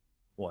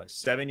what,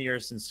 7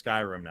 years since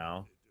Skyrim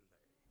now,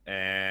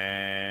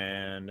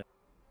 and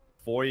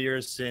 4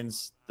 years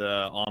since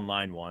the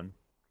online one.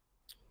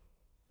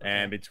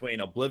 And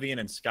between Oblivion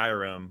and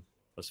Skyrim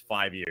was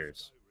 5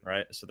 years,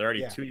 right? So they're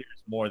already 2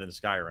 years more than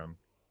Skyrim.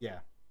 Yeah.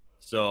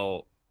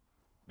 So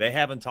they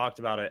haven't talked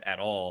about it at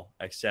all,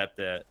 except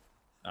that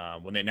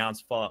when they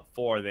announced Fallout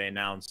 4, they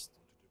announced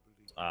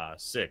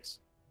 6.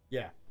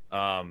 Yeah.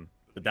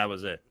 But that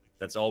was it.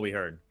 That's all we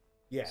heard.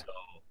 Yeah. So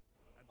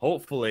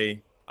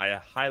hopefully, I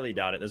highly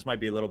doubt it. This might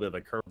be a little bit of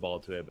a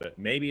curveball to it, but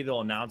maybe they'll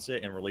announce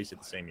it and release it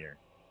the same year.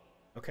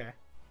 Okay.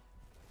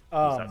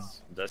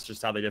 That's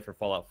just how they did for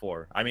Fallout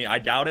 4. I mean, I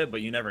doubt it,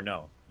 but you never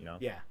know.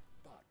 Yeah.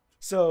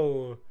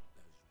 So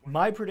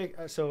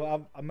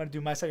So I'm gonna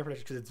do my second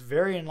prediction because it's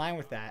very in line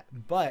with that,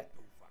 but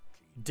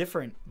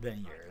different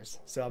than yours.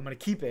 So I'm gonna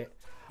keep it.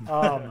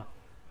 So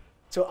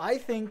I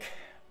think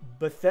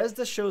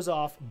Bethesda shows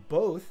off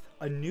both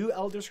a new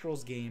Elder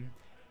Scrolls game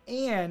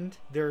and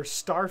their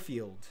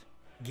Starfield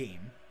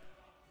game.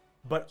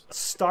 But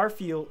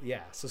Starfield,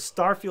 so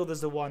Starfield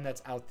is the one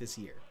that's out this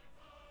year.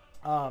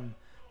 Starfield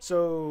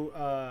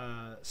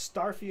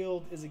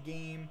is a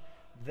game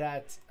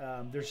that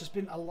there's just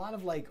been a lot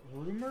of like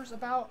rumors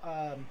about.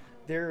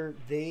 They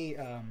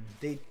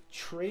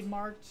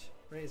trademarked,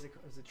 right? Is it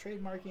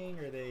trademarking,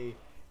 or they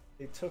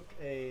took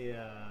a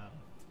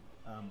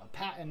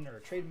patent or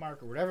a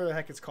trademark or whatever the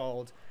heck it's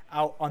called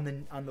out on the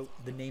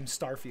name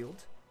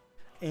Starfield,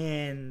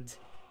 and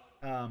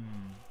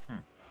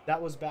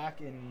that was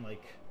back in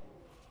like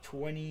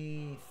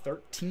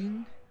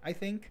 2013, I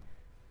think,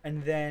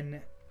 and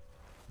then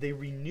they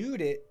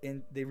renewed it,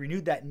 and they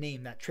renewed that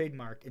name, that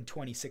trademark, in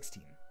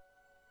 2016.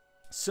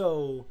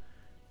 So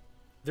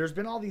there's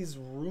been all these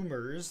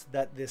rumors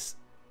that this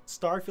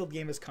Starfield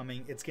game is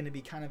coming. It's going to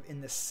be kind of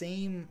in the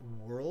same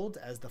world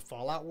as the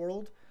Fallout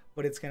world,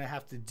 but it's going to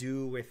have to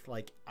do with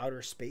like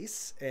outer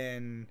space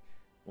and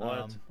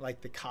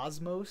like the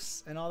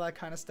cosmos and all that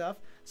kind of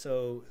stuff.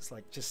 So it's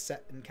like just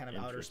set in kind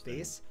of outer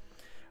space.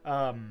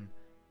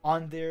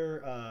 On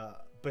their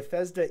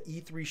Bethesda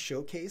E3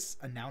 showcase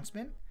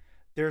announcement,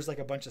 there's like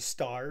a bunch of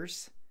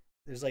stars.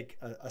 There's like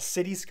a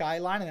city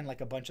skyline and then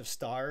like a bunch of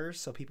stars.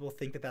 So people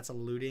think that that's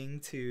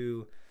alluding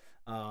to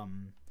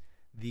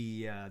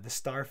the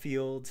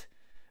Starfield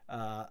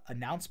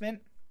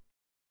announcement.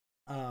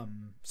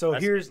 So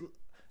that's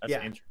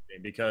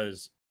interesting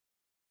because,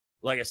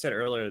 like I said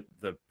earlier,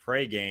 the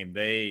Prey game,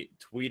 they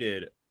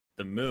tweeted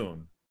the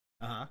moon.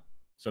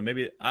 So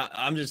maybe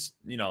I'm just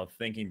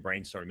thinking,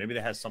 brainstorming. Maybe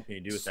that has something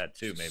to do with that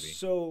too. Maybe.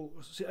 So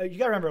you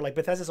gotta remember, like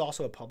Bethesda is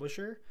also a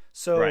publisher.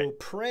 So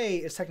Prey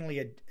is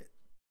technically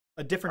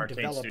a different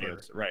Arcane developer.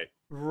 Studios, right?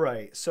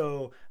 Right.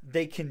 So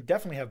they can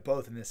definitely have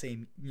both in the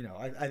same.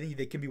 I think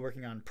they can be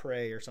working on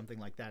Prey or something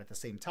like that at the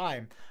same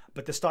time.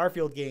 But the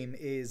Starfield game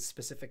is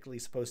specifically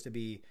supposed to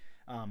be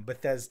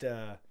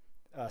Bethesda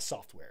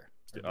software.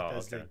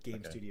 Bethesda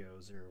Game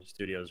Studios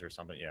or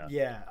something. Yeah.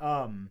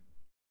 Yeah.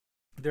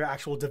 Their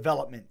actual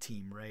development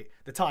team, right?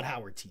 The Todd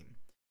Howard team.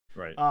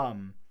 Right.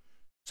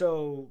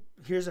 So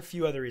here's a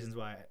few other reasons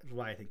why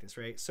I think this,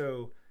 right?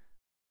 So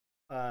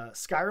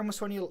Skyrim was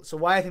 20. So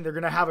why I think they're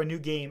gonna have a new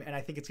game, and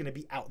I think it's gonna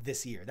be out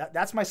this year.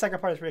 That's my second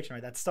part of the prediction,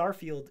 right? That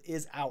Starfield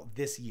is out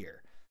this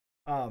year.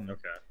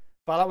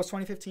 Fallout was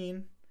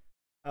 2015.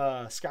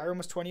 Skyrim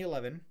was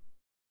 2011.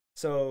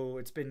 So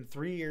it's been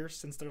 3 years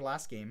since their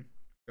last game.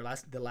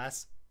 The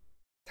last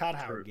Todd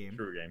Howard game.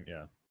 True game,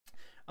 yeah.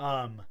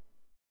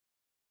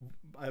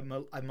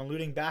 I'm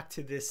alluding back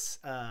to this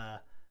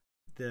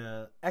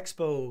the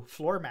expo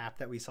floor map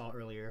that we saw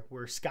earlier,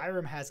 where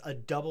Skyrim has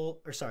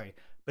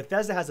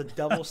Bethesda has a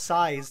double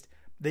sized.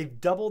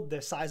 They've doubled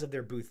the size of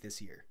their booth this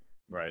year.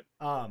 Right.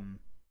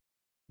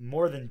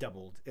 More than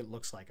doubled, it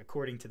looks like,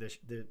 according to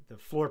the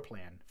floor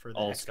plan for the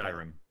all expo.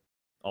 Skyrim.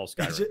 All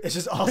Skyrim. It's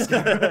just all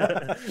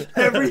Skyrim.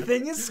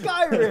 Everything is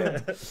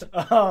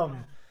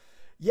Skyrim.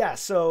 Yeah.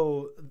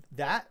 So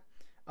that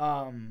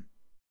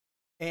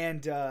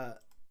and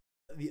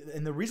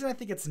the reason I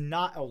think it's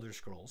not Elder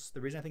Scrolls,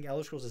 the reason I think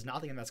Elder Scrolls is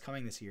not the game that's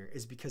coming this year,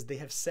 is because they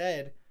have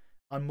said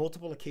on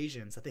multiple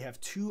occasions that they have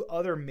 2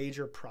 other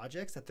major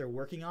projects that they're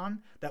working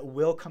on that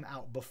will come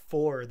out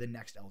before the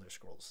next Elder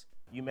Scrolls.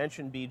 You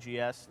mentioned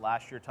BGS.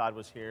 Last year, Todd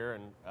was here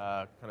and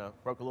kind of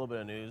broke a little bit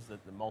of news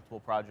that the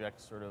multiple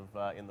projects sort of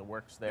in the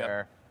works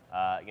there.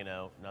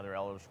 Yep. Another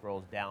Elder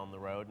Scrolls down the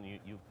road, and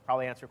you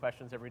probably answer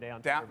questions every day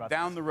on Twitter about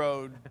down the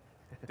road.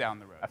 Down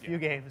the road. A few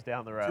games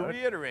down the road. To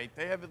reiterate,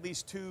 they have at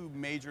least 2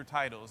 major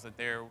titles that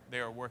they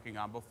are working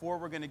on before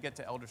we're going to get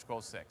to Elder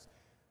Scrolls 6.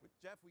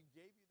 Jeff, we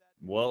gave you that.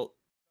 Well,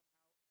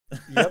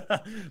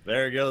 yep.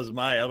 There goes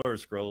my Elder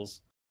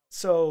Scrolls.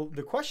 So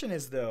the question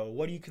is, though,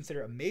 what do you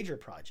consider a major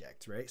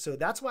project, right? So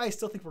that's why I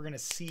still think we're going to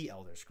see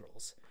Elder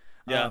Scrolls.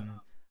 Yeah.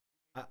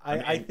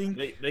 I think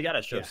they got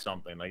to show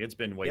something. Like, it's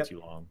been way too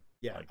long.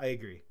 Yeah, I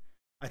agree.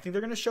 I think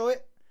they're going to show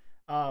it.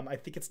 I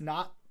think it's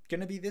not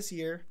going to be this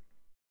year.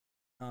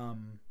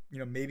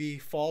 Maybe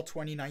fall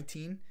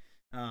 2019.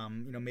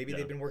 Maybe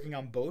they've been working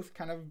on both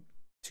kind of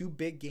 2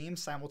 big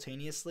games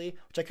simultaneously,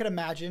 which I could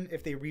imagine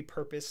if they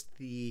repurposed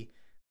the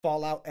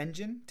Fallout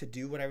engine to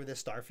do whatever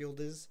this Starfield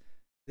is,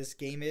 this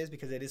game is,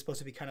 because it is supposed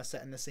to be kind of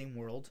set in the same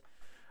world.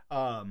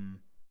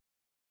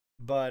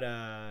 But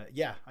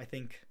yeah, I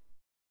think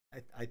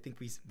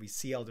we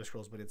see Elder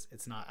Scrolls, but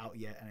it's not out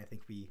yet, and I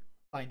think we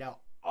find out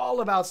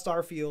all about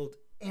Starfield,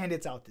 and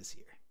it's out this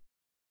year.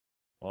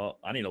 Well,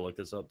 I need to look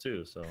this up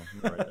too. So.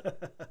 Right.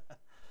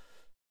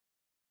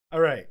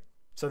 All right.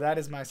 So that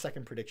is my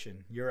second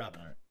prediction. You're up.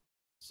 All right.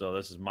 So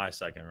this is my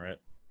second, right?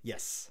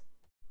 Yes.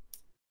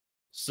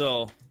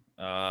 So,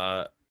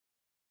 kind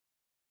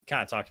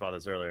of talked about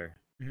this earlier.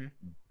 Mm-hmm.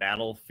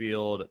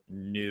 Battlefield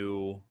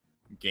new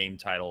game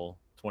title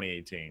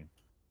 2018.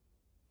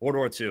 World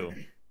War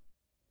II.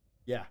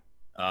 Yeah.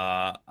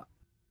 I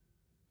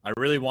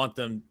really want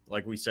them,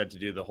 like we said, to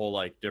do the whole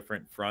like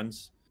different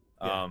fronts.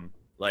 Yeah.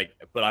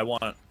 But I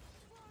want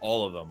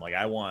all of them. Like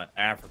I want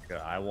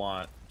Africa, I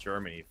want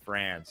Germany,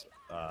 France,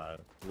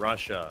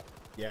 Russia,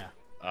 Yeah.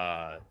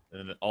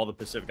 and all the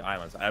Pacific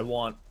Islands. I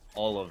want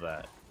all of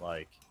that.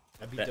 Like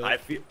That'd be that,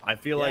 dope. I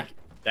feel Yeah. like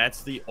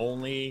that's the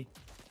only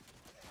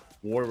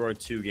World War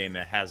II game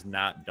that has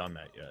not done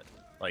that yet.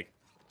 Like,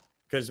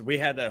 because we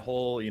had that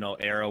whole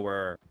era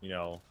where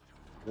World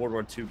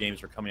War II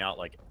games were coming out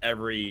like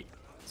every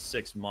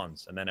 6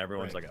 months, and then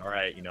everyone's Right. like, all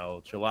right,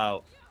 chill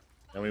out.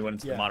 Then we went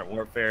into Yeah. the Modern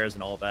Warfares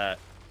and all that.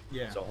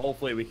 Yeah. So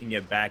hopefully we can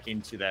get back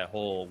into that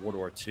whole World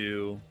War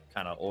II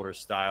kind of older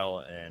style,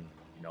 and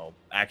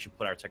actually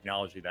put our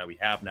technology that we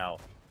have now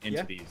into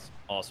Yeah. these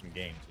awesome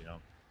games.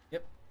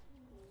 Yep.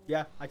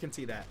 Yeah, I can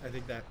see that. I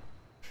think that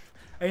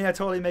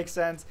totally makes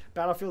sense.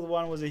 Battlefield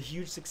 1 was a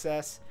huge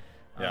success.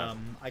 Yeah.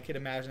 I could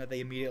imagine that they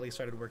immediately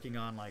started working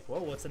on like,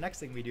 whoa, what's the next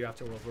thing we do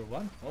after World War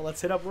 1? Well,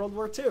 let's hit up World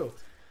War 2.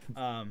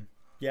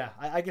 Yeah,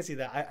 I can see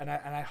that.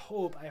 I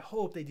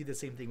hope they do the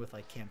same thing with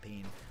like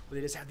campaign, where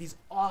they just have these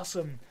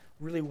awesome,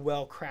 really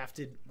well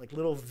crafted like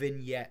little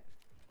vignette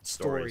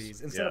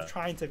stories instead of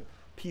trying to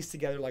piece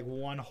together like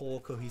one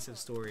whole cohesive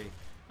story.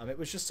 It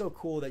was just so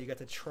cool that you got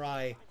to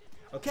try.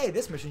 Okay,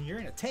 this mission you're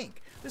in a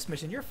tank. This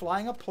mission you're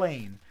flying a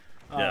plane.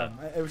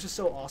 It was just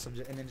so awesome,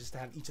 and then just to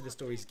have each of the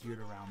stories geared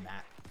around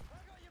that.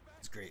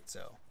 It's great.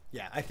 So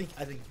yeah, I think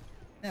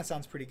that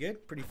sounds pretty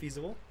good, pretty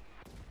feasible.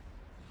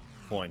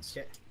 Points.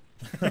 Yeah.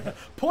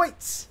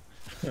 Points.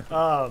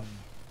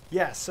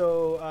 Yeah.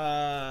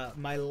 So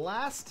my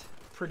last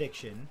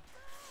prediction.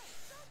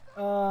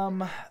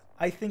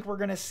 I think we're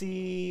gonna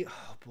see.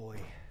 Oh boy.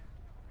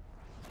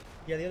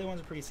 Yeah, the other ones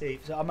are pretty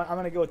safe. So I'm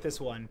gonna go with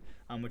this one,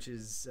 which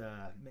is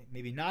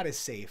maybe not as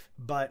safe,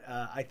 but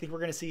I think we're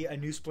gonna see a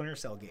new Splinter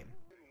Cell game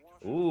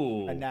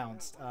Ooh.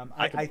 announced.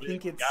 I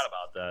think it's. forgot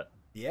about that.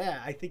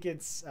 Yeah, I think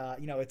it's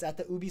it's at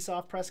the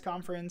Ubisoft press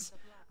conference,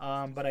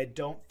 but I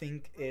don't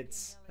think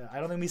it's. I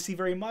don't think we see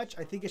very much.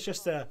 I think it's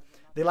just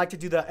they like to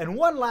do the and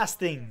one last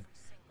thing,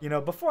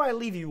 before I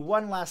leave you,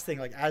 one last thing.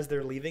 Like as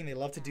they're leaving, they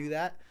love to do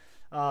that,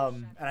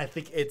 and I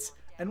think it's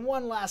and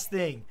one last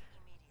thing.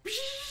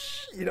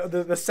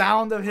 The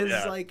sound of his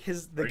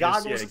the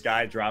goggles. See a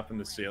guy drop from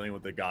the ceiling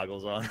with the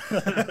goggles on,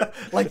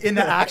 like in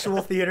the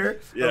actual theater,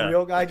 Yeah. a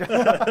real guy.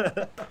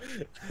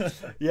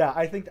 Yeah,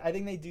 I think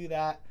they do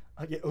that.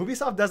 Yeah,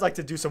 Ubisoft does like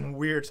to do some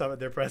weird stuff at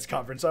their press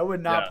conference, so I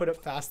would not put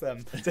it past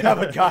them to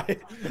have a guy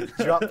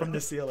drop from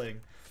the ceiling.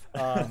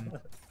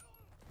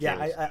 Yeah,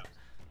 I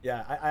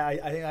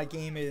think that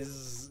game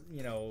is,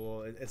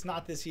 it's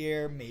not this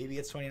year. Maybe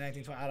it's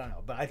 2019, I don't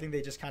know. But I think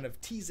they just kind of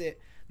tease it.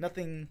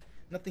 Nothing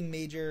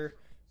major.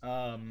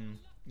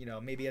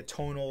 Maybe a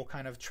tonal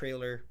kind of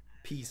trailer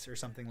piece or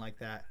something like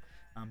that.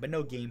 But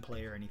no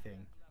gameplay or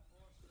anything.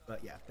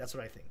 But yeah, that's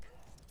what I think.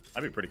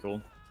 That'd be pretty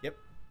cool. Yep.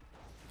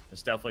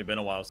 It's definitely been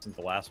a while since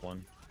the last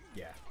one.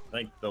 Yeah. I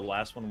think the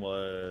last one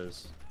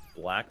was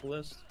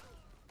Blacklist.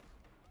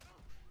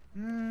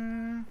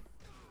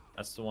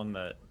 That's the one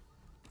that.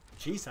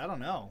 Jeez, I don't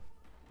know.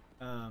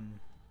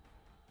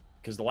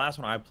 Because the last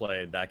one I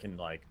played that I can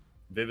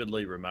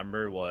vividly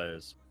remember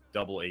was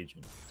Double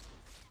Agent.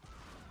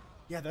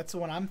 Yeah, that's the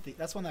one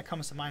that's one that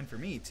comes to mind for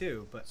me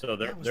too. But so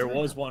there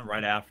was one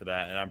right after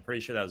that, and I'm pretty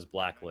sure that was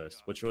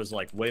Blacklist, which was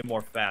way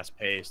more fast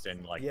paced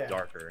and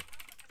darker.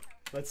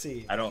 Let's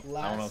see. I don't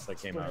know if that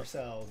came Splinter out.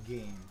 Cell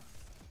game.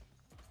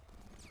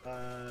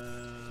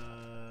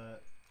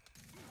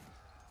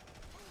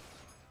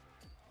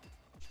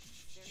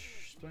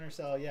 Splinter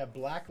Cell, yeah.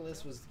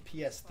 Blacklist was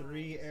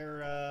PS3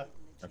 era.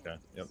 Okay.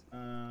 Yep.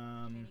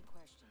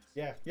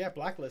 Yeah.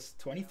 Blacklist,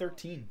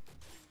 2013.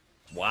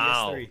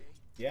 Wow. PS3.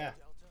 Yeah.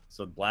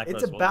 So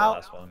Blacklist It's was the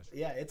last one.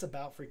 Yeah, it's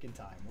about freaking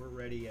time. We're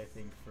ready, I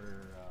think,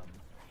 for.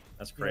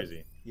 That's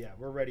crazy. Yeah,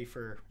 we're ready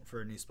for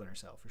a new Splinter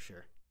Cell for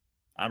sure.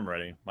 I'm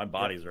ready. My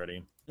body's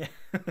ready. Yeah.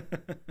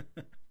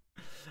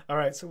 All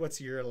right. So,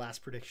 what's your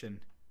last prediction?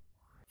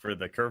 For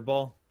the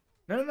curveball?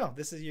 No.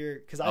 This is your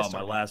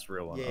my last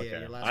real one. Yeah, okay.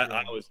 your last real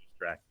I one. was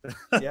distracted.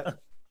 Yep.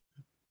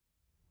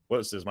 What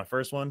is this? My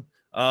first one?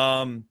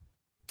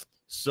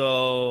 So,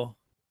 all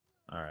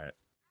right.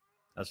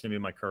 That's going to be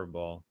my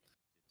curveball.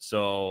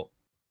 So,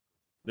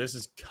 this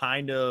is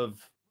kind of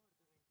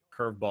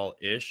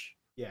curveball-ish.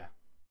 Yeah.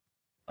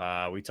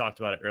 We talked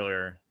about it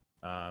earlier.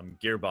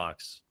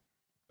 Gearbox.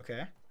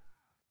 Okay.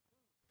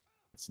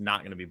 it's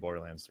not going to be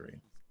Borderlands 3.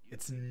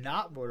 It's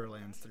not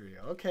Borderlands 3.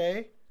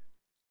 Okay.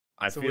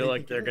 I So what do feel you like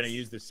think they're it going to is?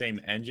 use the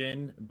same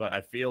engine, but I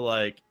feel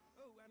like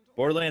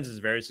Borderlands is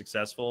very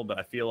successful, but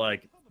I feel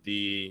like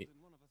the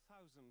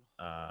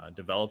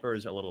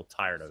developers are a little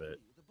tired of it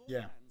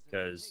Yeah.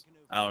 because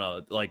I don't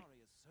know, like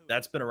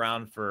that's been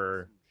around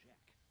for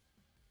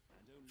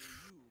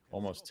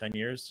almost 10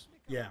 years.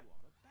 Yeah.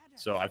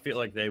 So I feel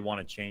like they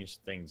want to change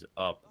things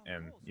up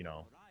and, you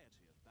know,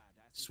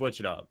 switch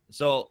it up.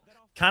 So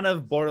kind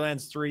of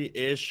Borderlands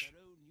 3-ish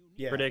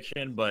Yeah.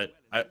 prediction, but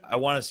I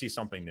want to see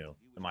something new,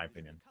 in my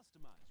opinion.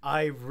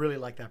 I really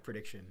like that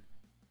prediction.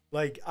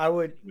 Like, I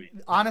would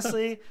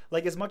honestly,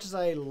 like, as much as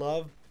I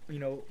love, you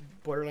know,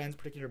 Borderlands,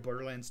 particularly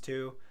Borderlands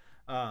 2,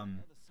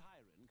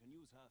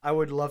 I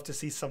would love to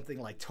see something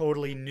like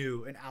totally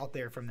new and out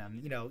there from them.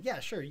 You know, yeah,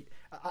 sure.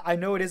 I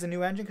know it is a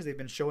new engine because they've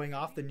been showing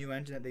off the new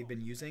engine that they've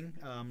been using.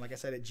 Like I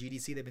said, at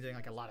GDC, they've been doing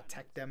like a lot of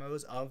tech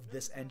demos of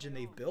this engine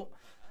they've built.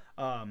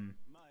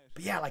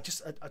 But yeah, like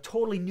just a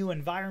totally new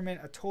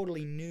environment, a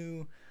totally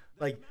new,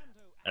 like,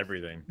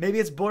 Everything. maybe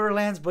it's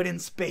Borderlands, but in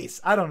space.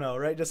 I don't know,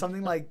 right? Just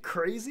something like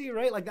crazy,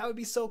 right? Like that would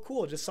be so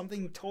cool. Just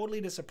something totally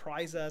to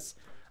surprise us,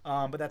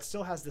 but that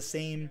still has the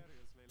same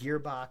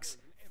Gearbox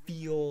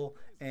feel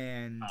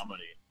and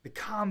Comedy. the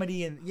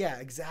comedy and yeah,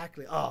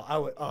 exactly.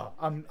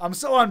 I'm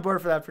so on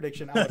board for that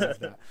prediction. I would love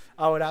that.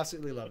 I would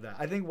absolutely love that.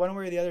 I think one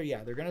way or the other,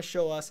 yeah, they're gonna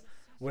show us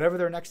whatever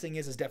their next thing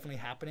is definitely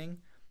happening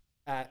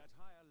at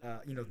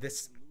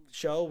this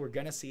show. We're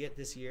gonna see it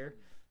this year.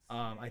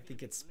 I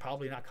think it's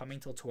probably not coming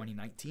till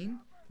 2019,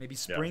 maybe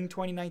spring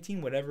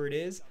 2019, whatever it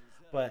is.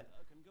 But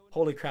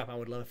holy crap, I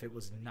would love if it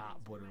was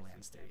not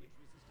Borderlands 3.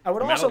 I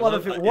would also love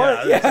if it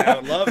was. Yeah, I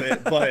would love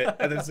it,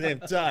 but at the same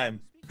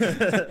time,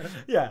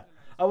 Yeah,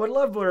 I would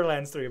love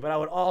Borderlands 3, but I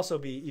would also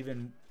be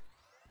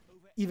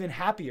even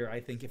happier, I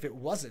think, if it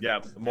wasn't. yeah,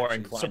 more actually,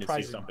 inclined to see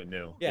surprisingly. something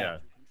new. Yeah.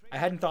 I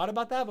hadn't thought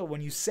about that, but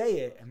when you say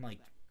it, I'm like,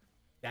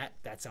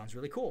 that sounds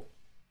really cool.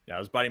 Yeah, I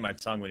was biting my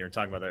tongue when you were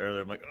talking about that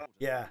earlier. I'm like, oh.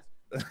 Yeah,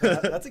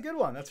 that's a good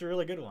one. That's a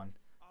really good one.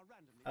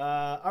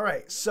 All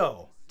right,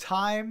 so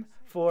time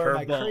for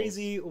my Curveballs.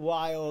 crazy,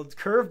 wild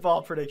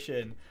curveball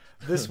prediction.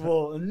 This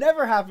will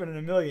never happen in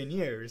a million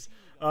years.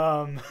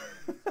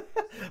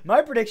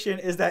 My prediction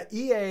is that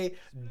EA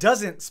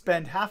doesn't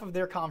spend half of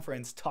their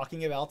conference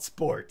talking about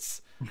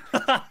sports.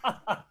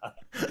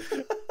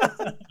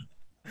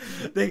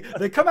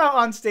 They come out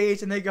on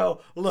stage and they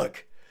go,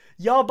 look,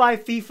 y'all buy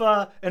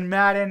FIFA and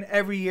Madden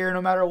every year,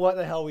 no matter what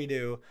the hell we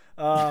do.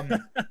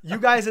 You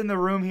guys in the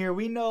room here,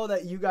 we know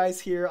that you guys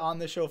here on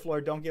the show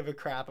floor don't give a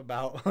crap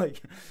about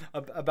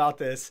about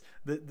this,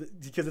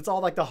 because it's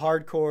all like the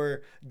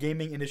hardcore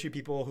gaming industry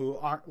people who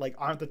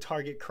aren't the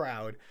target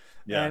crowd.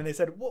 Yeah. And they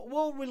said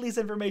we'll release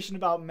information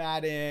about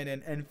Madden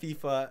and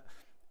FIFA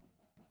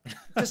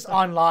just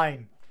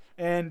online.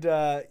 And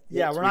We'll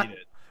tweet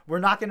it. we're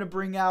not going to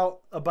bring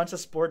out a bunch of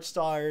sports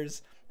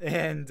stars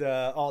and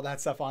all that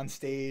stuff on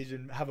stage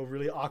and have a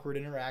really awkward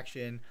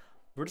interaction.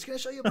 We're just going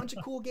to show you a bunch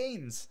of cool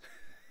games.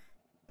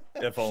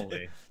 If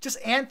only.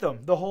 Just Anthem.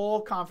 The whole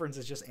conference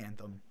is just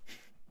Anthem.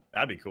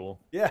 That'd be cool.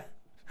 Yeah.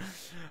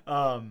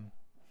 Yeah.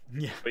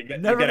 But you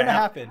Never gotta going to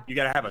have- happen. You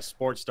gotta have a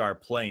sports star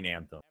playing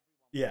Anthem.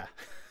 Yeah.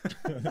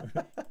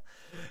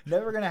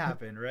 Never going to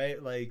happen,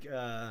 right? Like,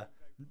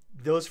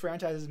 those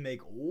franchises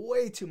make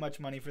way too much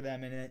money for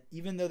them. And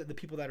even though the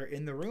people that are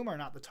in the room are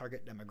not the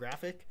target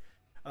demographic,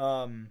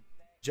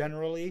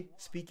 generally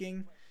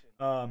speaking,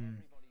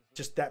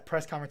 just that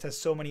press conference has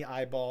so many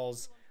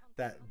eyeballs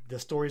that the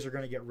stories are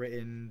going to get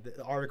written,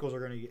 the articles are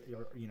going to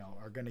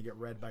get get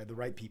read by the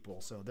right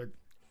people. So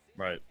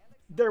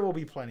there will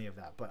be plenty of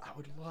that, but I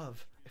would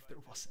love if there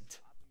wasn't.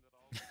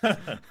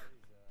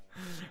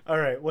 All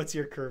right, what's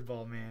your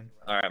curveball, man?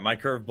 All right, my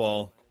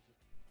curveball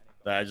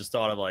that I just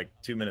thought of like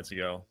 2 minutes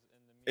ago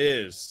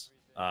is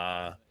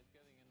my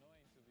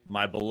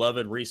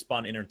beloved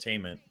Respawn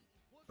Entertainment.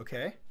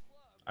 Okay.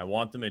 I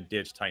want them to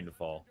ditch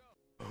Titanfall.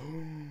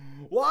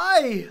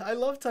 Why? I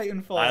love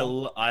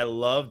Titanfall. I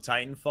love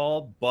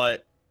Titanfall,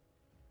 but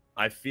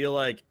I feel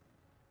like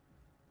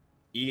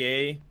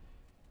EA,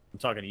 I'm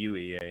talking to you,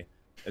 EA,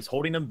 is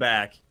holding them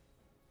back,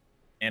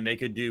 and they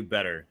could do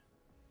better.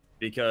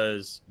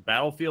 Because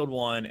Battlefield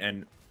 1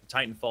 and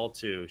Titanfall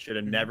 2 should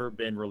have never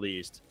been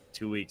released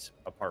 2 weeks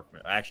apart from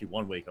actually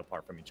 1 week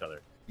apart from each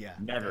other. Yeah,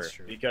 never. that's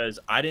true. Because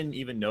I didn't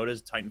even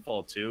notice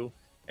Titanfall 2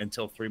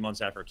 until 3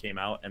 months after it came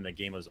out, and the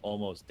game was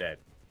almost dead.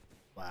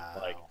 Wow.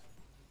 Like,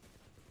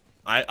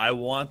 I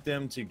want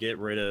them to get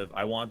rid of.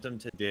 I want them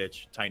to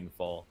ditch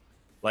Titanfall.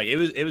 Like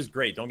it was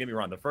great. Don't get me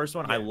wrong. The first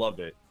one I loved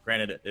it.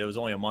 Granted, it was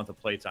only a month of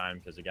playtime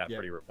because it got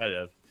pretty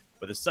repetitive.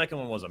 But the second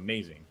one was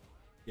amazing.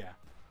 Yeah.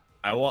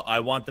 I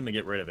want them to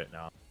get rid of it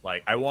now.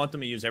 Like I want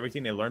them to use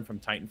everything they learned from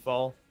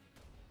Titanfall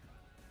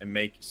and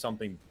make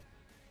something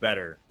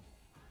better.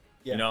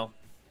 Yeah. You know,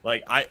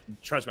 like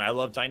trust me, I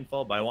love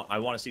Titanfall, but I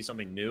want to see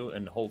something new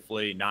and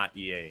hopefully not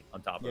EA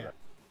on top of it.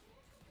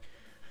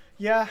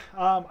 Yeah,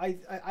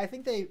 I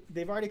think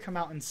they've already come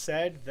out and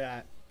said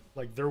that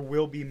like there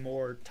will be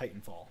more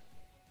Titanfall.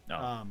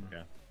 No.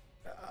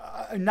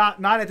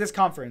 not at this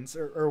conference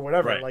or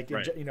whatever. Right, like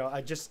right. you know,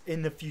 I just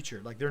in the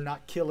future. Like they're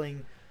not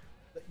killing.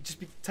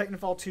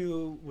 Titanfall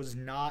 2 was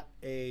not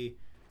a,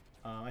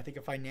 I think,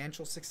 a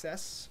financial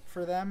success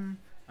for them.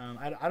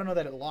 I don't know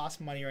that it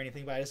lost money or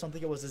anything, but I just don't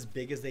think it was as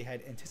big as they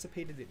had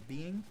anticipated it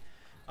being,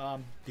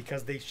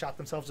 because they shot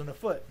themselves in the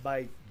foot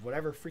by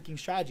whatever freaking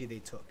strategy they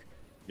took.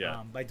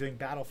 Yeah. By doing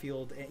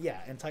Battlefield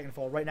and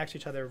Titanfall right next to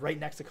each other, right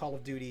next to Call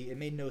of Duty. It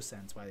made no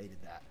sense why they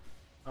did that.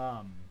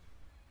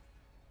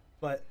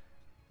 But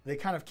they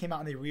kind of came out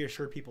and they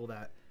reassured people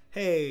that,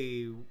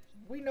 hey,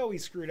 we know we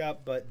screwed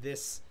up, but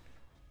this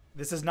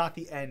is not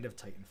the end of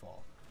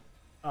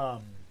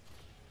Titanfall.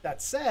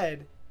 That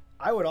said,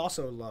 I would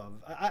also love...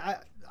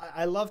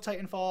 I love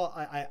Titanfall.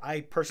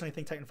 I personally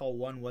think Titanfall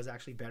 1 was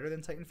actually better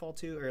than Titanfall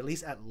 2, or at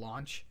least at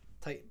launch,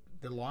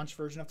 the launch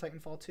version of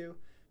Titanfall 2.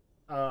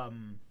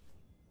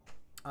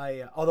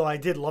 Although I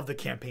did love the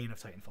campaign of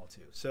Titanfall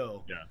 2.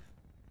 So Yeah.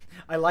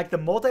 I like the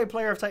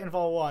multiplayer of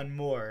Titanfall 1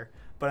 more,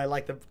 but I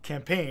like the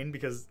campaign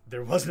because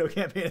there was no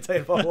campaign in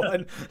Titanfall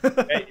 1.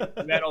 Hey,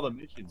 you had all the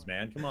missions,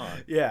 man. Come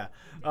on. Yeah.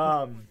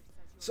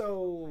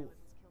 So,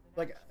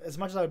 like, as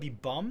much as I would be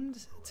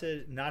bummed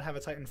to not have a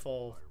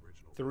Titanfall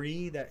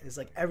 3 that is,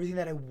 like, everything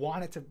that I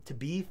want it to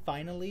be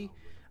finally,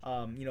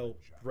 you know,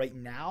 right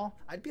now,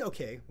 I'd be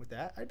okay with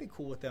that. I'd be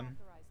cool with them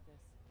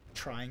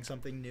trying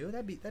something new.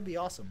 That'd be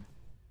awesome.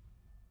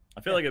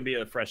 I feel like it'd be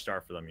a fresh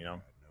start for them, you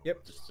know?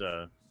 Yep. Just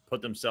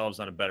put themselves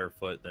on a better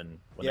foot than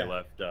when Yeah. they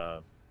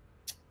left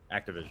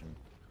Activision.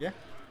 Yeah.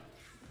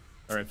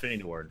 Or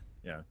Infinity Ward,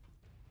 yeah.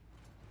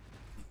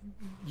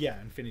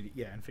 Yeah, Infinity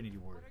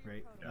Ward,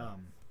 right? Yeah.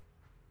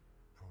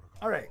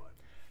 All right.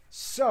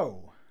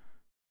 So,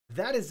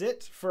 that is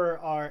it for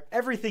our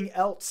everything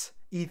else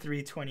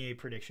E3 28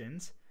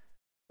 predictions.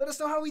 Let us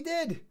know how we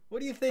did. What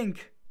do you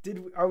think?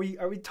 Are we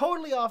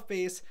totally off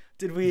base?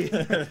 Did we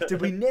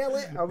nail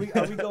it?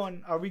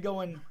 Are we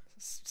going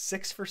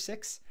 6 for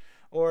 6?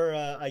 Or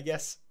I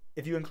guess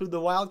if you include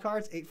the wild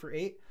cards, 8 for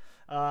 8.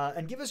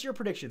 And give us your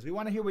predictions. We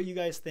want to hear what you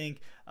guys think.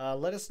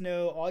 Let us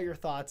know all your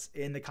thoughts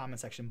in the comment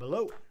section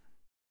below.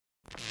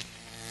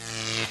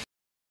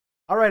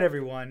 All right,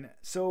 everyone.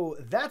 So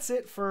that's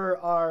it for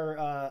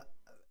our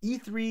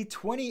E3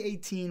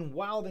 2018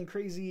 wild and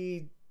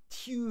crazy,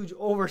 huge,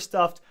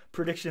 overstuffed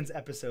predictions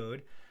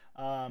episode.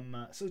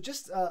 So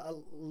just a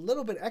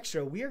little bit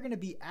extra, we are going to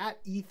be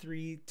at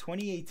E3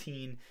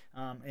 2018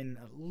 in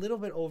a little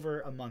bit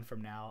over a month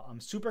from now.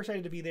 I'm super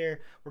excited to be there.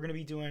 We're going to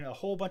be doing a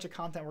whole bunch of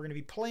content. We're going to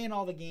be playing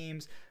all the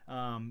games,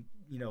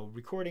 you know,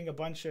 recording a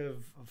bunch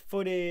of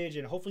footage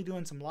and hopefully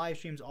doing some live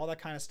streams, all that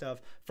kind of stuff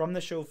from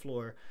the show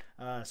floor.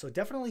 So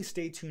definitely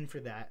stay tuned for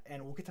that,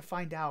 and we'll get to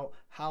find out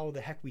how the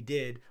heck we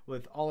did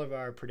with all of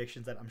our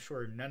predictions that I'm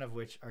sure none of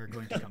which are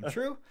going to come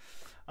true.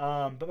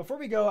 But before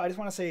we go, I just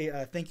want to say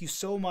thank you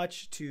so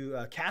much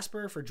to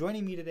Casper for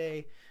joining me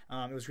today.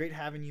 It was great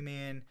having you,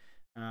 man.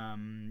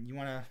 You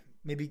want to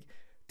maybe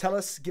give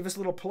us a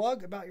little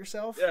plug about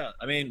yourself? Yeah,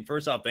 I mean,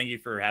 first off, thank you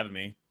for having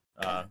me.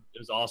 It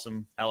was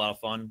awesome. Had a lot of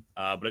fun.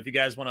 But if you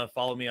guys want to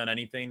follow me on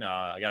anything,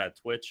 I got a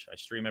Twitch. I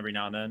stream every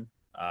now and then.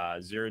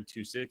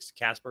 026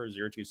 Casper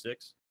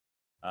 026.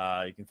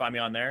 You can find me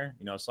on there.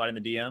 You know, slide in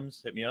the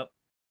DMs, hit me up.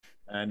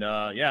 And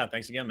yeah,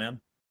 thanks again,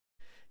 man.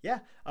 Yeah,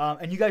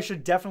 and you guys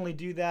should definitely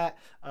do that.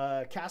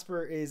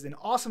 Casper is an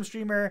awesome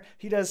streamer.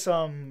 He does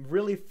some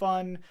really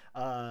fun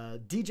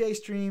DJ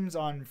streams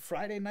on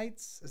Friday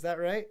nights. Is that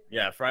right?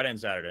 Yeah, Friday and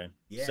Saturday.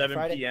 Yeah, 7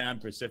 Friday. p.m.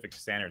 Pacific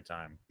Standard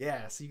Time.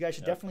 Yeah, so you guys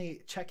should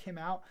definitely check him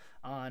out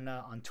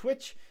on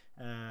Twitch.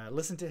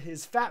 Listen to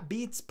his fat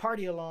beats,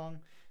 party along.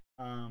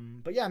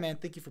 But yeah, man,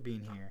 thank you for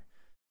being here.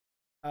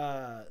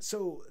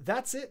 So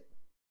that's it.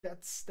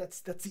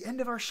 That's the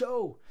end of our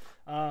show.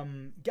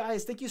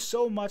 Guys, thank you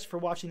so much for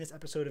watching this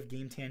episode of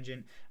Game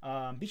Tangent.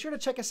 Be sure to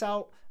check us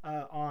out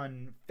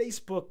on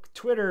Facebook,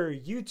 Twitter,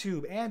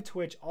 YouTube, and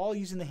Twitch, all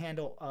using the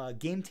handle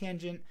Game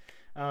Tangent.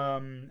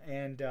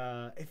 And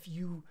if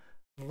you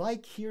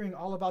like hearing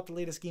all about the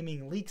latest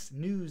gaming leaks,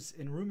 news,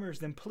 and rumors,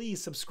 then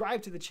please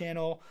subscribe to the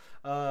channel.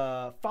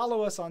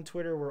 Follow us on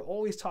Twitter. We're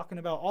always talking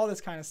about all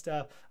this kind of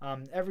stuff.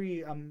 I'm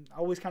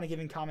always kind of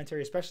giving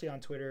commentary, especially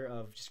on Twitter,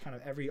 of just kind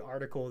of every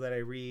article that I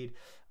read.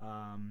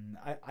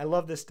 I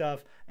love this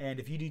stuff, and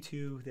if you do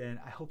too, then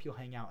I hope you'll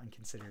hang out and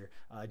consider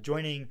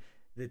joining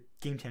the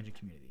Game Tangent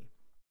community.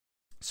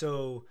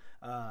 So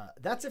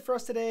that's it for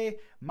us today.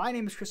 My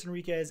name is Chris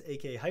Enriquez,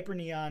 aka Hyper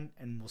Neon,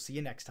 and we'll see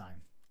you next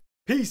time.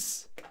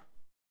 Peace.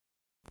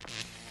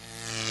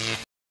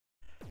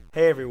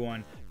 Hey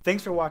everyone,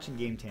 thanks for watching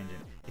Game Tangent.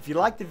 If you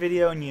liked the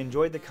video and you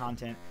enjoyed the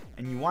content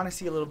and you want to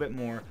see a little bit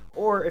more,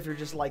 or if you're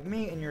just like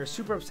me and you're a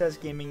super obsessed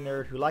gaming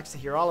nerd who likes to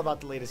hear all about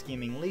the latest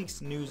gaming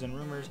leaks, news, and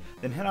rumors,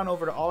 then head on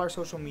over to all our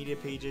social media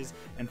pages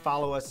and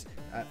follow us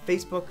at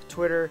Facebook,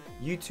 Twitter,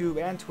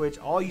 YouTube, and Twitch,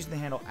 all using the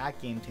handle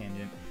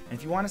 @GameTangent. And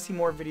if you want to see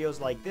more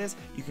videos like this,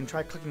 you can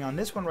try clicking on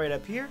this one right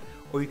up here,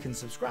 or you can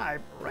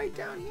subscribe right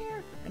down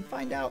here and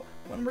find out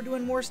when we're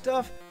doing more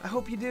stuff. I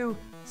hope you do.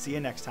 See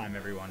you next time,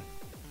 everyone.